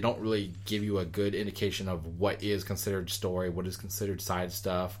think that they don't really give you a good indication of what is considered story, what is considered side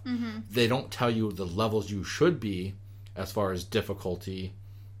stuff. They don't tell you the levels you should be as far as difficulty,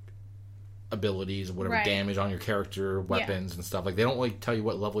 abilities, whatever damage on your character, weapons and stuff. Like, they don't really tell you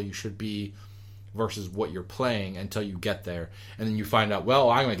what level you should be versus what you're playing until you get there. And then you find out,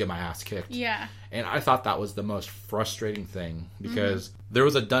 well, I'm going to get my ass kicked. Yeah. And I thought that was the most frustrating thing because there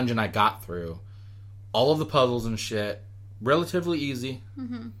was a dungeon I got through. All of the puzzles and shit, relatively easy.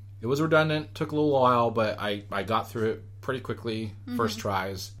 It was redundant, took a little while, but I got through it pretty quickly, first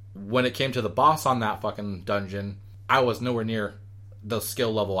tries. When it came to the boss on that fucking dungeon, I was nowhere near the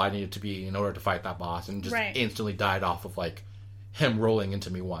skill level I needed to be in order to fight that boss, and just instantly died off of like him rolling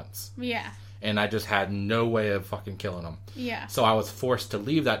into me once. Yeah. And I just had no way of fucking killing him. Yeah. So I was forced to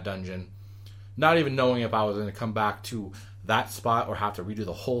leave that dungeon, not even knowing if I was going to come back to that spot or have to redo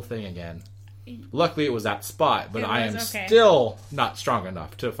the whole thing again. Luckily, it was that spot, but I am still not strong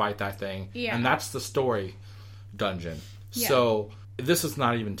enough to fight that thing. Yeah. And that's the story dungeon. Yeah. So this is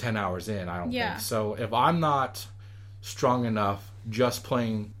not even 10 hours in, I don't think. So if I'm not strong enough just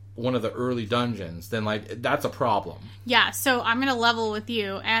playing one of the early dungeons, then like that's a problem. Yeah, so I'm gonna level with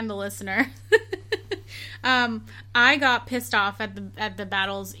you and the listener. I got pissed off at the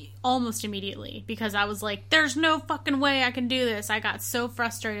battles almost immediately because I was like, there's no fucking way I can do this. I got so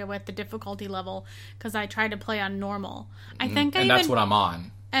frustrated with the difficulty level because I tried to play on normal. I think that's what I'm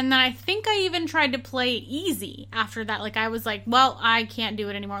on. And then I think I even tried to play easy after that. Like, I was like, well, I can't do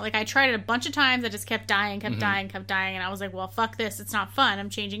it anymore. Like, I tried it a bunch of times. I just kept dying. And I was like, well, fuck this. It's not fun. I'm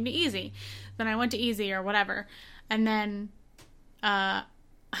changing to easy. Then I went to easy or whatever. And then I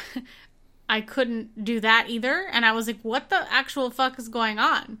couldn't do that either. And I was like, what the actual fuck is going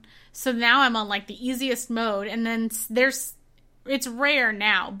on? So now I'm on, like, the easiest mode. And then it's rare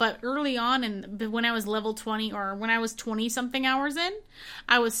now, but early on, when I was level 20 or when I was 20 something hours in,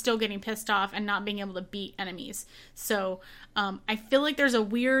 I was still getting pissed off and not being able to beat enemies. So I feel like there's a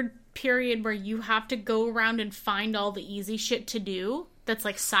weird period where you have to go around and find all the easy shit to do that's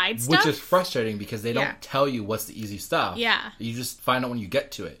like side stuff. Which is frustrating because they don't tell you what's the easy stuff. Yeah. You just find out when you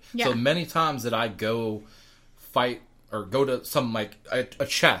get to it. Yeah. So many times that I go fight or go to some like a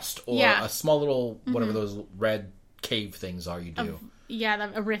chest or a small little whatever those red cave things are you do.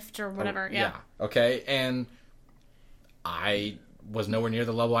 A rift or whatever. Yeah. Okay. And I was nowhere near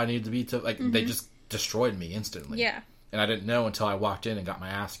the level I needed to be to like they just destroyed me instantly. Yeah. And I didn't know until I walked in and got my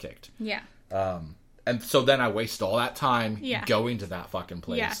ass kicked. Yeah. And so then I wasted all that time going to that fucking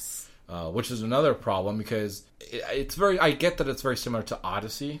place. Yes. Which is another problem because it's very... I get that it's very similar to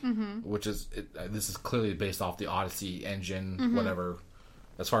Odyssey, which is... this is clearly based off the Odyssey engine, whatever,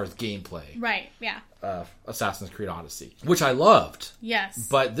 as far as gameplay. Right, yeah. Assassin's Creed Odyssey, which I loved. Yes.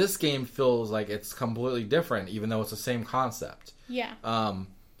 But this game feels like it's completely different, even though it's the same concept. Yeah.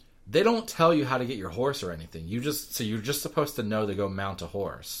 They don't tell you how to get your horse or anything. You're just supposed to know to go mount a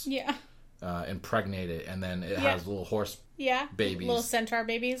horse. Yeah. Impregnate it, and then it has little horse babies. Little centaur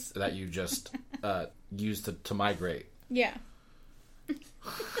babies. That you just use to migrate. Yeah.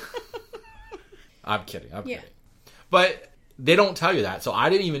 I'm kidding. But they don't tell you that. So I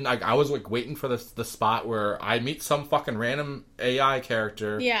didn't even... I was like waiting for the spot where I meet some fucking random AI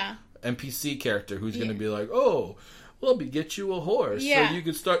character. Yeah. NPC character who's going to be like, oh... let me get you a horse so you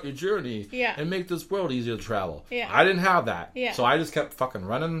can start your journey and make this world easier to travel. Yeah. I didn't have that. Yeah. So I just kept fucking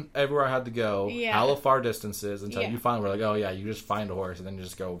running everywhere I had to go, hella far distances, until you finally were like, oh yeah, you just find a horse and then you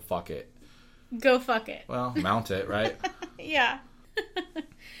just go, fuck it. Go fuck it. Well, mount it, right? Yeah.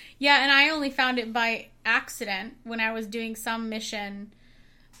 Yeah, and I only found it by accident when I was doing some mission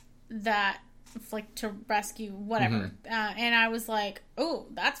that... like to rescue whatever and I was like, oh,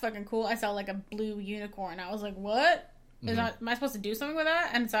 that's fucking cool. I saw like a blue unicorn. I was like, what? Am I supposed to do something with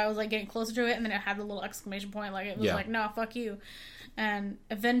that? And so I was like getting closer to it, and then it had the little exclamation point, like it was like, no, fuck you. And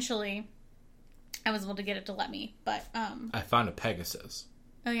eventually I was able to get it to let me, but I found a Pegasus.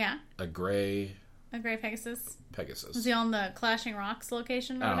 Oh yeah, a gray Pegasus. Was he on the Clashing Rocks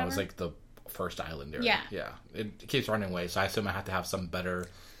location or whatever? It was like the first island area. It keeps running away, so I assume I have to have some better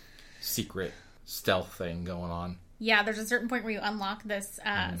secret stealth thing going on. Yeah, there's a certain point where you unlock this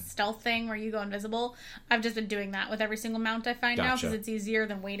stealth thing where you go invisible. I've just been doing that with every single mount I find now because it's easier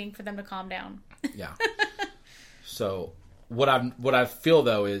than waiting for them to calm down. Yeah. So what I feel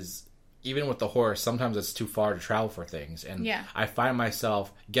though is even with the horse, sometimes it's too far to travel for things, and I find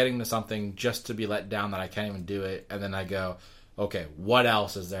myself getting to something just to be let down that I can't even do it, and then I go, okay, what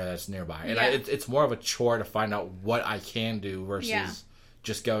else is there that's nearby? And it's more of a chore to find out what I can do versus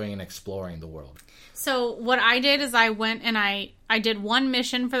just going and exploring the world. So what I did is I went and I did one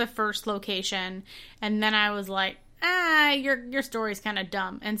mission for the first location, and then I was like, your story's kind of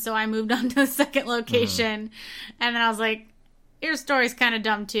dumb. And so I moved on to the second location, and then I was like, your story's kind of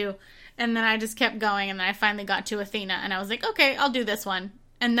dumb too. And then I just kept going, and then I finally got to Athena, and I was like, okay, I'll do this one.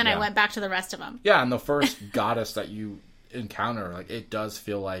 And then I went back to the rest of them. Yeah, and the first goddess that you encounter, like, it does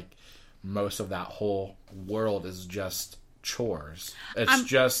feel like most of that whole world is just chores. It's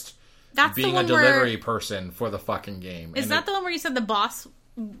just being a delivery person for the fucking game. Is that the one where you said the boss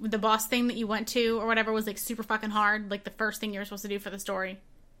thing that you went to or whatever was like super fucking hard, like the first thing you were supposed to do for the story?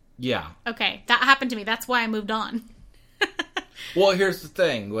 Yeah. Okay, that happened to me. That's why I moved on. Well, here's the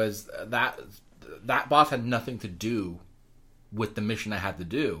thing, was that boss had nothing to do with the mission I had to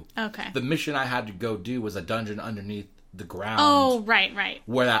do. Okay. The mission I had to go do was a dungeon underneath the ground. Oh, right.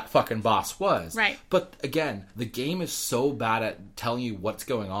 Where that fucking boss was. Right. But again, the game is so bad at telling you what's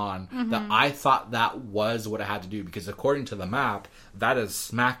going on that I thought that was what I had to do, because according to the map, that is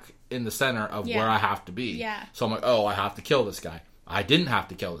smack in the center of where I have to be. Yeah. So I'm like, oh, I have to kill this guy. I didn't have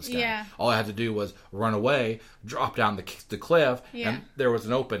to kill this guy. Yeah. All I had to do was run away, drop down the cliff, and there was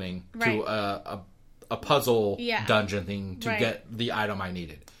an opening to a puzzle dungeon thing to get the item I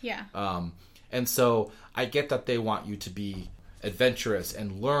needed. Yeah. And so I get that they want you to be adventurous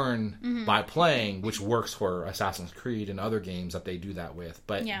and learn by playing, which works for Assassin's Creed and other games that they do that with.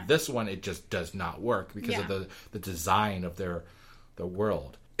 But this one, it just does not work because of the design of their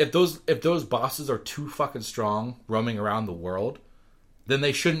world. If those bosses are too fucking strong roaming around the world, then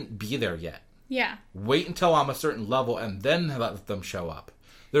they shouldn't be there yet. Yeah. Wait until I'm a certain level and then let them show up.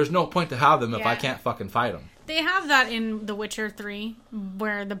 There's no point to have them if I can't fucking fight them. They have that in The Witcher 3,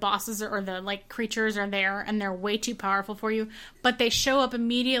 where the bosses or the like creatures are there and they're way too powerful for you, but they show up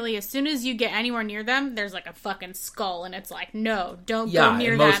immediately. As soon as you get anywhere near them, there's like a fucking skull, and it's like, no, don't go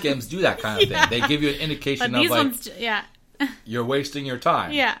near that. Yeah, most games do that kind of thing. They give you an indication of like, you're wasting your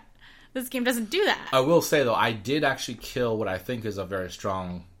time. Yeah, this game doesn't do that. I will say though, I did actually kill what I think is a very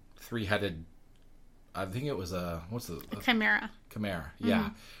strong 3-headed. I think it was a chimera. Chimera,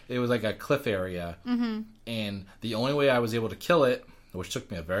 yeah. It was like a cliff area, and the only way I was able to kill it, which took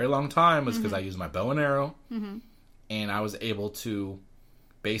me a very long time, was because I used my bow and arrow, and I was able to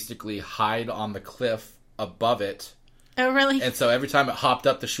basically hide on the cliff above it. Oh, really? And so every time it hopped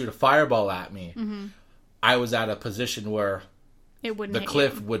up to shoot a fireball at me, I was at a position where it wouldn't the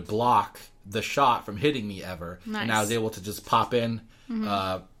cliff would block the shot from hitting me ever, and I was able to just pop in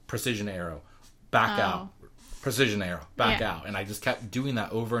precision arrow, back out. Precision arrow, back out. And I just kept doing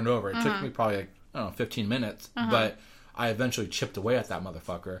that over and over. It took me probably, like, I don't know, 15 minutes. But I eventually chipped away at that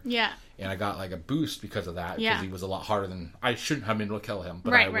motherfucker. Yeah. And I got, like, a boost because of that. Because he was a lot harder than... I shouldn't have been able to kill him.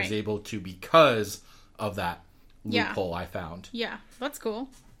 But I was able to because of that loophole I found. Yeah. That's cool.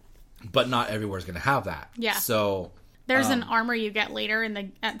 But not everywhere's going to have that. Yeah. So... There's an armor you get later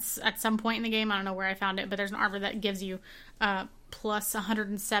at some point in the game. I don't know where I found it. But there's an armor that gives you plus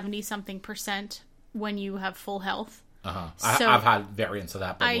 170-something% when you have full health. So I've had variants of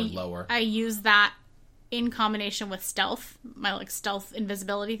that, but we're lower. I use that in combination with stealth, my like stealth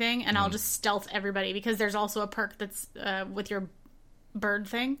invisibility thing, and I'll just stealth everybody because there's also a perk that's with your bird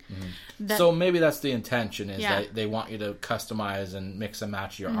thing. So maybe that's the intention, is that they want you to customize and mix and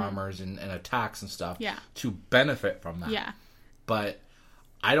match your armors and attacks and stuff to benefit from that. Yeah. But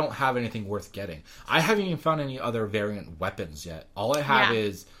I don't have anything worth getting. I haven't even found any other variant weapons yet. All I have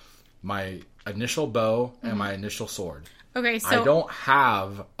is my initial bow and my initial sword. Okay, so I don't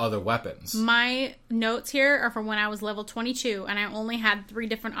have other weapons. My notes here are from when I was level 22, and I only had 3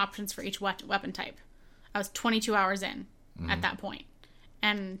 different options for each weapon type. I was 22 hours in at that point.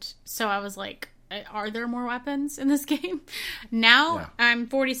 And so I was like, are there more weapons in this game? Now I'm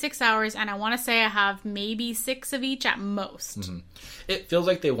 46 hours, and I want to say I have maybe 6 of each at most. It feels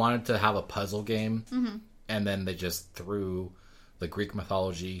like they wanted to have a puzzle game, and then they just threw the Greek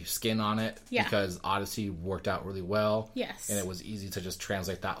mythology skin on it because Odyssey worked out really well. Yes. And it was easy to just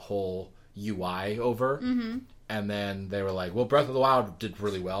translate that whole UI over. And then they were like, well, Breath of the Wild did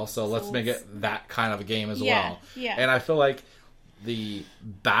really well, so let's make it that kind of a game as well. Yeah. And I feel like the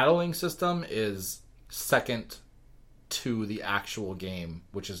battling system is second to the actual game,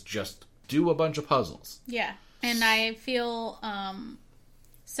 which is just do a bunch of puzzles. Yeah. And I feel...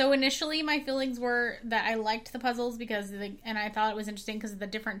 So initially, my feelings were that I liked the puzzles and I thought it was interesting because of the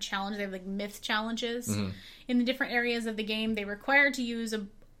different challenges. They have like myth challenges in the different areas of the game. They require to use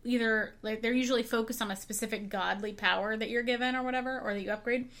they're usually focused on a specific godly power that you're given or whatever, or that you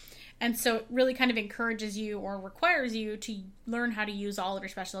upgrade. And so it really kind of encourages you or requires you to learn how to use all of your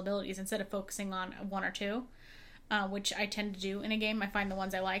special abilities instead of focusing on 1 or 2, which I tend to do in a game. I find the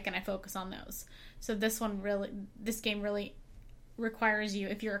ones I like and I focus on those. So this game really requires you,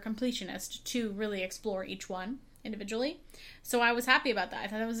 if you're a completionist, to really explore each one individually. So I was happy about that. I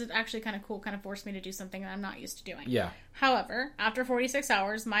thought that was actually kind of cool, kind of forced me to do something that I'm not used to doing. Yeah. However, after 46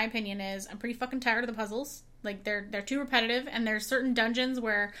 hours, my opinion is I'm pretty fucking tired of the puzzles. Like, they're too repetitive, and there's certain dungeons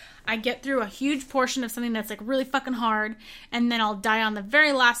where I get through a huge portion of something that's, like, really fucking hard, and then I'll die on the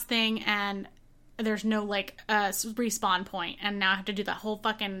very last thing, and there's no, like, respawn point, and now I have to do that whole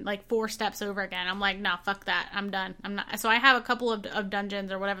fucking, like, 4 steps over again. I'm like, nah, fuck that. I'm done. I'm not. So I have a couple of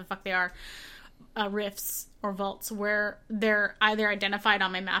dungeons, or whatever the fuck they are, rifts or vaults, where they're either identified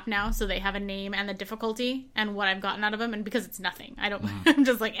on my map now, so they have a name and the difficulty and what I've gotten out of them, and because it's nothing, I don't. I'm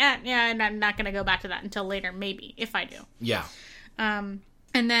just like, and I'm not gonna go back to that until later, maybe, if I do. Yeah. And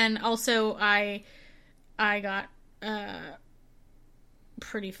then also I got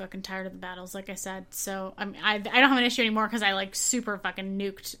pretty fucking tired of the battles, like I said. So I don't have an issue anymore because I like super fucking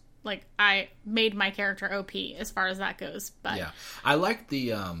nuked. Like, I made my character OP as far as that goes. But yeah, I like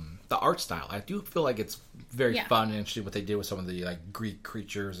the art style. I do feel like it's very fun and interesting what they did with some of the like Greek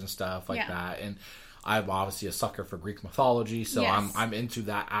creatures and stuff like that. And I'm obviously a sucker for Greek mythology, so I'm into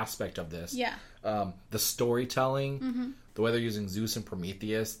that aspect of this. Yeah. The storytelling, the way they're using Zeus and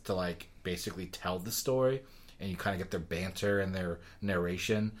Prometheus to like basically tell the story, and you kind of get their banter and their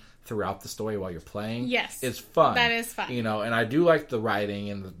narration throughout the story while you're playing. Yes. It's fun. That is fun. You know, and I do like the writing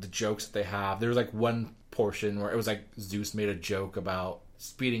and the jokes that they have. There's like one portion where it was like Zeus made a joke about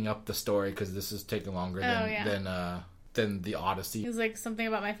speeding up the story because this is taking longer than than the Odyssey. It was like something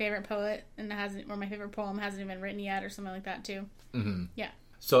about my favorite poet, and my favorite poem hasn't even been written yet, or something like that too. Mm-hmm. Yeah.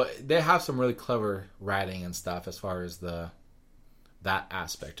 So they have some really clever writing and stuff as far as that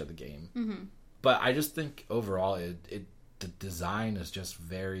aspect of the game. Mm-hmm. But I just think overall, the design is just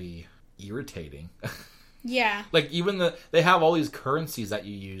very irritating. Yeah. Like, even they have all these currencies that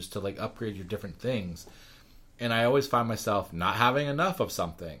you use to, like, upgrade your different things. And I always find myself not having enough of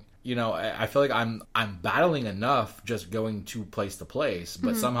something. You know, I feel like I'm battling enough just going to place,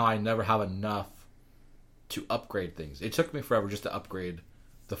 but somehow I never have enough to upgrade things. It took me forever just to upgrade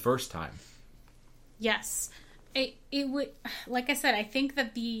the first time. Yes. It would, like I said, I think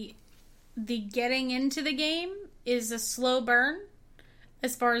that the getting into the game is a slow burn.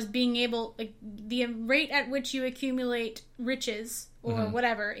 As far as being able, like, the rate at which you accumulate riches or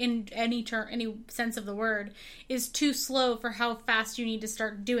whatever in any sense of the word is too slow for how fast you need to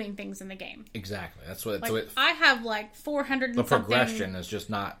start doing things in the game. Exactly. That's what. Like, I have like 400 and the something. progression is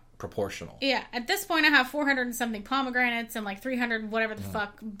just not proportional. Yeah. At this point, I have 400 and something pomegranates and like 300 whatever the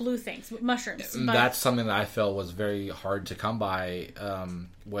fuck blue things, mushrooms. But that's something that I felt was very hard to come by.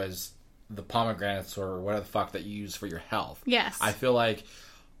 Was the pomegranates or whatever the fuck that you use for your health. Yes. I feel like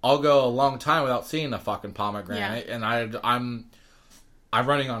I'll go a long time without seeing a fucking pomegranate, and I'm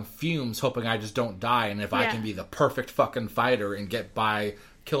running on fumes hoping I just don't die, and if I can be the perfect fucking fighter and get by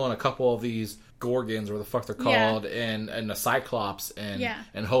killing a couple of these Gorgons, or the fuck they're called, and the Cyclops,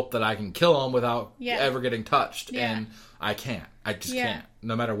 and hope that I can kill them without ever getting touched, and I can't. I just can't.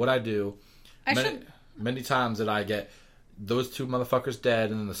 No matter what I do. Many times that I get those two motherfuckers dead,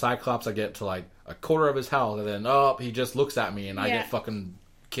 and then the Cyclops, I get to like a quarter of his health, and then he just looks at me, and I get fucking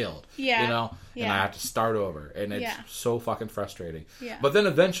killed. Yeah. You know? Yeah. And I have to start over, and it's so fucking frustrating. Yeah. But then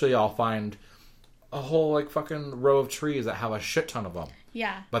eventually I'll find a whole like fucking row of trees that have a shit ton of them.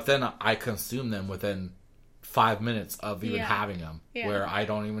 Yeah. But then I consume them within 5 minutes of even having them, where I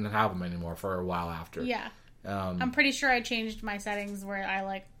don't even have them anymore for a while after. Yeah. I'm pretty sure I changed my settings where I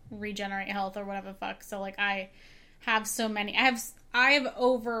like regenerate health or whatever the fuck. So like I have so many. I've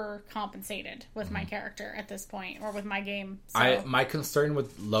overcompensated with my character at this point, or with my game. So. My concern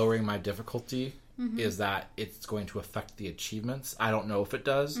with lowering my difficulty is that it's going to affect the achievements. I don't know if it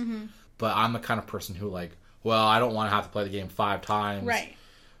does, but I'm the kind of person who like, well, I don't want to have to play the game 5 times. Right.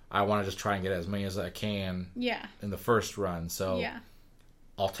 I want to just try and get as many as I can in the first run. So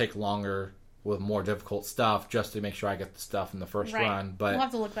I'll take longer with more difficult stuff just to make sure I get the stuff in the first run. But we'll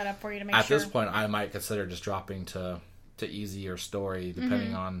have to look that up for you to make sure. At this point, I might consider just dropping to easy or story,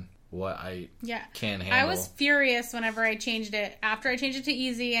 depending on what I can handle. I was furious whenever I changed it. After I changed it to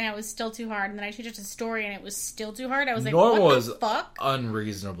easy and it was still too hard, and then I changed it to story and it was still too hard. I was like, normal what the fuck?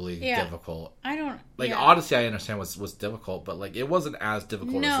 Unreasonably difficult. I don't... Like, Odyssey, I understand was difficult, but like it wasn't as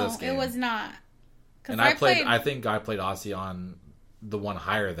difficult as this game. No, it was not. And I think I played Odyssey on the one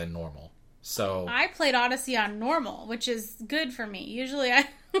higher than normal. So I played Odyssey on normal, which is good for me. Usually I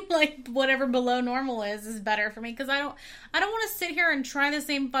like whatever below normal is better for me, because I don't want to sit here and try the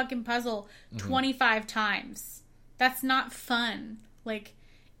same fucking puzzle 25 times. That's not fun. Like,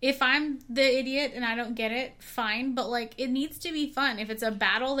 if I'm the idiot and I don't get it, fine, but like it needs to be fun. If it's a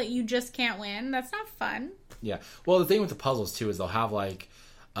battle that you just can't win, that's not fun. Yeah. Well, the thing with the puzzles too is they'll have like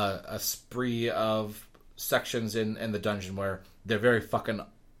a spree of sections in the dungeon where they're very fucking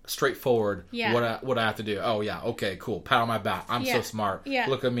straightforward. What I have to do. Oh yeah, okay, cool. Pat on my back. I'm so smart.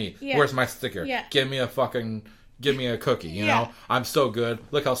 Look at me. Where's my sticker? Give me a cookie. You know, I'm so good.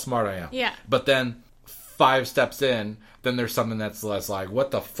 Look how smart I am. But then 5 steps in, then there's something that's less like,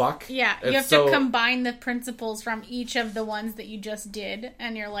 what the fuck? Yeah, you have to combine the principles from each of the ones that you just did,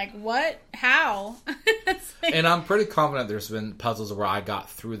 and you're like, what? How? And I'm pretty confident there's been puzzles where I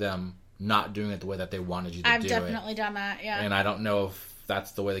got through them not doing it the way that they wanted you to do it. I've definitely done that, yeah. And I don't know if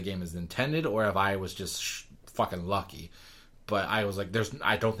that's the way the game is intended, or if I was just fucking lucky. But I was like,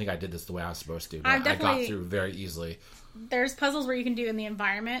 I don't think I did this the way I was supposed to. But I got through very easily. There's puzzles where you can do in the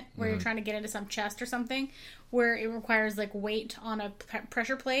environment, where you're trying to get into some chest or something, where it requires like weight on a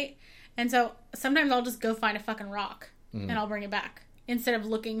pressure plate. And so sometimes I'll just go find a fucking rock and I'll bring it back, instead of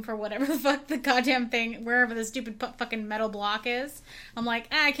looking for whatever the fuck the goddamn thing, wherever the stupid fucking metal block is. I'm like,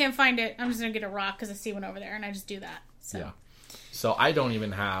 I can't find it. I'm just gonna get a rock because I see one over there, and I just do that. So. Yeah. So I don't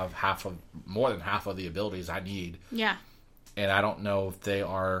even have more than half of the abilities I need. Yeah. And I don't know if they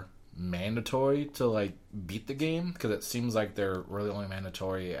are mandatory to like beat the game, because it seems like they're really only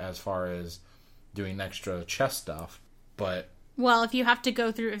mandatory as far as doing extra chest stuff. But well, if you have to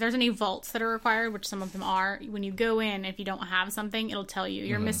go through, if there's any vaults that are required, which some of them are, when you go in, if you don't have something, it'll tell you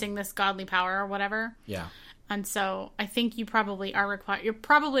you're missing this godly power or whatever. Yeah. And so I think you probably are required. You're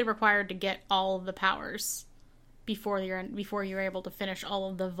probably required to get all of the powers before you're able to finish all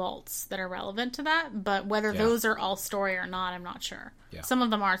of the vaults that are relevant to that. But whether Yeah. those are all story or not, I'm not sure. Yeah. Some of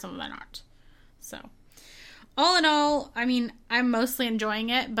them are, some of them aren't. So, all in all, I mean, I'm mostly enjoying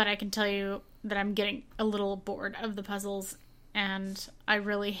it, but I can tell you that I'm getting a little bored of the puzzles, and I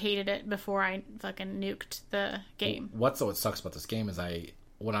really hated it before I fucking nuked the game. What sucks about this game is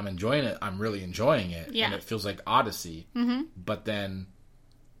when I'm enjoying it, I'm really enjoying it, Yeah. and it feels like Odyssey. Mm-hmm. But then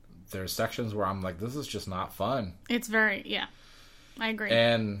there's sections where I'm like, this is just not fun. It's very, yeah, I agree.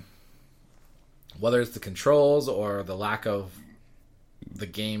 And whether it's the controls or the lack of the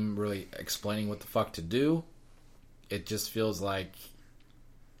game really explaining what the fuck to do, it just feels like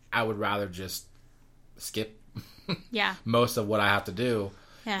I would rather just skip Yeah. most of what I have to do.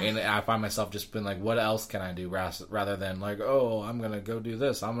 Yeah. And I find myself just being like, what else can I do? Rather than like, oh, I'm going to go do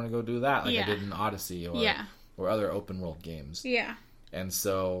this. I'm going to go do that. Like Yeah. I did in Odyssey or other open world games. Yeah. And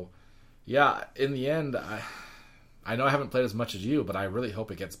so, yeah, in the end, I know I haven't played as much as you, but I really hope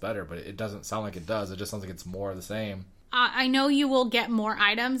it gets better. But it doesn't sound like it does. It just sounds like it's more of the same. I know you will get more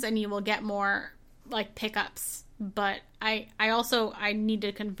items and you will get more, like, pickups. But I need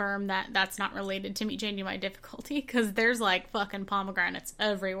to confirm that that's not related to me changing my difficulty, because there's like fucking pomegranates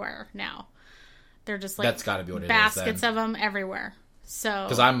everywhere now. They're just like That's got to be what it is. baskets of them everywhere. So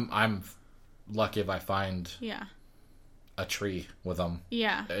because I'm lucky if I find yeah, a tree with them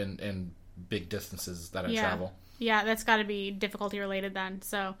yeah, in big distances that I yeah, travel. yeah. That's got to be difficulty related then.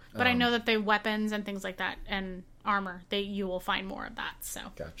 So, but I know that the weapons and things like that and armor, you will find more of that. So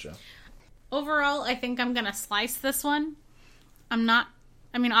Gotcha. overall, I think I'm gonna slice this one.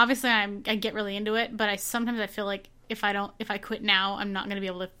 Obviously I get really into it, but sometimes I feel like if I quit now, I'm not gonna be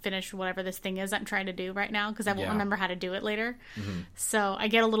able to finish whatever this thing is I'm trying to do right now, because I won't Yeah. remember how to do it later. Mm-hmm. So I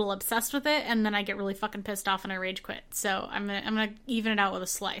get a little obsessed with it, and then I get really fucking pissed off and I rage quit. So I'm gonna even it out with a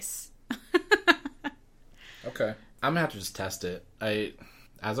slice. Okay. I'm gonna have to just test it.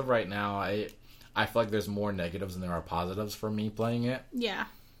 As of right now, I feel like there's more negatives than there are positives for me playing it. Yeah.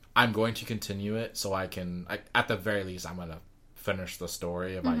 I'm going to continue it so I can, at the very least, I'm going to finish the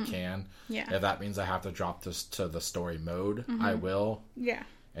story if I can. Yeah. If that means I have to drop this to the story mode, I will. Yeah.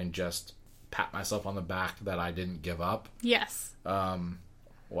 And just pat myself on the back that I didn't give up. Yes.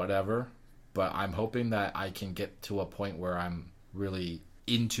 Whatever. But I'm hoping that I can get to a point where I'm really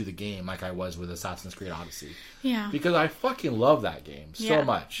into the game like I was with Assassin's Creed Odyssey. Yeah. Because I fucking love that game so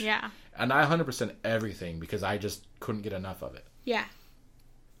much. Yeah. And I 100% everything because I just couldn't get enough of it. Yeah.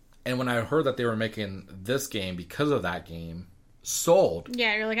 And when I heard that they were making this game because of that game, sold.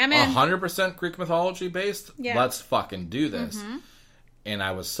 Yeah, you're like, I'm in. 100% Greek mythology based. Yeah. Let's fucking do this. And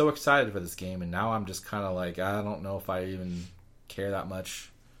I was so excited for this game, and now I'm just kind of like, I don't know if I even care that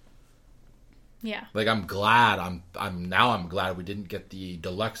much. Yeah. Like, I'm glad. I'm glad we didn't get the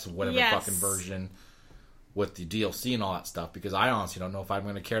deluxe whatever fucking version with the DLC and all that stuff, because I honestly don't know if I'm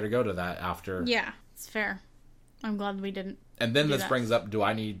going to care to go to that after. Yeah, it's fair. I'm glad we didn't. And then this that. brings up, do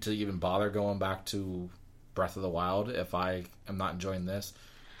I need to even bother going back to Breath of the Wild if I am not enjoying this?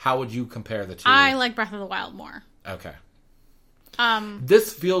 How would you compare the two? I like Breath of the Wild more. Okay.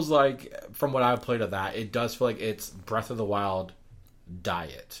 This feels like, from what I've played of that, it does feel like it's Breath of the Wild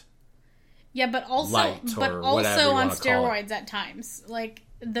diet. Yeah, but also Light or whatever you on wanna call it. steroids at times. Like,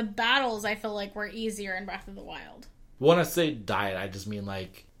 the battles I feel like were easier in Breath of the Wild. When I say diet, I just mean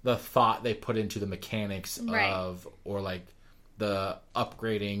like the thought they put into the mechanics Right. of, or like the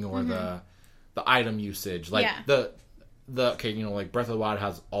upgrading or the item usage. Like Yeah. okay, like Breath of the Wild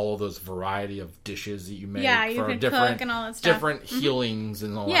has all of those variety of dishes that you make Yeah, you for can different, cook and all that stuff. different healings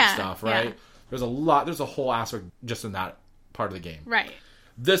and all Yeah, that stuff, right? yeah. There's a whole aspect just in that part of the game. Right.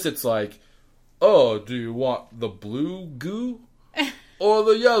 This, it's like, oh, do you want the blue goo or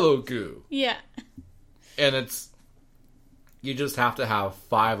the yellow goo? Yeah. And you just have to have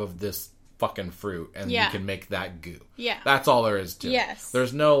 5 of this fucking fruit and Yeah. you can make that goo. Yeah. That's all there is to it. Yes.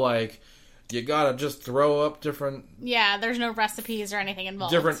 There's no like, you gotta just throw up different Yeah, there's no recipes or anything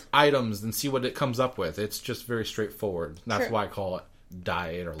involved. items and see what it comes up with. It's just very straightforward. That's True. why I call it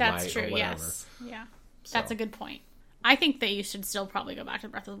diet or That's light true, or whatever. yes. Yeah. That's a good point. I think that you should still probably go back to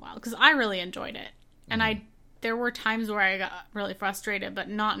Breath of the Wild, because I really enjoyed it. And there were times where I got really frustrated, but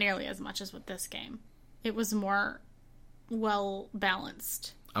not nearly as much as with this game. It was more well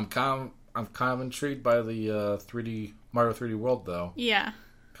balanced. I'm kind of intrigued by the 3D Mario 3D World though, Yeah.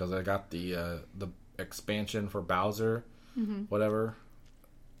 because I got the expansion for Bowser, whatever,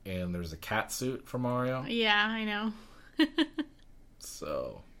 and there's a cat suit for Mario. Yeah, I know.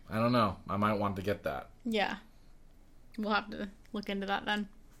 So I don't know. I might want to get that. Yeah. We'll have to look into that then.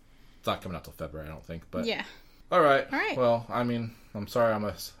 It's not coming out till February, I don't think. But Yeah. All right. All right. Well, I mean, I'm sorry I'm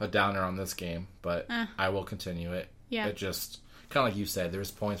a downer on this game, but I will continue it. Yeah. It just, kind of like you said,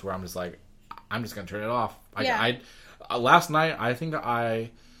 there's points where I'm just like, I'm just going to turn it off. Yeah. Last night, I think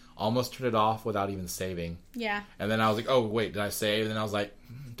I almost turned it off without even saving. Yeah. And then I was like, oh, wait, did I save? And then I was like,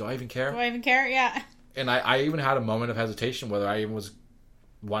 do I even care? Do I even care? Yeah. And I even had a moment of hesitation whether I even was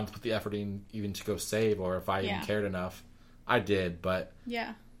wanting to put the effort in even to go save or if I even cared enough. I did, but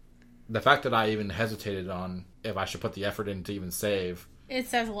yeah, the fact that I even hesitated on if I should put the effort in to even save. It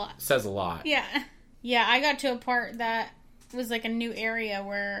says a lot. Says a lot. Yeah. Yeah, I got to a part that was like a new area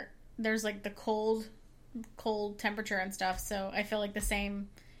where there's like the cold temperature and stuff, so I feel like the same.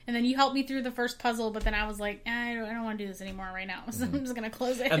 And then you helped me through the first puzzle, but then I was like, I don't want to do this anymore right now, so I'm just going to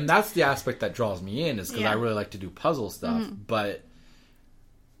close it. And that's the aspect that draws me in, is because I really like to do puzzle stuff, but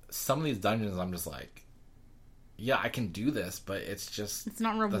some of these dungeons I'm just like, yeah, I can do this, but it's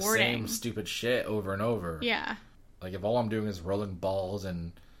not rewarding. The same stupid shit over and over. Yeah. Like, if all I'm doing is rolling balls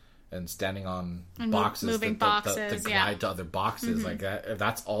and standing on boxes, moving boxes, to glide to other boxes, like if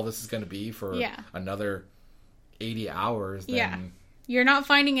that's all this is going to be for another 80 hours, then you're not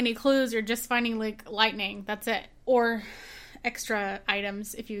finding any clues. You're just finding like lightning. That's it, or extra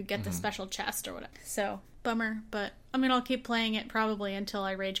items if you get the special chest or whatever. So bummer, but I mean, I'll keep playing it probably until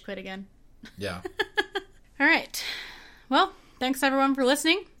I rage quit again. Yeah. All right. Well, thanks everyone for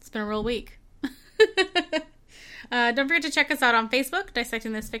listening. It's been a real week. Don't forget to check us out on Facebook,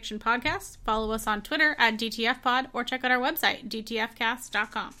 Dissecting This Fiction Podcast. Follow us on Twitter at DTFpod, or check out our website,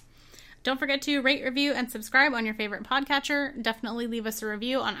 dtfcast.com. Don't forget to rate, review, and subscribe on your favorite podcatcher. Definitely leave us a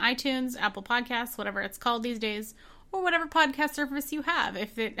review on iTunes, Apple Podcasts, whatever it's called these days, or whatever podcast service you have,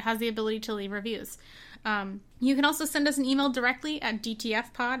 if it has the ability to leave reviews. You can also send us an email directly at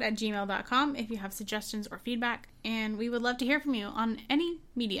dtfpod@gmail.com if you have suggestions or feedback, and we would love to hear from you on any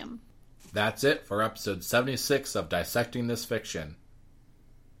medium. That's it for episode 76 of Dissecting This Fiction.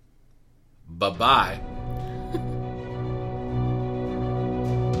 Bye-bye.